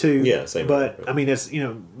 less than 2. Yeah, same. But I mean, it's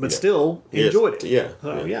still enjoyed it. Yeah.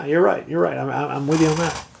 So, you're right. I'm with you on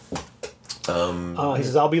that. He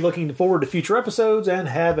says, I'll be looking forward to future episodes and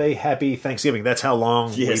have a happy Thanksgiving. That's how long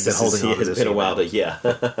we've been holding on to this. It's been a while. Sorry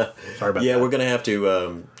about that. Yeah, we're going to have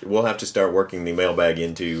to, we'll have to start working the mailbag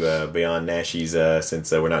into Beyond Naschy's,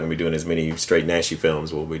 since we're not going to be doing as many straight Naschy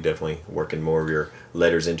films. We'll be definitely working more of your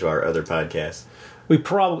letters into our other podcasts. We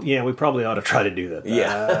probably ought to try to do that.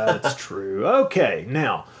 That's true. Okay,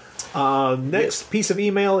 now... next piece of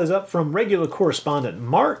email is up from regular correspondent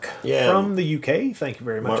Mark from the UK. Thank you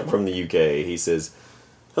very much, Mark from the UK. He says,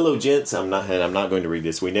 "Hello, gents. I'm not going to read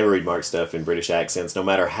this. We never read Mark's stuff in British accents, no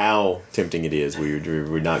matter how tempting it is.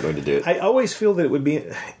 We're not going to do it. I always feel that it would be.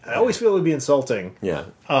 Insulting. Yeah.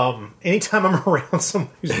 Anytime I'm around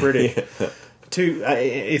someone who's British.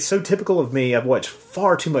 It's so typical of me. I've watched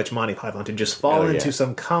far too much Monty Python to just fall into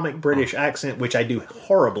some comic British accent, which I do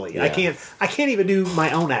horribly. Yeah. I can't even do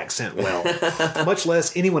my own accent well, much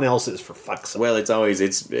less anyone else's. For fuck's sake. Well, it's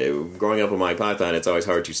growing up with Monty Python. It's always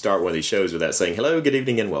hard to start one of these shows without saying hello, good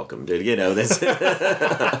evening, and welcome. This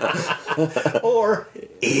or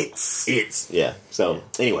it's yeah. So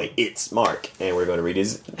anyway, it's Mark, and we're going to read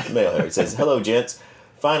his mail here. It says, "Hello, gents.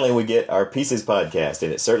 Finally, we get our Pieces podcast,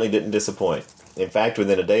 and it certainly didn't disappoint. In fact,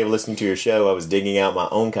 within a day of listening to your show, I was digging out my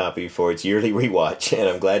own copy for its yearly rewatch, and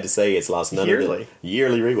I'm glad to say it's lost none of it.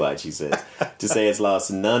 Yearly rewatch, he says. To say it's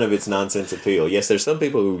lost none of its nonsense appeal. Yes, there's some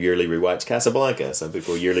people who yearly rewatch Casablanca, some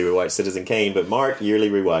people who yearly rewatch Citizen Kane, but Mark yearly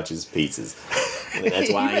rewatches Pieces. And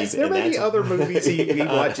that's why there may be other movies he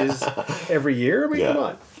watches every year. I mean, come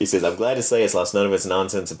on. He says, I'm glad to say it's lost none of its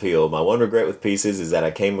nonsense appeal. My one regret with Pieces is that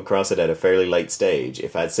I came across it at a fairly late stage.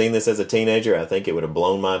 If I'd seen this as a teenager, I think it would have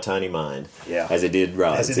blown my tiny mind. Yeah. As it did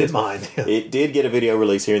Rod's. As it did mine. It did get a video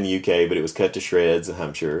release here in the UK, but it was cut to shreds,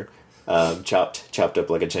 I'm sure. Chopped up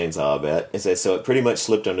like a chainsaw, I bet. It says, so it pretty much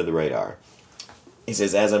slipped under the radar. He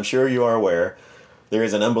says, as I'm sure you are aware, there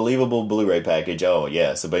is an unbelievable Blu-ray package. Oh,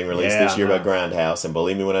 yes, being released this year by Grindhouse, and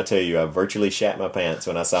believe me when I tell you, I virtually shat my pants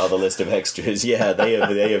when I saw the list of extras. Yeah,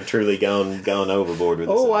 they have truly gone overboard with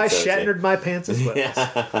this. Oh, I shattered my pants as well.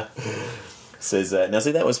 Yeah. Says now,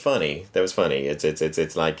 see, that was funny. That was funny.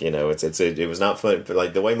 It's like, you know, it was not fun.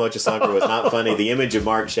 Like the way Mochasangra was not funny. The image of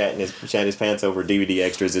Mark shatting his pants over DVD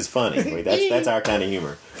extras is funny. I mean, that's our kind of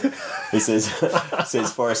humor. He says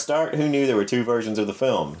for a start, who knew there were two versions of the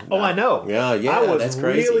film? Oh, I know. Yeah, I was that's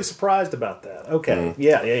crazy. Really surprised about that. Okay,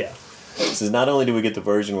 yeah. He says not only do we get the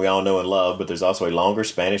version we all know and love, but there's also a longer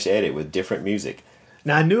Spanish edit with different music.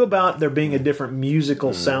 Now, I knew about there being a different musical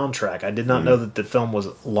soundtrack. I did not know that the film was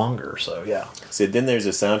longer, so yeah. So then there's a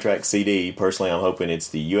soundtrack CD. Personally, I'm hoping it's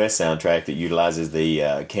the U.S. soundtrack that utilizes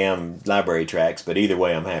the CAM library tracks, but either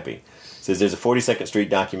way, I'm happy. It says there's a 42nd Street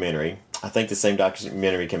documentary. I think the same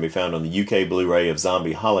documentary can be found on the UK Blu-ray of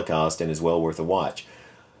Zombie Holocaust and is well worth a watch.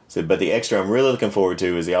 So, but the extra I'm really looking forward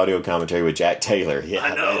to is the audio commentary with Jack Taylor. Yeah,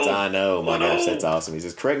 I know. My gosh, that's awesome. He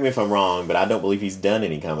says, correct me if I'm wrong, but I don't believe he's done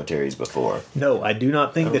any commentaries before. No, I do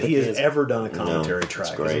not think that he has ever done a commentary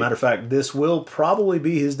track. As a matter of fact, this will probably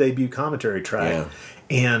be his debut commentary track.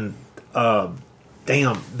 Yeah. And,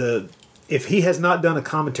 if he has not done a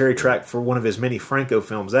commentary track for one of his many Franco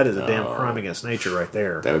films, that is a damn crime against nature right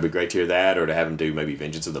there. That would be great to hear that, or to have him do maybe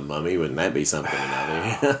Vengeance of the Mummy. Wouldn't that be something?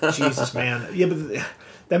 Jesus, man. Yeah, but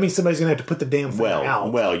that means somebody's going to have to put the damn thing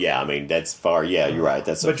out. Well, yeah. I mean, that's far. Yeah, you're right.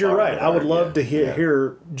 That's. But you're right. I would love to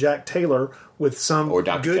hear Jack Taylor with some or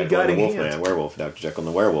Dr. good Jekyll guiding and the hands. Wolfman, Werewolf, Dr. Jekyll and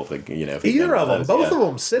the Werewolf. You know, if either of them, both of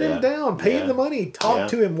them, sit him Yeah. down, pay him the money, talk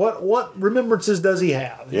to him. What remembrances does he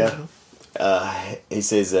have? you Yeah. know? He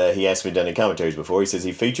says he asked me done any commentaries before. He says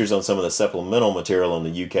he features on some of the supplemental material on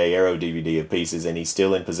the UK Arrow DVD of pieces, and he's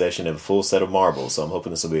still in possession of a full set of marbles. So I'm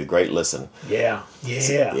hoping this will be a great listen. Yeah.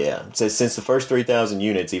 It says since the first 3,000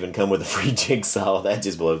 units even come with a free jigsaw, that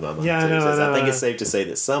just blows my mind. Yeah, I too. know, He says, I know. I think it's safe to say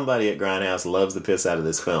that somebody at Grindhouse loves the piss out of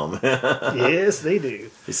this film. Yes, they do.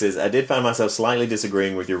 He says, I did find myself slightly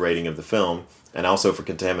disagreeing with your rating of the film, and also for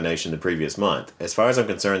Contamination the previous month. As far as I'm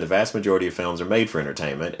concerned, the vast majority of films are made for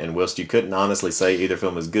entertainment, and whilst you couldn't honestly say either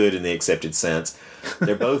film is good in the accepted sense,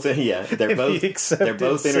 they're both they're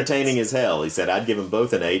both entertaining as hell. He said, I'd give them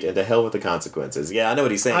both an 8, and to hell with the consequences. Yeah, I know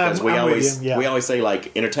what he's saying, because we always say,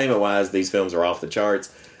 like, entertainment-wise, these films are off the charts,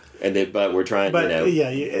 but we're trying, But you know...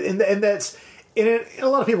 and that's and a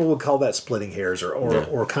lot of people would call that splitting hairs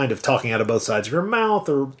or kind of talking out of both sides of your mouth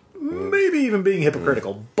or maybe even being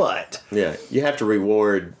hypocritical. But yeah, you have to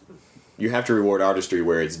reward artistry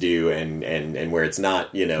where it's due and where it's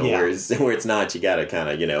not, you know, where it's not, you got to kind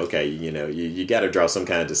of, you know, okay, you know, you got to draw some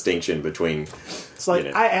kind of distinction between. It's like,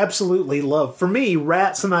 I absolutely love, for me,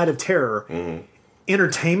 Rats: The Night of Terror,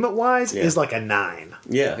 entertainment wise, is like a 9.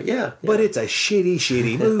 Yeah. But it's a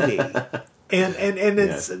shitty movie. And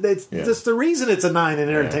it's that's the reason it's a 9 in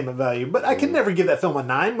entertainment value. But I can never give that film a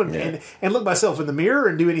 9 and look myself in the mirror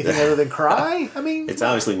and do anything other than cry. I mean, it's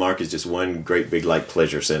obviously Mark is just one great big like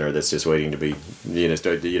pleasure center that's just waiting to be, you know,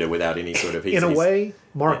 start, you know, without any sort of. In a way,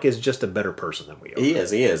 Mark is just a better person than we are. He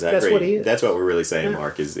is. I That's agree. what he is. That's what we're really saying.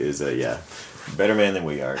 Mark is better man than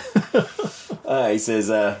we are. He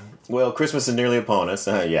says. Well, Christmas is nearly upon us.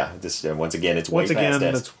 This once again, it's way past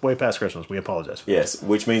us. It's way past Christmas. We apologize for Yes,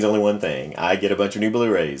 which means only one thing. I get a bunch of new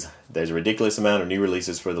Blu-rays. There's a ridiculous amount of new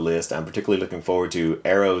releases for the list. I'm particularly looking forward to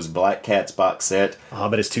Arrow's Black Cats box set. Oh,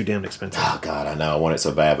 but it's too damn expensive. Oh, God, I know. I want it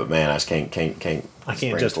so bad, but man, I just can't I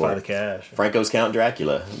can't justify the cash. Franco's Count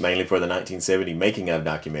Dracula, mainly for the 1970 making of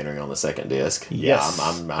documentary on the second disc. Yes,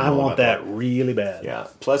 I'm I want that really bad. Yeah.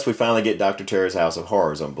 Plus, we finally get Dr. Terror's House of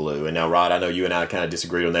Horrors on Blue. And now, Rod, I know you and I kind of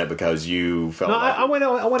disagreed on that because you felt. No, like I went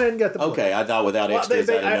ahead and got the. Okay, I thought without extras,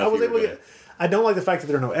 I was able to get. I don't like the fact that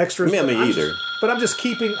there are no extras. Me either. But I'm just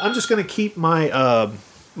going to keep my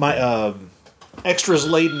my extras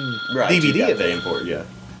laden DVD of it. Import, yeah.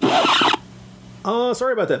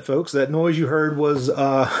 Sorry about that, folks. That noise you heard was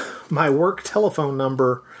my work telephone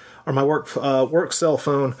number or my work cell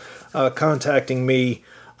phone contacting me.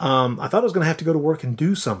 I thought I was going to have to go to work and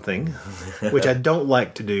do something, which I don't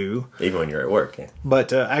like to do. Even when you're at work. Yeah.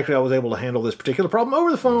 But actually, I was able to handle this particular problem over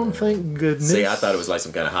the phone, thank goodness. See, I thought it was like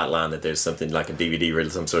some kind of hotline that there's something like a DVD or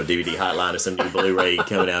some sort of DVD hotline or some new Blu-ray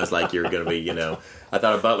coming out. It's like you're going to be, you know... I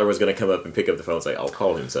thought a butler was going to come up and pick up the phone and say, "I'll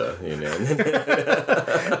call him, sir." You know.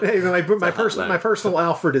 my personal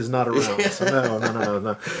Alfred is not around. So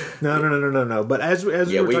no. But as we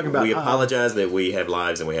were talking about, we apologize that we have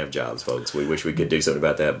lives and we have jobs, folks. We wish we could do something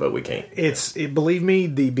about that, but we can't. Believe me,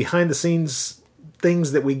 the behind the scenes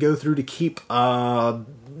things that we go through to keep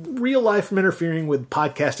real life from interfering with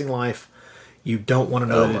podcasting life. You don't want to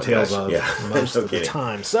know the details of most of the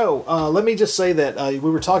time. So let me just say that we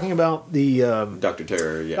were talking about the Dr.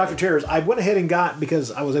 Terror. Yeah. Dr. Terrors. I went ahead and got,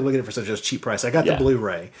 because I was able to get it for such a cheap price. I got the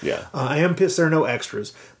Blu-ray. Yeah. I am pissed there are no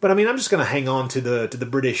extras, but I mean I'm just going to hang on to the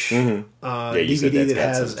British DVD that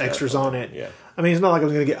has extras on it. Yeah. I mean it's not like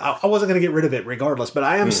I wasn't going to get rid of it regardless, but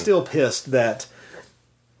I am still pissed that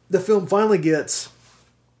the film finally gets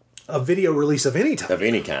a video release of any type. Of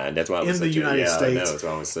any kind. That's why it was in the United States. I know, it's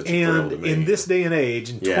always such a thrill to me. In this day and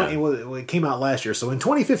age, it came out last year. So in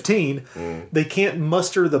 2015, they can't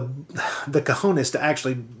muster the cojones to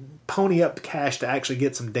actually pony up cash to actually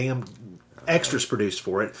get some damn extras produced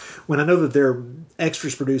for it. When I know that there are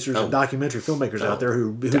extras producers and documentary filmmakers out there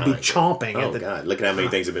who'd be chomping at the... God. Look at how many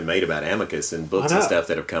things have been made about Amicus and books and stuff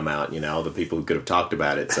that have come out. You know, all the people who could have talked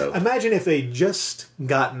about it. So imagine if they just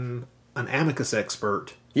gotten an Amicus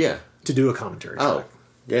expert to do a commentary track.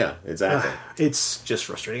 Yeah, exactly. It's just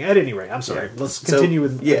frustrating. At any rate, I'm sorry. Let's continue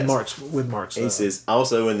with Mark's. He says,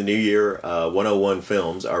 also in the new year, 101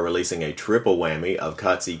 Films are releasing a triple whammy of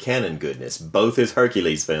Kotze Cannon goodness. Both his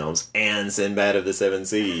Hercules films and Sinbad of the Seven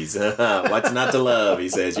Seas. What's not to love, he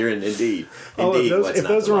says. You're indeed. If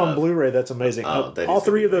those are on Blu-ray, that's amazing. All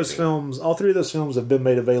three of those films have been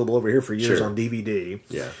made available over here for years on DVD.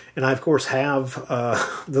 Yeah. And I, of course, have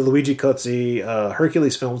the Luigi Kotze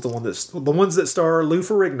Hercules films, the ones that star Lou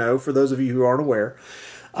Ferrigno, for those of you who aren't aware,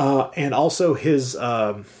 and also his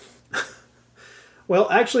Well,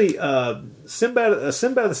 actually, Sinbad of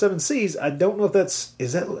the Seven Seas. I don't know if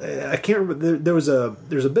I can't remember. There's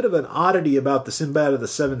a bit of an oddity about the Sinbad of the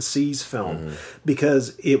Seven Seas film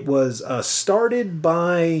because it was started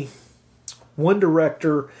by one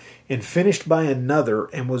director and finished by another,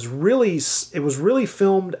 and it was really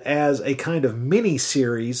filmed as a kind of mini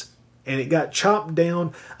series. And it got chopped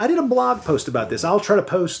down. I did a blog post about this. I'll try to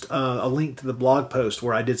post a link to the blog post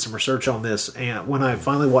where I did some research on this. And when I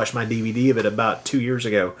finally watched my DVD of it about 2 years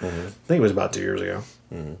ago, I think it was about 2 years ago,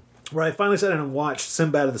 where I finally sat down and watched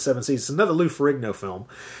Sinbad of the Seven Seas. It's another Lou Ferrigno film,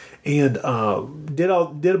 and did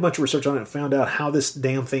a bunch of research on it and found out how this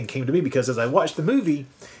damn thing came to be. Because as I watched the movie,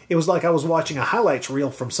 it was like I was watching a highlights reel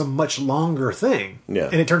from some much longer thing. Yeah,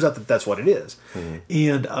 and it turns out that that's what it is.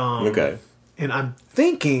 And okay. And I'm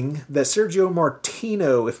thinking that Sergio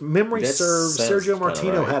Martino, if memory serves, Sergio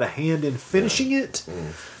Martino had a hand in finishing it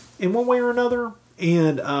in one way or another.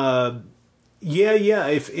 And tell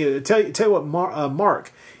you what,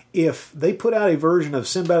 Mark, if they put out a version of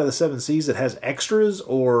Sinbad of the Seven Seas that has extras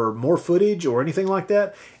or more footage or anything like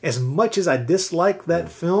that, as much as I dislike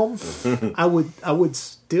that film, I would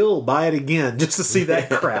still buy it again just to see that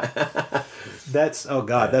crap. That's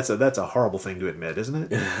that's a horrible thing to admit, isn't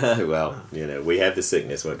it? Well, we have the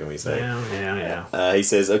sickness. What can we say? Yeah. He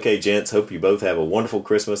says, "Okay, gents, hope you both have a wonderful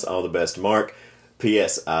Christmas. All the best, Mark.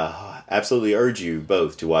 P.S. Absolutely urge you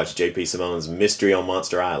both to watch J.P. Simone's Mystery on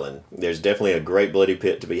Monster Island. There's definitely a great bloody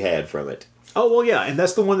pit to be had from it." Oh, well, yeah, and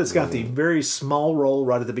that's the one that's got the very small role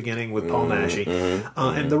right at the beginning with Paul Naschy.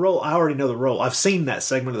 And the role, I already know the role. I've seen that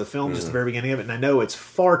segment of the film, just the very beginning of it, and I know it's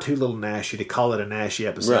far too little Naschy to call it a Naschy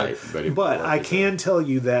episode. Right. But I can tell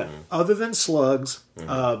you that other than Slugs,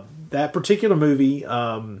 that particular movie,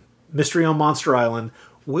 Mystery on Monster Island,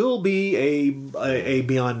 will be a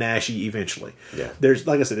Beyond Naschy eventually. Yeah. There's,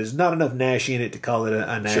 like I said, there's not enough Naschy in it to call it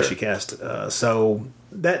a Naschy cast. So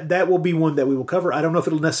that will be one that we will cover. I don't know if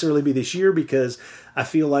it'll necessarily be this year because I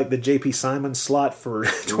feel like the J.P. Simon slot for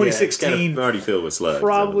 2016 it's kind of already filled with Slugs.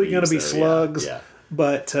 Probably going to be Slugs. Yeah.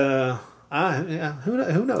 But who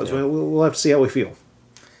knows? Yeah. We'll have to see how we feel.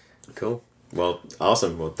 Cool. Well,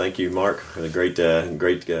 awesome. Well, thank you, Mark, for the great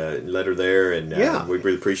letter there, and we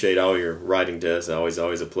really appreciate all your writing to us. Always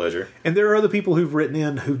a pleasure. And there are other people who've written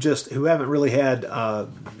in who haven't really had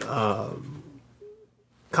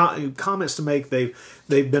comments to make.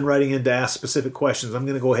 They've been writing in to ask specific questions. I'm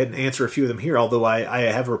going to go ahead and answer a few of them here. Although I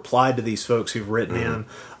have replied to these folks who've written in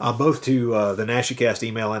both to the NaschyCast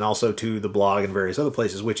email and also to the blog and various other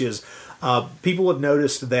places. Which is people have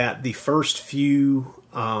noticed that the first few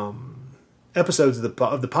episodes of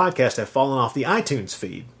the podcast have fallen off the iTunes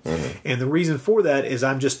feed, and the reason for that is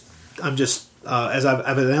I'm just as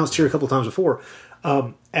I've announced here a couple of times before.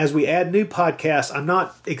 As we add new podcasts, I'm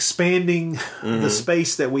not expanding the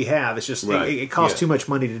space that we have. It's just it costs too much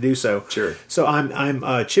money to do so. Sure. So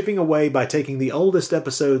I'm chipping away by taking the oldest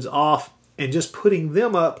episodes off and just putting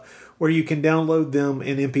them up where you can download them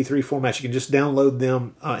in MP3 format. You can just download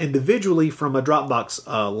them individually from a Dropbox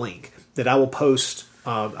link that I will post.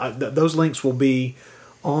 Those links will be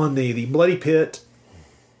on the Bloody Pit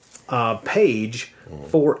page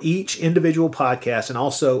for each individual podcast, and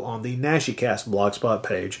also on the NaschyCast blogspot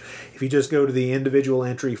page. If you just go to the individual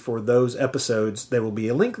entry for those episodes, there will be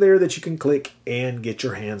a link there that you can click and get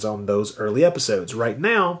your hands on those early episodes. Right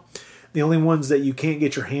now, the only ones that you can't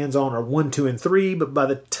get your hands on are 1, 2, and 3, but by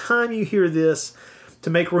the time you hear this, to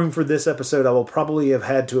make room for this episode, I will probably have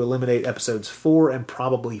had to eliminate episodes 4 and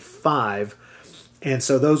probably 5. And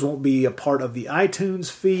so those won't be a part of the iTunes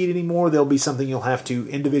feed anymore. They'll be something you'll have to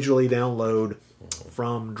individually download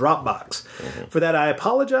from Dropbox. For that, I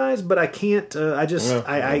apologize, but I can't. I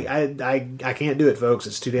can't do it, folks.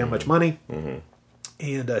 It's too damn much money.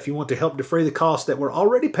 And if you want to help defray the cost that we're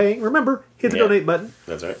already paying, remember, hit the donate button.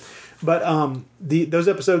 That's right. But those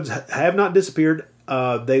episodes have not disappeared.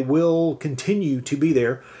 They will continue to be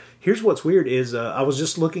there. Here's what's weird is I was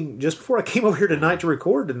just looking, just before I came over here tonight to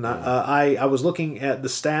record, and I was looking at the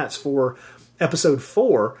stats for episode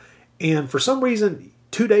 4, and for some reason,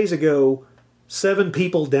 2 days ago, 7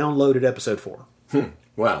 people downloaded episode 4.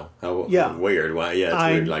 Wow. How weird. Why? Yeah,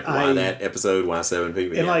 it's weird. Like, why that episode? Why 7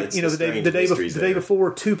 people? And the day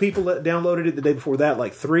before, 2 people downloaded it. The day before that,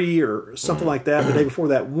 like 3 or something like that. The day before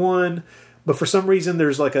that, 1. But for some reason,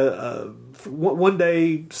 there's like one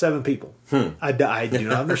day 7 people. I do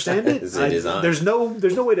not understand it. There's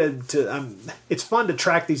no way to. It's fun to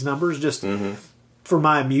track these numbers just for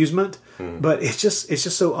my amusement, but it's just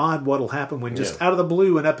so odd what'll happen when just out of the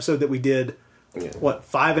blue, an episode that we did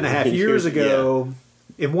 5.5 years ago.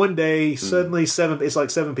 In one day, suddenly 7. It's like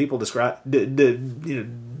 7 people decide,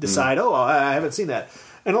 "Oh, I haven't seen that."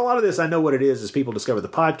 And a lot of this, I know what it is people discover the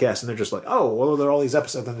podcast and they're just like, oh, well, there are all these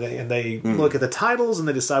episodes, and they look at the titles and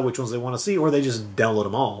they decide which ones they want to see, or they just download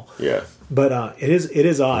them all. Yeah. But it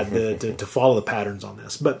is odd to follow the patterns on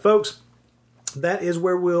this. But folks, that is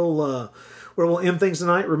where we'll end things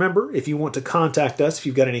tonight. Remember, if you want to contact us, if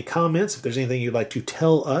you've got any comments, if there's anything you'd like to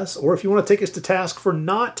tell us, or if you want to take us to task for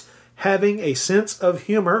not having a sense of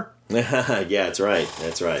humor. Yeah, that's right.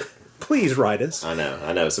 That's right. Please write us. I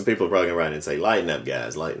know. Some people are probably going to write and say, lighten up,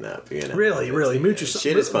 guys, lighten up. You know? Really. Moot yourself.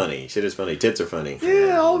 Shit is funny. Tits are funny.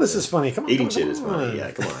 Yeah, all this is funny. Come on. Eating shit is funny. Yeah,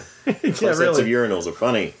 come on. Yeah, Concepts of urinals are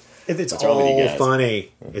funny. It's all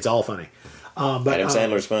funny. It's all funny. But Adam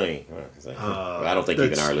Sandler's funny. I don't think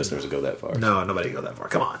even our listeners will go that far. No, nobody go that far.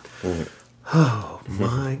 Come on. Oh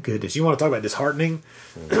my goodness! You want to talk about disheartening?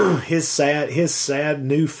 his sad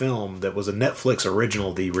new film that was a Netflix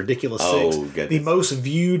original, The Ridiculous Six, the most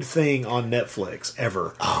viewed thing on Netflix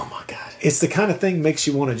ever. Oh my god! It's the kind of thing makes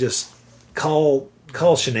you want to just call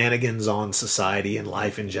shenanigans on society and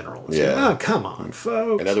life in general. It's like, oh, come on,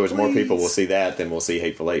 folks. In other words, please. more people will see that than will see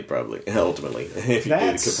Hateful Eight, probably. Ultimately, if you do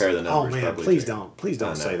compare the numbers. Oh man, please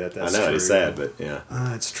don't say that. That's I know true. It's sad, but yeah,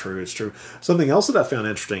 it's true. It's true. Something else that I found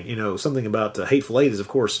interesting, something about Hateful Eight is, of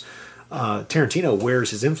course, Tarantino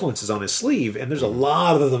wears his influences on his sleeve, and there's a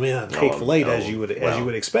lot of them in Hateful Eight, as you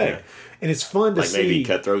would expect. Yeah. And it's fun to see. Like maybe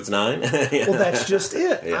Cutthroat's 9. Well, that's just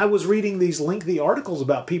it. Yeah. I was reading these lengthy articles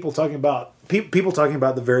about people talking about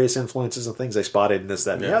the various influences and things they spotted and this,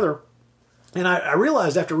 that, and the other. And I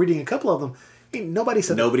realized after reading a couple of them, nobody's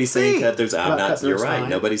saying Cutthroat's. You're right. 9.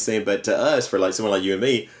 Nobody's saying, but to us, for like someone like you and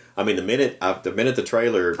me, I mean, the minute the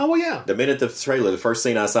trailer. Oh well, yeah. The minute the trailer, the first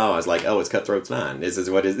scene I saw, I was like, "Oh, it's Cutthroat's 9. This is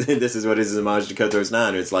what is homage to Cutthroat's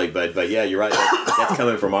 9." It's like, but yeah, you're right. That's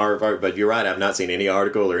coming from our. But you're right. I've not seen any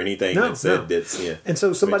article or anything that said it's. Yeah. And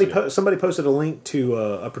so somebody posted a link to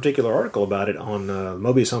a particular article about it on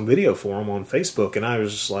Mobius Home Video Forum on Facebook, and I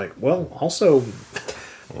was just like, well, also.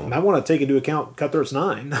 I want to take into account Cutthroat's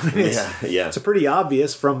 9. I mean, it's pretty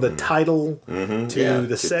obvious from the title to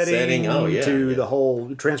the setting, to the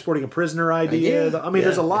whole transporting a prisoner idea.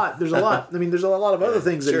 There's a lot. There's a lot. I mean, there's a lot of other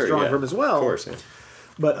things that it's drawn from as well. Of course. Yeah.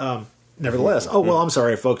 But nevertheless, I'm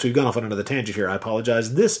sorry, folks. We've gone off on another tangent here. I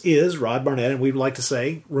apologize. This is Rod Barnett, and we'd like to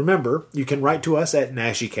say, remember, you can write to us at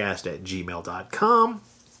nashycast@gmail.com.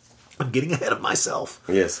 I'm getting ahead of myself.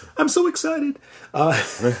 Yes. I'm so excited.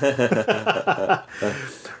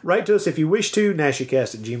 Write to us if you wish to,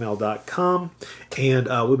 nashycast@gmail.com. And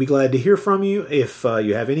we'll be glad to hear from you. If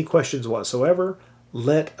you have any questions whatsoever,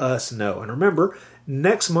 let us know. And remember,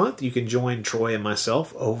 next month you can join Troy and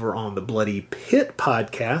myself over on the Bloody Pit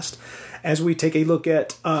podcast as we take a look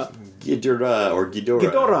at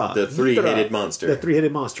Ghidorah, the three-headed monster. The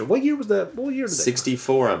three-headed monster. What year was that? What year did that?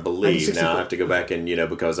 64, I believe. Now I have to go back and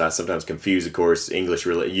because I sometimes confuse, of course, U.S.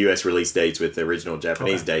 release dates with the original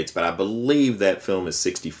Japanese dates, but I believe that film is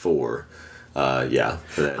 64. For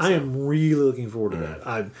that. I am really looking forward to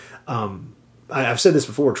that. I've said this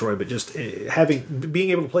before, Troy, but just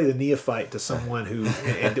being able to play the neophyte to someone who,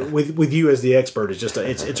 and with you as the expert, is just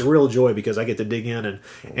it's a real joy because I get to dig in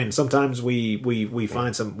and sometimes we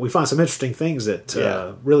find some interesting things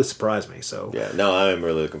that really surprise me. So I'm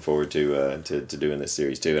really looking forward to doing this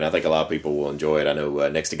series too, and I think a lot of people will enjoy it. I know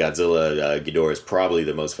next to Godzilla, Ghidorah is probably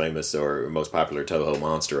the most famous or most popular Toho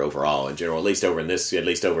monster overall in general, at least over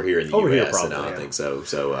here in the U.S. Probably, I think so.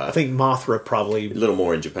 So I think Mothra probably a little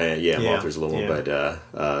more in Japan. Mothra's a little more. But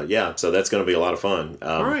so that's going to be a lot of fun.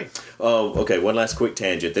 All right. Oh, okay. One last quick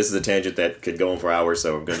tangent. This is a tangent that could go on for hours,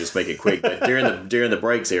 so I'm going to just make it quick. But during the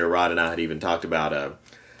breaks here, Rod and I had even talked about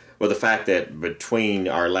the fact that between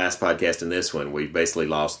our last podcast and this one, we basically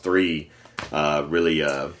lost 3 really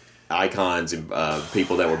icons and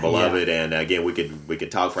people that were beloved. And again, we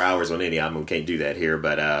could talk for hours on any of them. We can't do that here,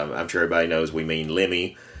 but I'm sure everybody knows we mean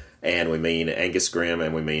Lemmy. And we mean Angus Scrimm,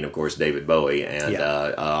 and we mean, of course, David Bowie. And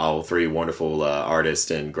all 3 wonderful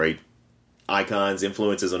artists and great icons,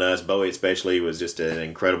 influences on us. Bowie especially was just an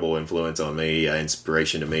incredible influence on me,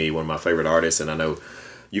 inspiration to me, one of my favorite artists. And I know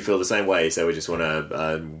you feel the same way. So we just want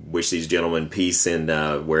to wish these gentlemen peace in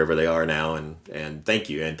wherever they are now. And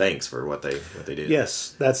thank you and thanks for what they did.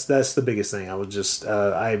 Yes, that's the biggest thing. I was just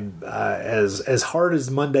as hard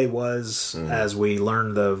as Monday was as we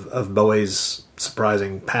learned of Bowie's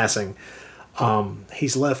surprising passing.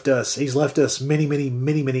 He's left us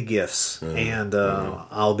many gifts, and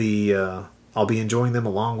I'll be enjoying them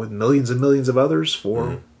along with millions and millions of others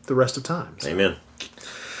for the rest of time. So. Amen.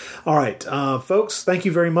 All right, folks, thank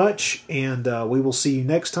you very much, and we will see you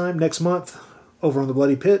next month over on the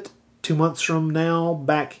Bloody Pit. 2 months from now,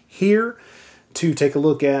 back here to take a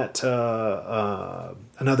look at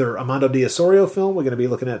another Armando de Osorio film. We're going to be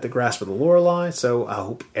looking at The Grasp of the Lorelei, so I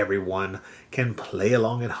hope everyone can play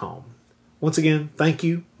along at home. Once again, thank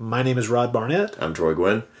you. My name is Rod Barnett. I'm Troy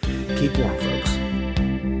Gwynn. Keep warm, folks.